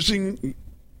choosing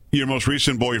your most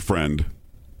recent boyfriend,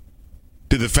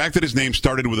 did the fact that his name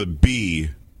started with a B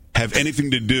have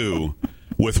anything to do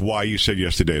with why you said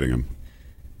yes to dating him?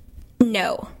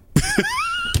 No.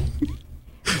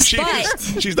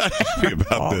 She's not happy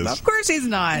about this. Of course he's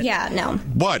not. Yeah, no.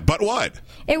 What? But what?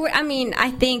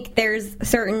 I think there's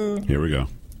certain Here we go.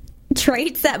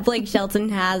 traits that Blake Shelton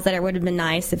has that it would have been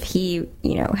nice if he,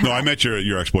 No, I met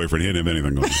your ex-boyfriend. He didn't have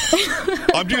anything going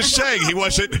on. I'm just saying he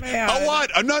wasn't. Oh,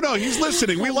 what? No, he's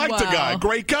listening. We liked the guy.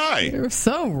 Great guy. You're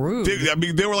so rude.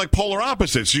 They were like polar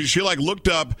opposites. She like looked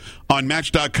up on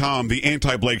Match.com the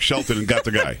anti-Blake Shelton and got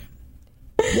the guy.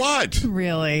 What?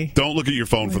 Really? Don't look at your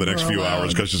phone for the next few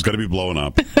hours because it's going to be blowing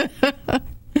up.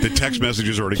 The text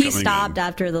messages are already he coming stopped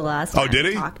after the last time did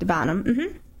he? we talked about him.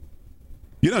 Mm-hmm.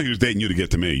 You know he was dating you to get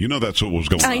to me. You know that's what was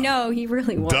going on. I know, he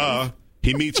really was. Duh.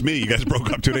 He meets me. You guys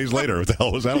broke up 2 days later. What the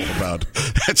hell was that all about?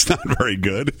 That's not very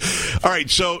good. All right,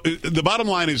 so the bottom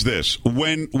line is this.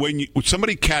 When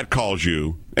somebody catcalls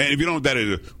you, and if you don't know what that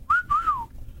is,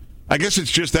 I guess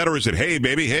it's just that, or is it, hey,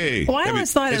 baby, hey? Well, I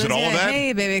always thought it was, all that?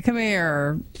 Hey, baby, come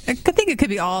here. I think it could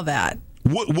be all that.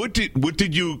 What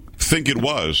did you think it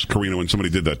was, Karina, when somebody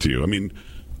did that to you? I mean,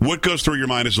 what goes through your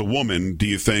mind as a woman? Do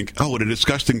you think, oh, what a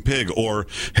disgusting pig, or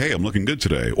hey, I'm looking good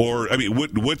today, or I mean,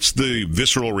 what's the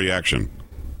visceral reaction?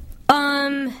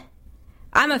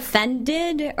 I'm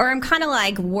offended, or I'm kind of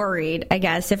like worried. I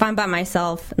guess if I'm by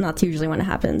myself, and that's usually when it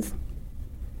happens.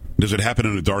 Does it happen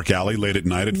in a dark alley late at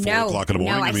night at 4 o'clock in the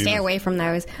morning? No, I stay away from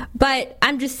those. But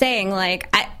I'm just saying,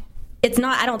 like, I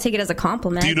don't take it as a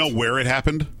compliment. Do you know where it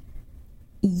happened?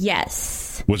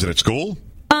 Yes. Was it at school?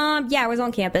 Yeah, I was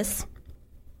on campus.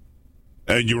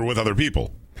 And you were with other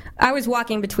people? I was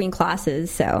walking between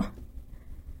classes, so.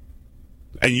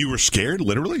 And you were scared,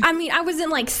 literally? I mean, I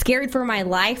wasn't, like, scared for my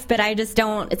life, but I just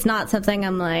don't, it's not something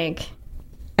I'm, like,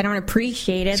 I don't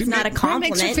appreciate it. It's not a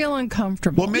compliment. It makes you feel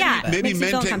uncomfortable. Well, maybe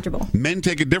men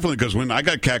take it differently, because when I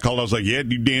got catcalled, I was like, yeah,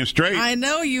 you damn straight. I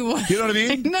know you would. You know what I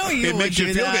mean? I know you It would makes you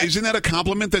do feel that. good. Isn't that a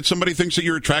compliment that somebody thinks that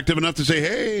you're attractive enough to say,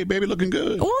 hey, baby, looking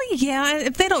good? Well, yeah,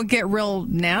 if they don't get real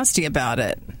nasty about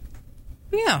it.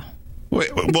 Yeah. Wait,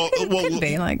 well, Could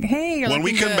be like, hey, you're when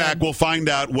we looking come good. back, we'll find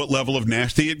out what level of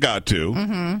nasty it got to.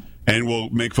 Mm-hmm. And we'll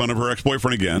make fun of her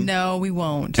ex-boyfriend again. No, we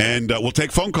won't. And we'll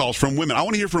take phone calls from women. I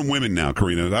want to hear from women now,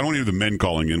 Karina. I don't want to hear the men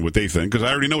calling in what they think, because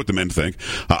I already know what the men think.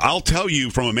 I'll tell you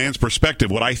from a man's perspective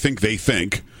what I think they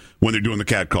think when they're doing the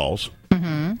cat calls.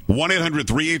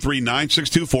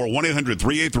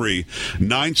 1-800-383-9624.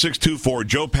 1-800-383-9624.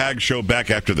 Joe Pag Show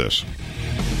back after this.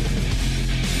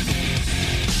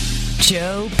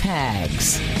 Joe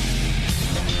Pags.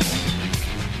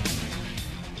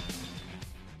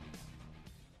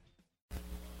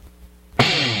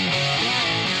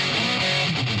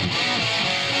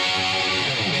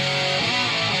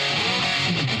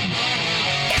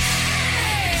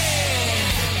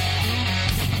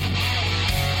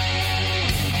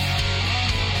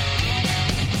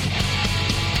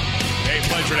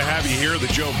 Pleasure to have you here. The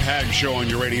Joe Pag Show on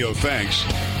your radio. Thanks.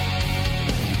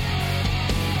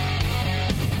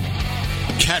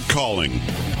 Catcalling.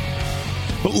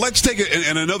 Well, let's take it,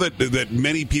 and I know that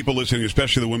many people listening,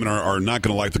 especially the women, are not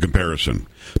going to like the comparison.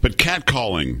 But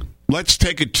catcalling, let's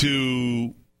take it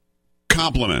to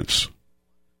compliments.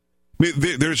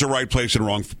 There's a right place and a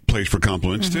wrong place for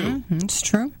compliments, too. It's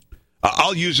true.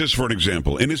 I'll use this for an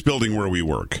example. In this building where we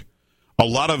work, a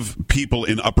lot of people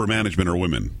in upper management are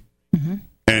women.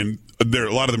 And a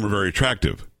lot of them are very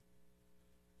attractive.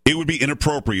 It would be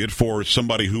inappropriate for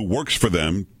somebody who works for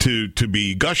them to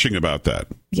be gushing about that.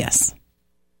 Yes.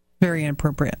 Very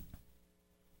inappropriate.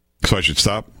 So I should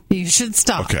stop? You should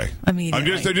stop. Okay.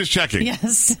 Immediately. I'm just checking.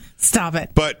 Yes. Stop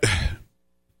it. But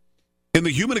in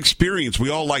the human experience, we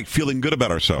all like feeling good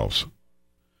about ourselves.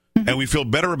 And we feel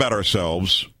better about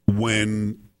ourselves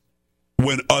when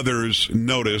others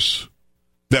notice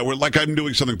that we're like, I'm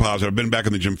doing something positive. I've been back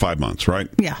in the gym 5 months, right?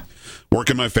 Yeah.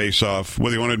 Working my face off.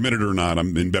 Whether you want to admit it or not,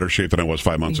 I'm in better shape than I was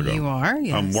 5 months ago. You are,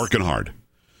 yes. I'm working hard.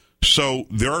 So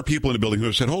there are people in the building who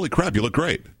have said, holy crap, you look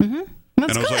great.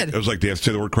 That's I was like, do you have to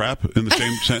say the word crap in the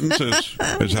same sentence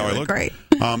as how I look? Great.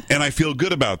 And I feel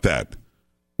good about that.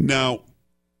 Now,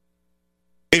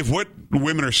 if what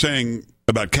women are saying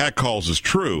about catcalls is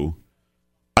true,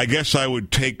 I guess I would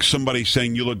take somebody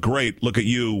saying, you look great, look at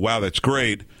you, wow, that's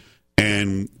great,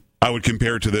 and I would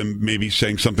compare it to them maybe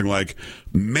saying something like,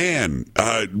 man,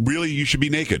 really, you should be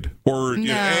naked. Or,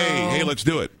 No. hey, let's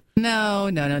do it. No.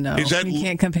 Is that, you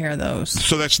can't compare those.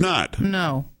 So that's not.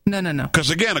 No.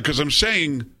 Because I'm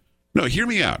saying, no, hear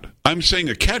me out. I'm saying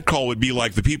a catcall would be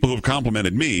like the people who have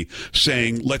complimented me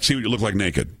saying, let's see what you look like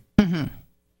naked. Mm-hmm.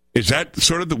 Is that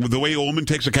sort of the way a woman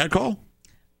takes a catcall?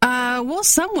 Well,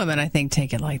 some women, I think,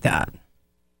 take it like that.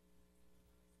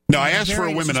 No, I asked for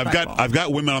a women. I've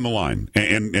got women on the line,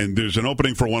 and there's an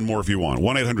opening for one more if you want.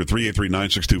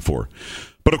 1-800-383-9624.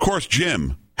 But, of course,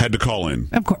 Jim had to call in.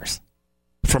 Of course.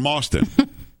 From Austin.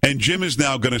 And Jim is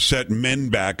now going to set men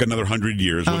back another 100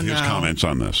 years with his comments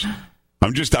on this.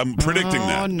 I'm predicting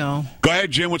that. Oh, no. Go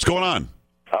ahead, Jim. What's going on?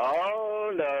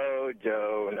 Oh, no,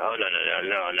 Joe.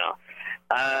 No.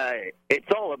 It's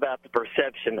all about the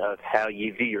perception of how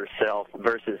you view yourself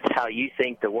versus how you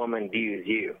think the woman views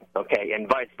you, okay, and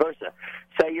vice versa.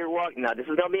 Say you're walking. Now, this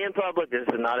is going to be in public. This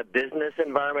is not a business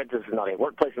environment. This is not a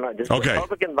workplace environment. This is a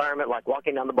public environment, like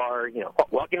walking down the bar,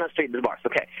 walking on the street to the bars.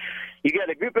 Okay. You got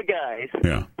a group of guys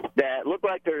that look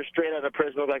like they're straight out of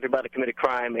prison, look like they're about to commit a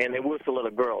crime, and they whistle at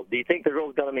a girl. Do you think the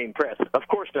girl's going to be impressed? Of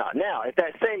course not. Now, if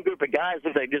that same group of guys,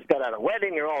 if they just got out of a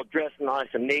wedding, they're all dressed nice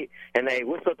and neat, and they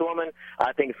whistle at the woman,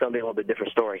 I think it's going to be a little bit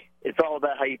different story. It's all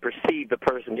about how you perceive the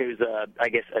person who's,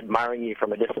 admiring you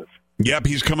from a distance. Yep,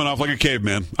 he's coming off like a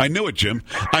caveman. I knew it, Jim.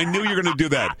 I knew you were going to do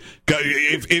that.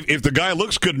 If the guy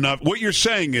looks good enough, what you're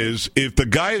saying is if the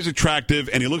guy is attractive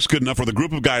and he looks good enough, or the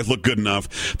group of guys look good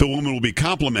enough, the woman will be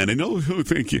complimented. Oh,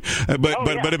 thank you. But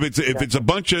if it's a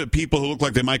bunch of people who look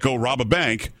like they might go rob a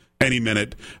bank any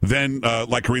minute, then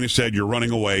like Karina said, you're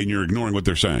running away and you're ignoring what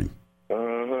they're saying.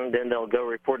 Mm-hmm. Then they'll go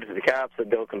report it to the cops.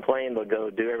 They'll complain. They'll go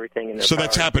do everything in their So power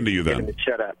that's happened to you then? Get them to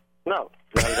shut up. No,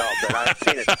 not at all. But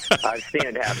I've seen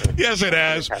it happen. Yes, it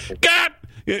has. God!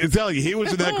 I tell you, he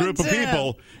was in that group of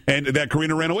people, and that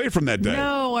Karina ran away from that day.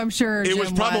 No, I'm sure it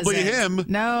was probably him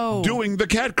doing the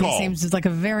catcall. He seems just like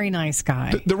a very nice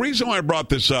guy. The reason why I brought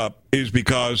this up is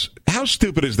because how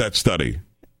stupid is that study?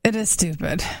 It is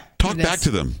stupid. Talk back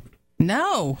to them.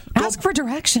 No. Ask for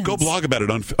directions. Go blog about it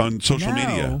on social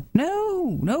media.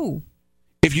 No.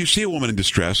 If you see a woman in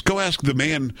distress, go ask the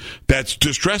man that's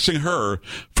distressing her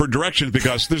for directions,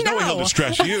 because there's no way he'll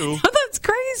distress you. That's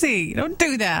crazy. Don't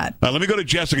do that. Let me go to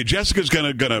Jessica. Jessica's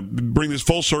gonna bring this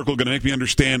full circle, gonna make me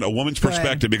understand a woman's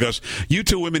perspective, because you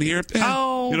two women here, you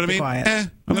know what I mean?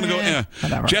 I'm gonna go,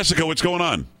 whatever. Jessica, what's going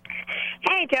on?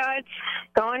 Hey, Joe. It's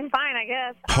going fine, I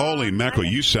guess. Holy mackerel,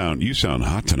 you sound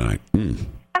hot tonight. Mm.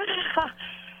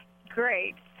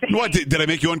 Great. What, did I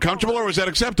make you uncomfortable, or was that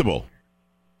acceptable?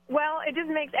 Well, it just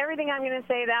makes everything I'm going to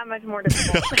say that much more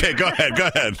difficult. Okay, go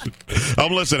ahead.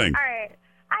 I'm listening. All right.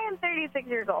 I am 36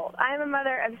 years old. I am a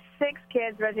mother of 6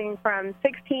 kids ranging from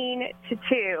 16 to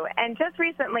 2. And just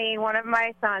recently, one of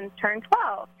my sons turned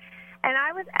 12. And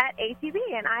I was at ATV,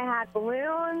 and I had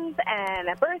balloons and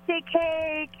a birthday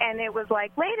cake, and it was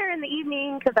like later in the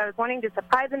evening because I was wanting to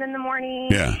surprise him in the morning.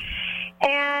 Yeah.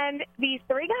 And these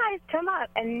 3 guys come up,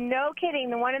 and no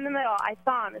kidding, the one in the middle, I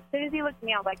saw him. As soon as he looked at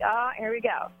me, I was like, oh, here we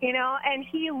go. And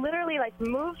he literally,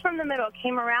 moved from the middle,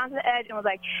 came around to the edge, and was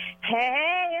like,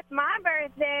 hey, it's my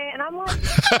birthday. And I'm like,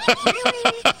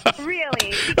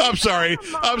 really? I'm sorry.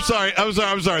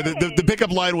 The pickup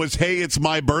line was, hey, it's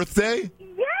my birthday?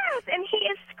 Yes, and he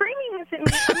is screaming this at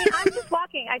me. I mean, I'm just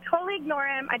walking. I totally ignore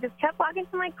him. I just kept walking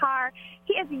to my car.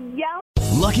 He is yelling.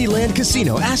 Lucky Land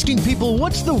Casino, asking people,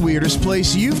 what's the weirdest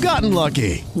place you've gotten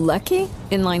lucky? Lucky?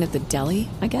 In line at the deli,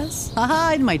 I guess?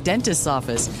 Aha, in my dentist's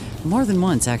office. More than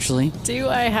once, actually. Do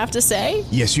I have to say?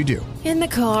 Yes, you do. In the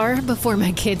car before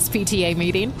my kids' PTA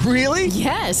meeting. Really?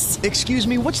 Yes. Excuse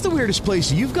me, what's the weirdest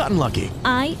place you've gotten lucky?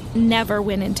 I never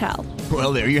win and tell.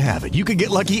 Well, there you have it. You can get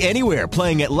lucky anywhere,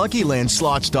 playing at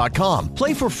LuckyLandSlots.com.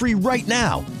 Play for free right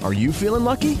now. Are you feeling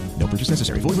lucky? No purchase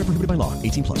necessary. Void where prohibited by law.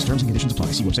 18+. Terms and conditions apply.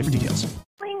 See website for details.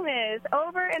 This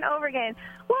over and over again.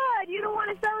 What? You don't want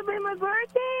to celebrate my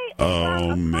birthday?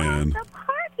 Oh, man. The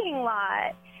parking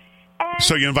lot. And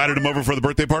so you invited him over for the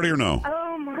birthday party or no?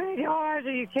 Oh, my gosh.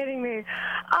 Are you kidding me?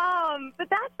 But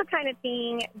that's the kind of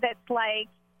thing that's,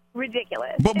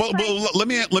 ridiculous. But let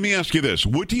me ask you this.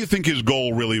 What do you think his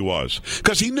goal really was?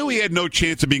 Because he knew he had no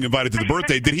chance of being invited to the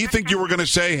birthday. Did he think you were going to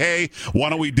say, hey, why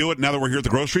don't we do it now that we're here at the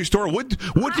grocery store? What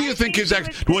do you think his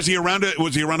was he around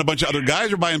a bunch of other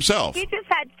guys or by himself? He just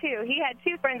had 2. He had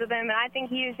 2 friends with him, and I think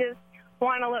he was just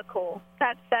wanting to look cool.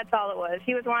 That's all it was.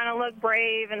 He was wanting to look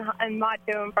brave and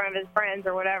macho in front of his friends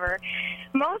or whatever.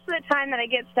 Most of the time that I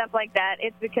get stuff like that,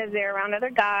 it's because they're around other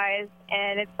guys,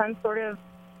 and it's some sort of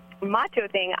macho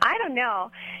thing. I don't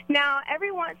know. Now,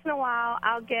 every once in a while,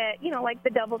 I'll get, the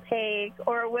double take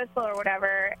or a whistle or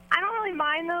whatever. I don't really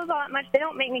mind those all that much. They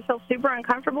don't make me feel super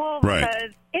uncomfortable because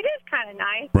it is kind of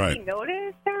nice to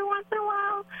notice every once in a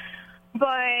while.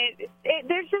 But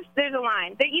there's a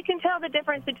line. You can tell the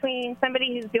difference between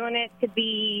somebody who's doing it to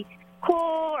be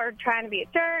cool or trying to be a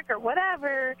jerk or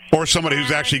whatever. Or somebody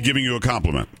who's actually giving you a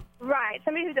compliment. Right,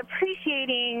 somebody who's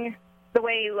appreciating the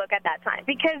way you look at that time.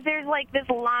 Because there's like this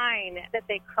line that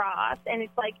they cross, and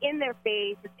it's like in their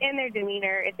face, it's in their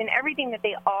demeanor, it's in everything that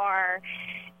they are,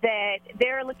 that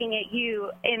they're looking at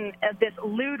you in this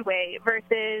lewd way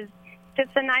versus just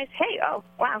a nice, hey, oh,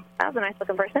 wow, that was a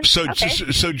nice-looking person. So,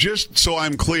 okay. just so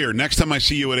I'm clear, next time I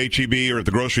see you at H-E-B or at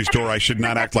the grocery store, I should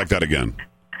not act like that again.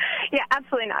 Yeah,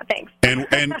 absolutely not. Thanks.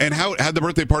 And how'd the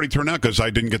birthday party turn out? Because I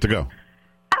didn't get to go.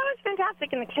 Oh, it was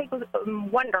fantastic, and the cake was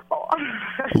wonderful.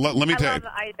 Let me tell you. I love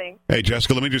the icing. Hey,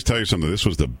 Jessica, let me just tell you something. This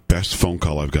was the best phone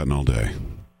call I've gotten all day.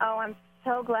 Oh, I'm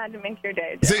so glad to make your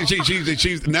day,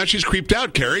 Joe. Now she's creeped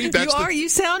out, Carrie. You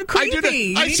sound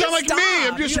creepy. I sound like me.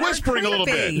 I'm just whispering a little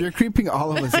bit. You're creeping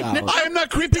all of us out. I am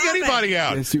not creeping anybody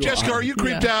out. Yes, Jessica, are you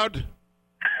creeped out?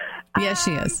 Yes,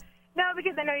 she is. No,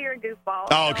 because I know you're a goofball.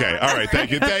 Oh, okay. All right. Thank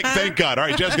you. Thank God. All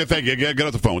right, Jessica, thank you. Get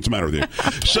off the phone. What's the matter with you?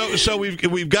 So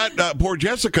we've got poor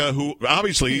Jessica, who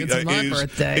obviously is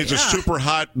a super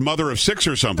hot mother of 6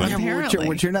 or something. Yeah,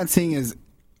 what you're not seeing is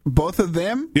both of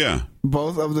them,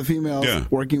 both of the females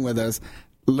working with us,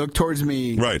 look towards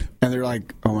me, right, and they're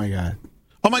like, "Oh my God,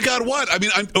 oh my God, what?" I mean,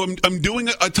 I'm doing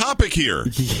a topic here.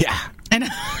 Yeah, and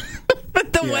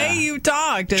but the way you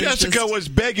talked, Jessica was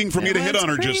begging for me to hit on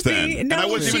her just then, no, and I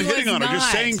wasn't even hitting on her,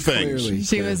 just saying things. Clearly.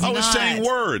 She was. I was saying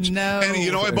words. No, and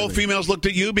you know, both females looked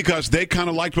at you because they kind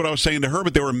of liked what I was saying to her,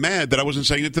 but they were mad that I wasn't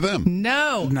saying it to them.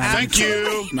 No, thank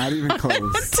you. Not even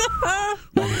close.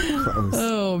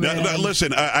 Oh man! Now,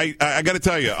 listen, I got to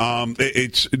tell you,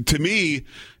 it's to me,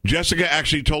 Jessica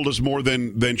actually told us more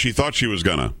than she thought she was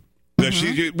gonna.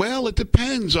 Well, it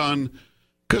depends on.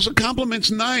 Because a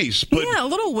compliment's nice. But, a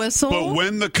little whistle. But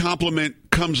when the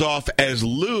compliment comes off as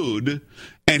lewd,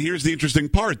 and here's the interesting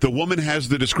part, the woman has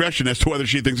the discretion as to whether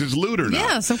she thinks it's lewd or not.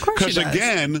 Yes, of course she does. Because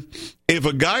again, if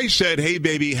a guy said, hey,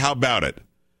 baby, how about it,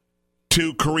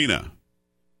 to Karina,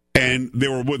 and they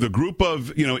were with a group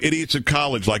of idiots at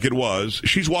college like it was,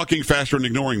 she's walking faster and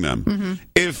ignoring them. Mm-hmm.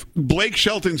 If Blake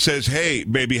Shelton says, hey,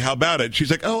 baby, how about it? She's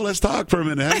like, oh, let's talk for a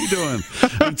minute. How you doing?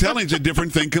 I'm telling you, it's a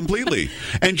different thing completely.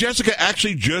 And Jessica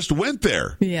actually just went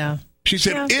there. Yeah. She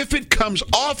said, if it comes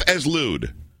off as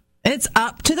lewd. It's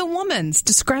up to the woman's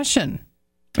discretion.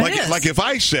 Like if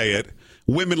I say it,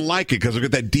 women like it because they've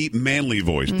got that deep, manly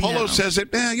voice. Polo says it,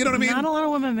 you know what I mean? Not a lot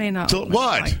of women may not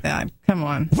what? Like that. Come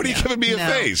on. What are you giving me a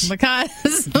face? Because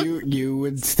you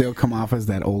would still come off as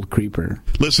that old creeper.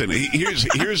 Listen, here's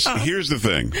the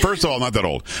thing. First of all, I'm not that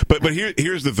old. But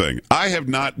here's the thing. I have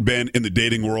not been in the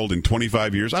dating world in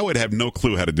 25 years. I would have no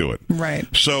clue how to do it. Right.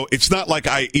 So it's not like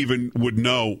I even would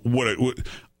know what it would.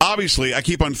 Obviously, I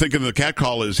keep on thinking the cat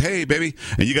call is, hey, baby.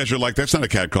 And you guys are like, that's not a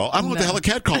cat call. I don't know what the hell a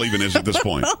cat call even is at this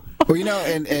point. Well,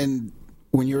 and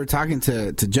when you were talking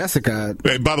to Jessica.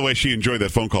 Hey, by the way, she enjoyed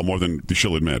that phone call more than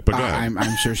she'll admit. But go ahead.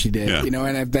 I'm sure she did. Yeah.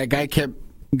 And if that guy kept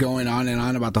going on and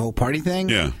on about the whole party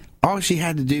thing, all she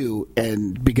had to do,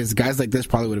 and because guys like this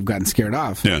probably would have gotten scared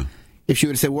off. Yeah. If she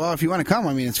would have said, well, if you want to come,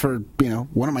 I mean, it's for,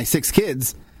 one of my 6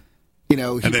 kids. And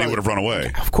then he would have run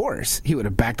away. Of course. He would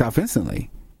have backed off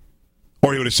instantly.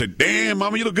 Or he would have said, damn,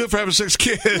 Mama, you look good for having 6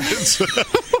 kids.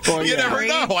 You never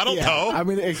know. I don't know. I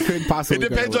mean, it could possibly It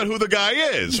depends on who the guy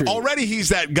is. True. Already he's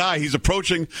that guy. He's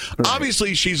approaching. Right.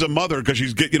 Obviously, she's a mother because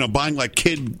she's buying like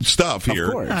kid stuff here.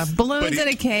 Of course. Balloons and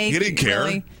a cake. He didn't care.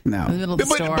 Really. No. In the middle of the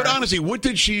store. But honestly, what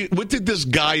did this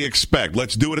guy expect?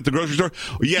 Let's do it at the grocery store?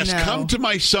 Yes, come to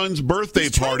my son's birthday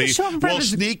party. We'll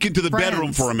sneak into the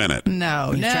bedroom for a minute.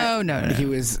 No. He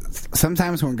was,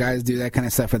 sometimes when guys do that kind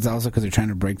of stuff, it's also because they're trying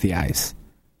to break the ice.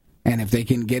 And if they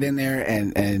can get in there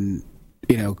and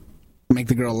make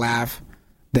the girl laugh,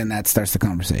 then that starts the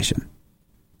conversation.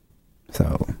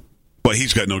 So, but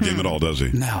he's got no game at all, does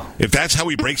he? No. If that's how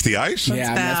he breaks the ice,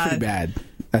 that's pretty bad.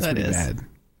 That's pretty bad.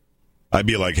 I'd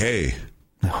be like, hey,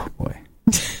 oh boy,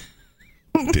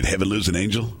 did heaven lose an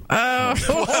angel? Oh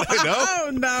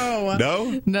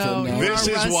no. This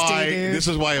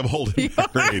is why I'm holding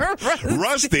married.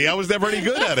 Rusty. I was never any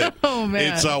good at it. Oh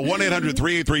man. It's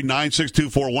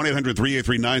 1-800-383-9624.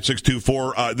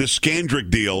 1-800-383-9624. This Scandrick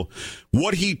deal.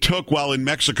 What he took while in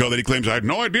Mexico that he claims I had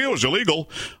no idea was illegal.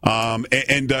 And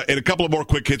a couple of more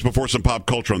quick hits before some pop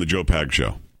culture on the Joe Pag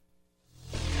Show.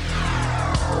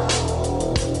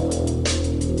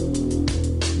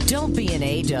 Don't be an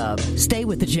A-dub. Stay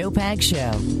with the Joe Pag Show.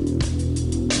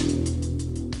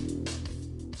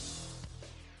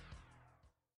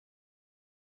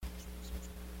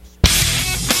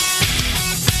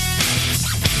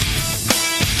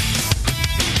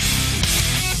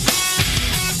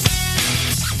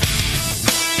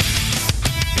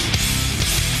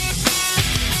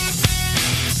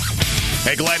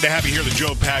 Hey, glad to have you here, the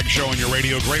Joe Pag Show on your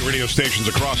radio. Great radio stations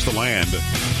across the land.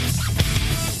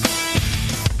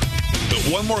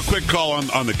 one more quick call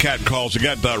on the cat calls. We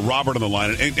got Robert on the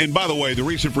line. And by the way, the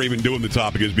reason for even doing the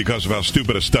topic is because of how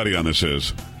stupid a study on this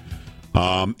is.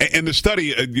 And the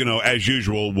study, as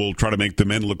usual, will try to make the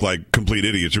men look like complete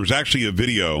idiots. There was actually a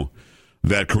video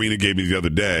that Karina gave me the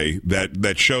other day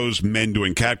that shows men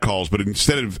doing catcalls, but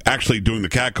instead of actually doing the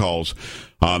catcalls,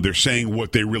 they're saying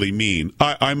what they really mean.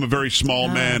 I'm a very small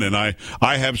man, and I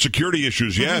have security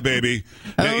issues. Yeah, baby.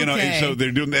 Okay. And so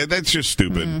they're doing that. That's just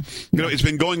stupid. It's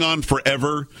been going on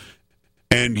forever.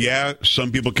 And yeah,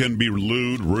 some people can be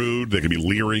rude. They can be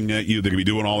leering at you. They can be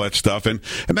doing all that stuff. And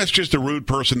that's just a rude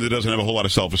person that doesn't have a whole lot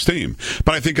of self-esteem.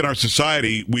 But I think in our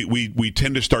society, we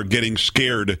tend to start getting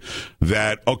scared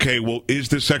that, okay, well, is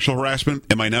this sexual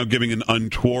harassment? Am I now giving an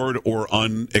untoward or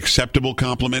unacceptable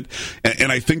compliment?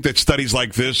 And I think that studies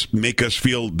like this make us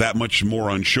feel that much more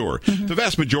unsure. Mm-hmm. The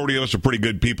vast majority of us are pretty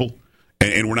good people.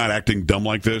 And we're not acting dumb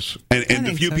like this. And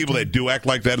the few people that do act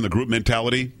like that in the group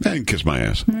mentality, they can kiss my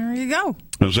ass. There you go. You know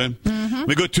what I'm saying? Mm-hmm.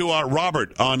 We go to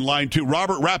Robert on line 2.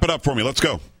 Robert, wrap it up for me. Let's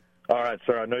go. All right,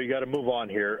 sir. I know you got to move on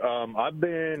here. I've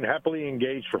been happily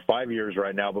engaged for 5 years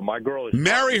right now, but my girl is...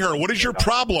 Marry her. What is your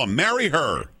problem? Marry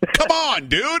her. Come on,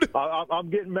 dude. I'm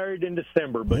getting married in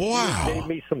December, but she gave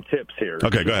me some tips here.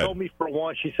 Okay, go ahead. She told me, for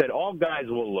one, she said, all guys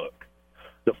will look.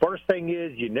 The first thing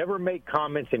is you never make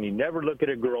comments and you never look at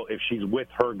a girl if she's with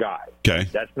her guy. Okay.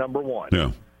 That's number one.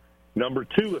 Yeah. Number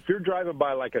two, if you're driving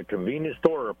by like a convenience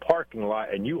store or a parking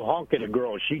lot and you honk at a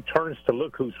girl and she turns to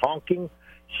look who's honking,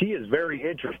 she is very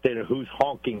interested in who's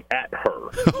honking at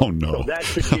her. Oh, no. So that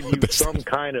should give you some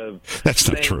kind of that's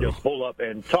not thing true. to pull up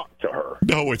and talk to her.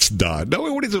 No, it's not.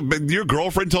 No, what is it? Your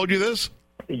girlfriend told you this?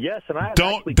 Yes, and I have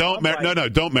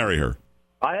don't marry her.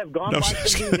 I have gone by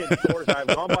convenience stores, I've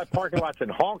gone by parking lots and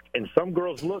honked, and some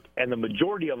girls look, and the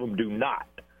majority of them do not.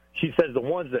 She says the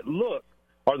ones that look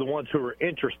are the ones who are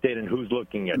interested in who's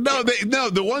looking at them.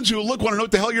 The ones who look want to know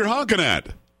what the hell you're honking at.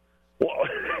 Well,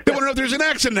 they want to know if there's an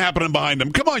accident happening behind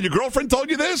them. Come on, your girlfriend told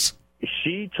you this?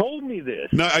 She told me this.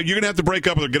 No, you're going to have to break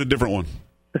up or get a different one.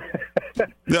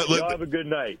 Y'all have a good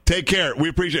night. Take care. We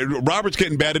appreciate it. Robert's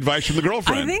getting bad advice from the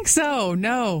girlfriend. I think so.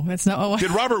 No, that's not. Oh,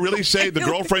 did Robert really say the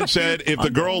girlfriend said if the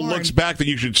girl looks back that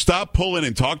you should stop pulling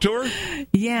and talk to her?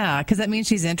 Yeah, because that means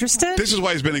she's interested. This is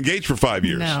why he's been engaged for 5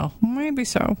 years. No, maybe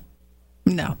so.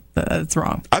 No, that's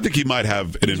wrong. I think he might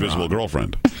have an invisible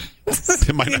girlfriend.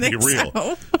 It might not be real. So?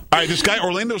 All right, this guy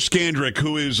Orlando Scandrick,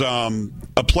 who is a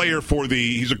player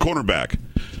he's a cornerback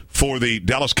for the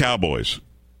Dallas Cowboys,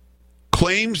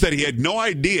 claims that he had no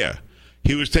idea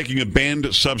he was taking a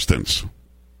banned substance.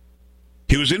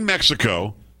 He was in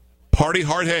Mexico, party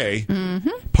hard hay,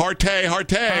 partay,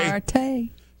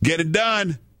 get it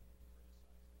done.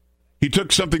 He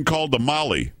took something called the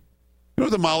Molly. You know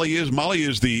what the Molly is? Molly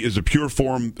is a pure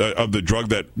form of the drug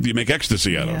that you make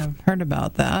ecstasy out of. I've heard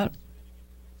about that.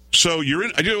 So you're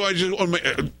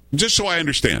in. Just so I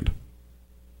understand,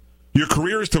 your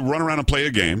career is to run around and play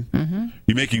a game. Mm-hmm.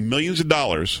 You're making millions of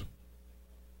dollars.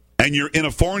 And you're in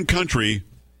a foreign country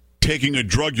taking a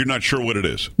drug you're not sure what it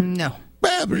is. No.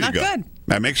 Well, there not you go. Good.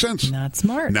 That makes sense. Not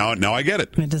smart. Now I get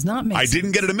it. It does not make sense. I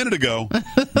didn't get it a minute ago.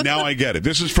 Now I get it.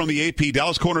 This is from the AP.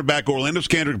 Dallas cornerback Orlando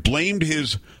Scandrick blamed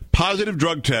his positive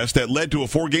drug test that led to a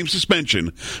 4-game suspension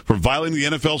for violating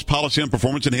the NFL's policy on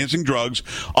performance-enhancing drugs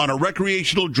on a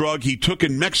recreational drug he took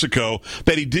in Mexico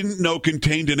that he didn't know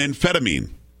contained an amphetamine.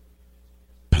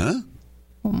 Huh?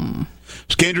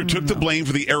 Scandrick took the blame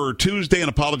for the error Tuesday and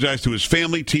apologized to his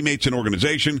family, teammates, and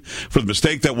organization for the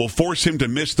mistake that will force him to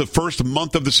miss the first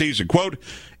month of the season. Quote,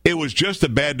 it was just a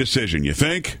bad decision, you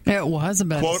think? It was a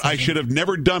bad decision. Quote, I should have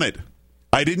never done it.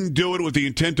 I didn't do it with the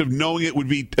intent of knowing it would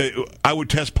be, I would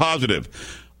test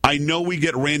positive. I know we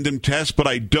get random tests, but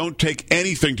I don't take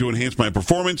anything to enhance my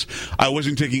performance. I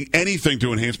wasn't taking anything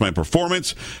to enhance my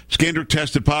performance. Scandrick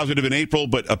tested positive in April,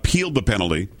 but appealed the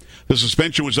penalty. The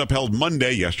suspension was upheld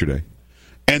yesterday.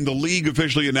 And the league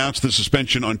officially announced the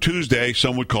suspension on Tuesday.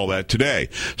 Some would call that today.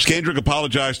 Scandrick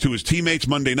apologized to his teammates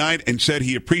Monday night and said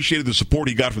he appreciated the support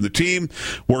he got from the team.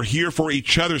 We're here for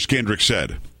each other, Scandrick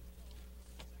said.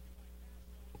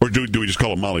 Or do we just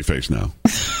call him Molly Face now?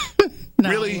 No,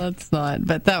 really? Let's not.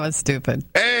 But that was stupid.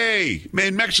 Hey,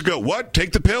 in Mexico, what?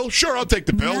 Take the pill? Sure, I'll take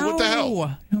the pill. No, what the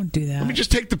hell? Don't do that. Let me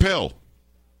just take the pill.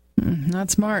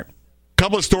 Not smart.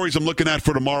 Couple of stories I'm looking at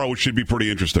for tomorrow, which should be pretty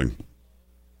interesting.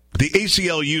 The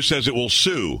ACLU says it will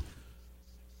sue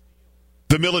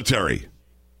the military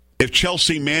if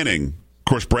Chelsea Manning, of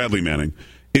course Bradley Manning,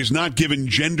 is not given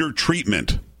gender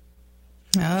treatment.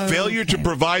 Failure to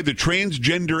provide the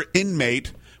transgender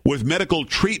inmate with medical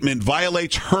treatment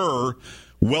violates her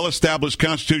well-established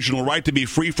constitutional right to be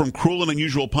free from cruel and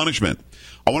unusual punishment.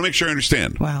 I want to make sure I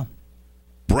understand. Wow.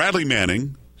 Bradley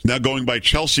Manning, now going by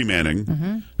Chelsea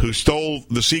Manning, who stole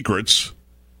the secrets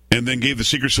and then gave the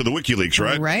secrets to the WikiLeaks,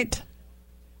 right? Right.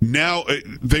 Now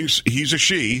thinks he's a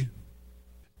she.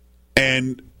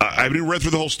 And I haven't even read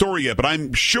through the whole story yet, but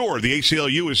I'm sure the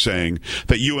ACLU is saying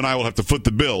that you and I will have to foot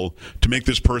the bill to make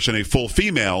this person a full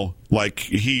female like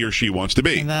he or she wants to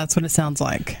be. And that's what it sounds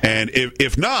like. And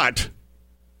if not,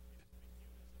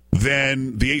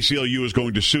 then the ACLU is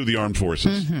going to sue the armed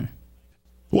forces.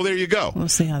 Well, there you go. We'll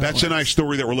see how That's works. a nice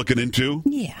story that we're looking into.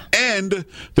 Yeah. And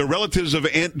the relatives of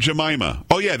Aunt Jemima.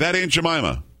 Oh, yeah, that Aunt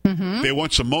Jemima. They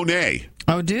want some Monet.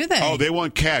 Oh, do they? Oh, they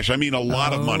want cash. I mean, a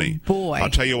lot of money. Boy. I'll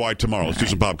tell you why tomorrow. Let's do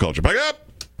some pop culture. Back up.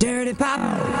 Dirty Pop.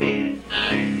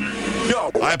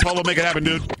 Hi, Apollo. Make it happen,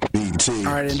 dude.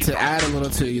 All right, and to add a little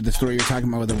to the story you're talking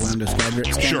about with the Orlando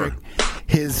Skandrick. Sure.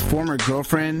 His former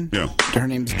girlfriend, her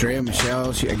name's Drea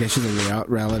Michelle. I guess she's a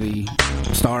reality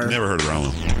star. Never heard of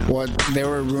her. Well, there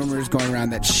were rumors going around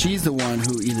that she's the one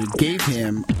who either gave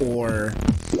him or,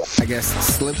 I guess,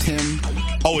 slipped him.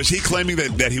 Oh, is he claiming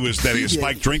that he was a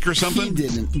spiked drink or something? He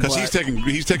didn't, because he's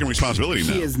taking responsibility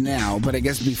now. He is now, but I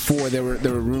guess before there were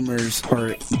rumors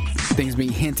or things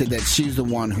being hinted that she's the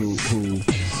one who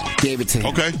gave it to him.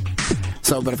 Okay.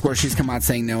 So, but of course she's come out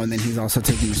saying no, and then he's also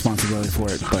taking responsibility for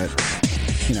it. But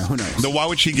who knows? No, why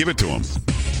would she give it to him?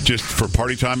 Just for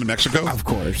party time in Mexico? Of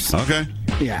course. Okay.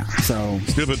 Yeah. So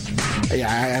stupid. Yeah,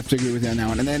 I have to agree with you on that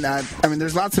one. And then,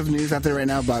 there's lots of news out there right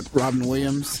now about Robin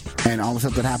Williams and all the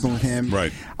stuff that happened with him.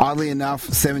 Right. Oddly enough,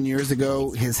 7 years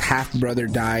ago, his half brother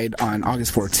died on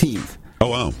August 14th. Oh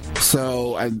wow!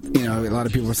 So a lot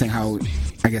of people were saying how,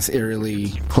 I guess, eerily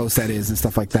close that is and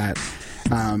stuff like that.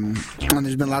 And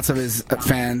there's been lots of his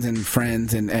fans and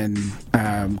friends and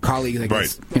colleagues, I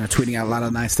guess, tweeting out a lot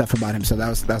of nice stuff about him. So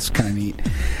that's kind of neat.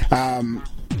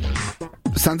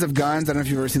 Sons of Guns. I don't know if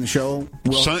you've ever seen the show.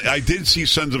 I did see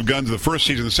Sons of Guns the first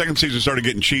season. The second season started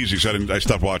getting cheesy, so I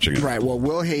stopped watching it. Right. Well,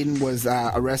 Will Hayden was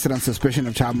arrested on suspicion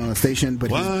of child molestation,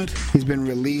 but he's been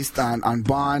released on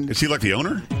bond. Is he like the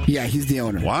owner? Yeah, he's the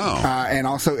owner. Wow. And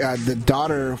also, the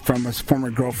daughter from his former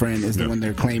girlfriend is the one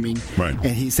they're claiming. Right.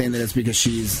 And he's saying that it's because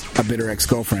she's a bitter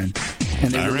ex-girlfriend.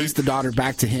 And they released the daughter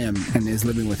back to him and is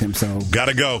living with him. So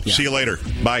gotta go. Yeah. See you later.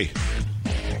 Bye.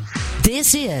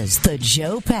 This is the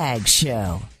Joe Pags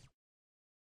Show.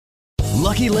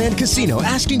 Lucky Land Casino,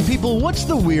 asking people, what's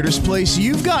the weirdest place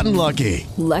you've gotten lucky?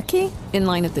 Lucky? In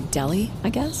line at the deli, I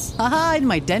guess? Aha, in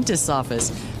my dentist's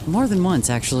office. More than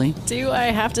once, actually. Do I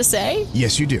have to say?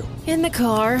 Yes, you do. In the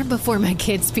car before my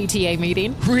kids' PTA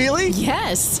meeting. Really?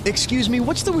 Yes. Excuse me,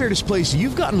 what's the weirdest place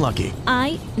you've gotten lucky?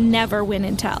 I never win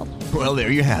and tell. Well, there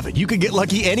you have it. You can get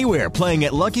lucky anywhere, playing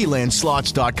at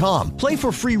LuckyLandSlots.com. Play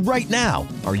for free right now.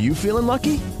 Are you feeling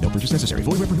lucky? No purchase necessary.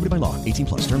 Void where prohibited by law.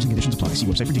 18+. Terms and conditions apply. See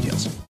website for details.